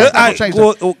 Right. with you. Exactly. That's not gonna change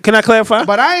that. Well, can I clarify?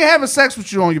 But I ain't having sex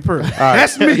with you on your period.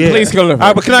 That's me. Yeah. Please clarify. All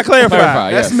right, but can I clarify?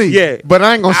 Clarify, That's yes. me. Yeah. But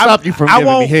I ain't gonna stop you from I giving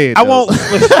me won't. head. I though. won't.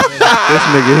 This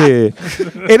nigga here.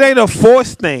 It ain't a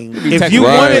forced thing. If you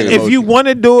Right. want it, if you want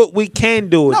to do it, we can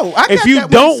do it. No, I got if you that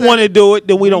when don't you said want to it. do it,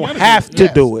 then we don't have to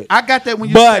Yes. do it. I got that when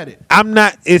you said But it. I'm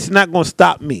not. It's not gonna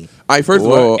stop me. All right, first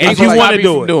of all, If you want to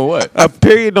do it, doing what? a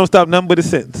period don't stop nothing but a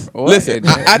sentence. listen.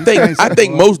 I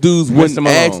think most dudes wouldn't Mr.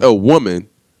 Malone. ask a woman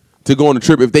to go on a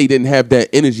trip if they didn't have that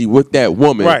energy with that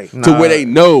woman, Right. to where they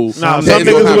know. No, that some it's gonna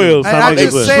niggas happen. will. And Some I niggas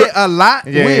just will. said a lot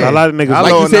Yeah. will. A lot of niggas. I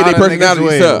Like will. you said, their Lot of niggas personality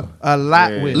will. suck. A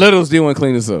lot will. Littles, do you want to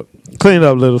clean this up? Clean it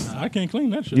up, Little. I can't clean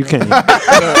that shit. You can't.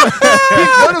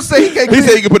 Little say he can't He clean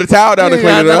said you can put a towel down and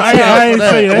Yeah, clean it up. I ain't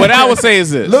say that. What I would say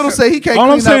is this. Little say he can't All I'm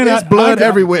clean saying, up. There's I blood got-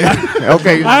 everywhere.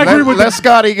 Okay, I agree with let the-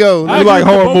 Scotty go. I You like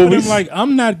agree with horror both of them. movies? Like,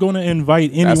 I'm not going to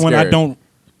invite anyone I scary. don't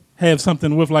have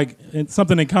something with, like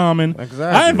something in common. Exactly.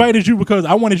 I invited you because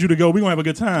I wanted you to go. We're gonna have a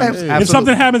good time. Absolutely. If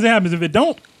something happens, it happens. If it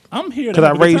don't, I'm here to 'Cause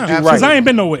have I a good raised time. you Because right. I ain't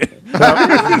been nowhere.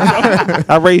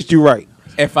 I raised you right.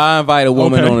 If I invite a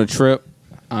woman Okay. on a trip,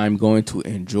 I'm going to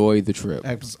enjoy the trip.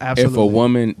 Absolutely. If a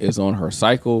woman is on her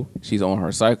cycle, she's on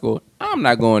her cycle, I'm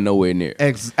not going nowhere near.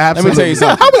 Absolutely. Let me tell you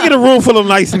something. How we get a room full of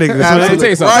nice niggas? Let me tell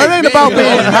you something. It ain't about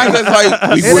being Right, that's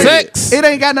like, we win. Sex. It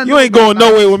ain't got nothing. You ain't going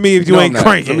nowhere with me if you No, ain't I'm not.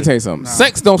 cranking. Let me tell you something.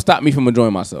 Sex don't stop me from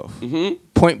enjoying myself.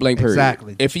 Point blank. Period.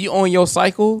 Exactly. If you on your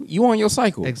cycle, you on your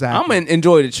cycle. Exactly. I'm gonna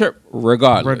enjoy the trip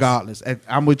regardless. Regardless,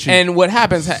 I'm with you. And what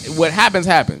happens? What happens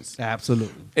happens.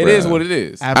 Absolutely. It is what it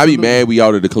is. I be mad we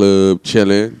out at the club,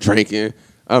 chilling, drinking.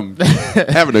 I'm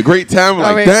having a great time. I'm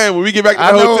like, mean, damn, when we get back to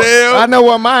the hotel. I know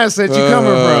what mindset you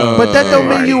coming from. But that don't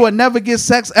mean you will never get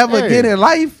sex ever again in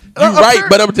life. You right,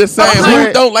 but I'm just saying,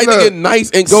 who don't like to get nice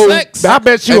and go Sex. I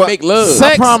bet you and a- make love?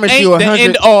 Sex I promise ain't you the 100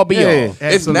 end all be all. It's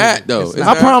Absolutely. not though. It's It's I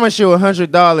not. promise you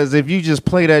 $100 if you just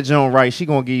play that joint right, she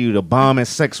gonna give you the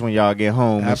bombest sex when y'all get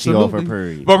home when she off her Absolutely.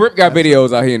 period. But Rip got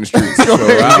videos out here in the streets. So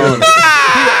I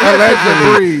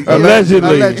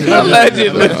Allegedly.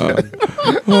 Allegedly.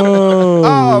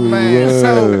 Oh man!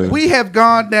 So we have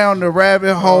gone down the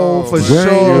rabbit hole for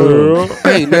sure.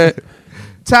 Ain't that?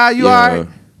 Ty, you all right?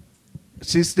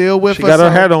 She's still with She us. got her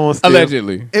so hat on still.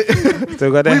 Allegedly.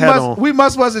 Still got that hat on. We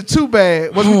wasn't too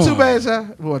bad. Was we too bad,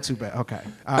 sir? We weren't too bad. Okay.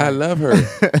 All I right. love her.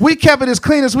 We kept it as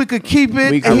clean as we could keep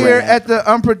it here at the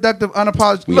Unproductive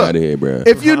Unapologetic. We Look, out of here, bro.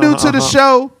 if you're new to the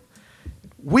show,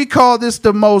 we call this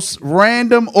the most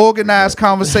random, organized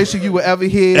conversation you will ever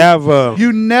hear. Ever.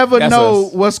 You never That's know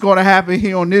us. what's going to happen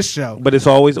here on this show. But it's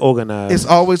always organized. It's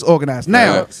always organized.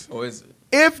 Now, Facts.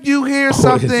 if you hear is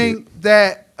something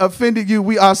that offended you,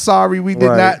 we are sorry. We did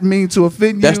Right. not mean to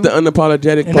offend you. That's the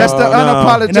unapologetic part. That's the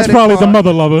unapologetic. And that's probably the part.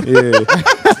 mother lover. yeah.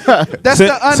 That's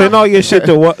Send all your shit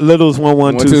to Littles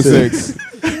 1126.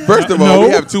 126. First of all, we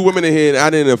have 2 women in here, and I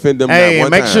didn't offend them. Hey, not and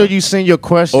one make time. sure you send your Or did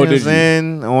questions you?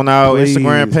 in on our Please,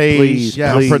 Instagram page, please,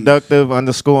 yes.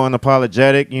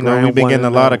 unproductive_unapologetic. You know, Grand we've been getting a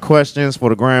wanna lot know. of questions for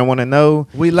the Grand Want to Know.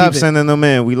 We love Keep it. sending them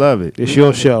in. We love it. It's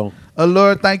your show.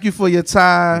 Allure, thank you for your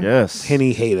time. Yes.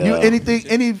 Henny hater. You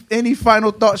any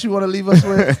final thoughts you want to leave us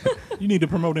with? You need to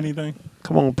promote anything?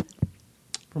 Come on.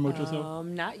 Promote yourself.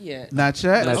 Not yet. Not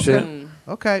yet. Not Okay. yet.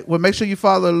 Okay. Well, make sure you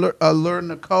follow Allure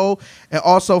Nicole and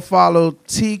also follow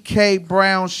TK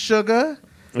Brown Sugar.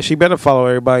 And she better follow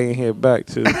everybody in here back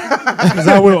too. Because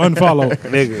I will unfollow.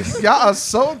 Niggas. Y'all are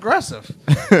so aggressive.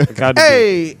 Got to be.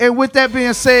 Hey, and with that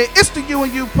being said, it's the You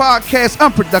and You podcast,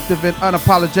 unproductive and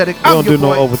unapologetic. I'm don't your do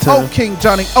no boy, overtime. O King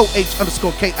Johnny,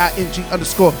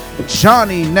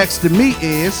 OH_KING_Johnny. Next to me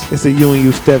is It's a you and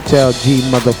you stepchild G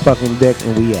motherfucking deck,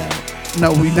 and we out.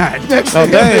 no, we not. Next Oh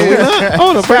to damn, we him is, not.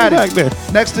 Oh, the bring it back there.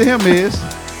 next to him is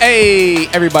Hey,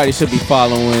 everybody should be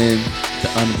following the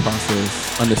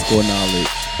unprocessed_knowledge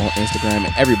on Instagram,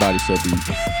 and everybody should be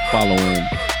following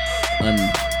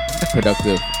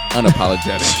unproductive,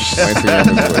 unapologetic on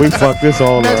Instagram as well. We fucked this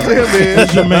all next to up. him is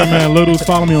It's your main man, Littles.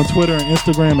 Follow me on Twitter and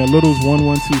Instagram at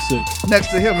Littles1126. next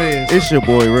to him is. It's your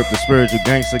boy, Rip the Spiritual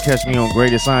Gangster. Catch me on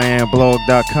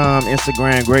greatestiamblog.com,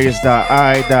 Instagram,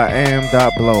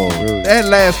 greatest.i.am.blog. And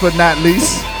last but not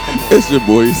least, It's your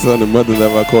boy, son, and mother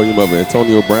never I call your mother,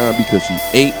 Antonio Brown, because she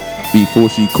ate before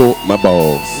she caught my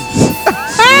balls.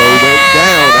 Slow it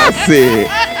down, I said.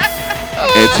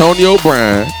 Antonio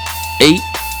Brown ate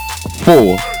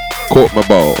 4, caught my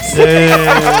balls. Damn.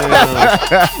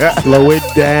 Slow it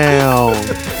down.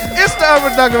 it's the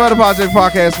Unproductive Unapologetic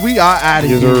podcast. We are out of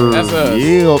Yes, here. sir. That's us.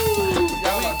 Yep.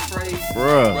 Y'all are crazy.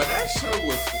 Bruh. But that show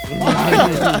was. I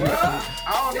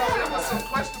don't know. It was some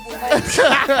questionable moments. I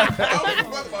don't give a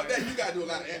fuck about that. You gotta do a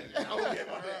lot of editing.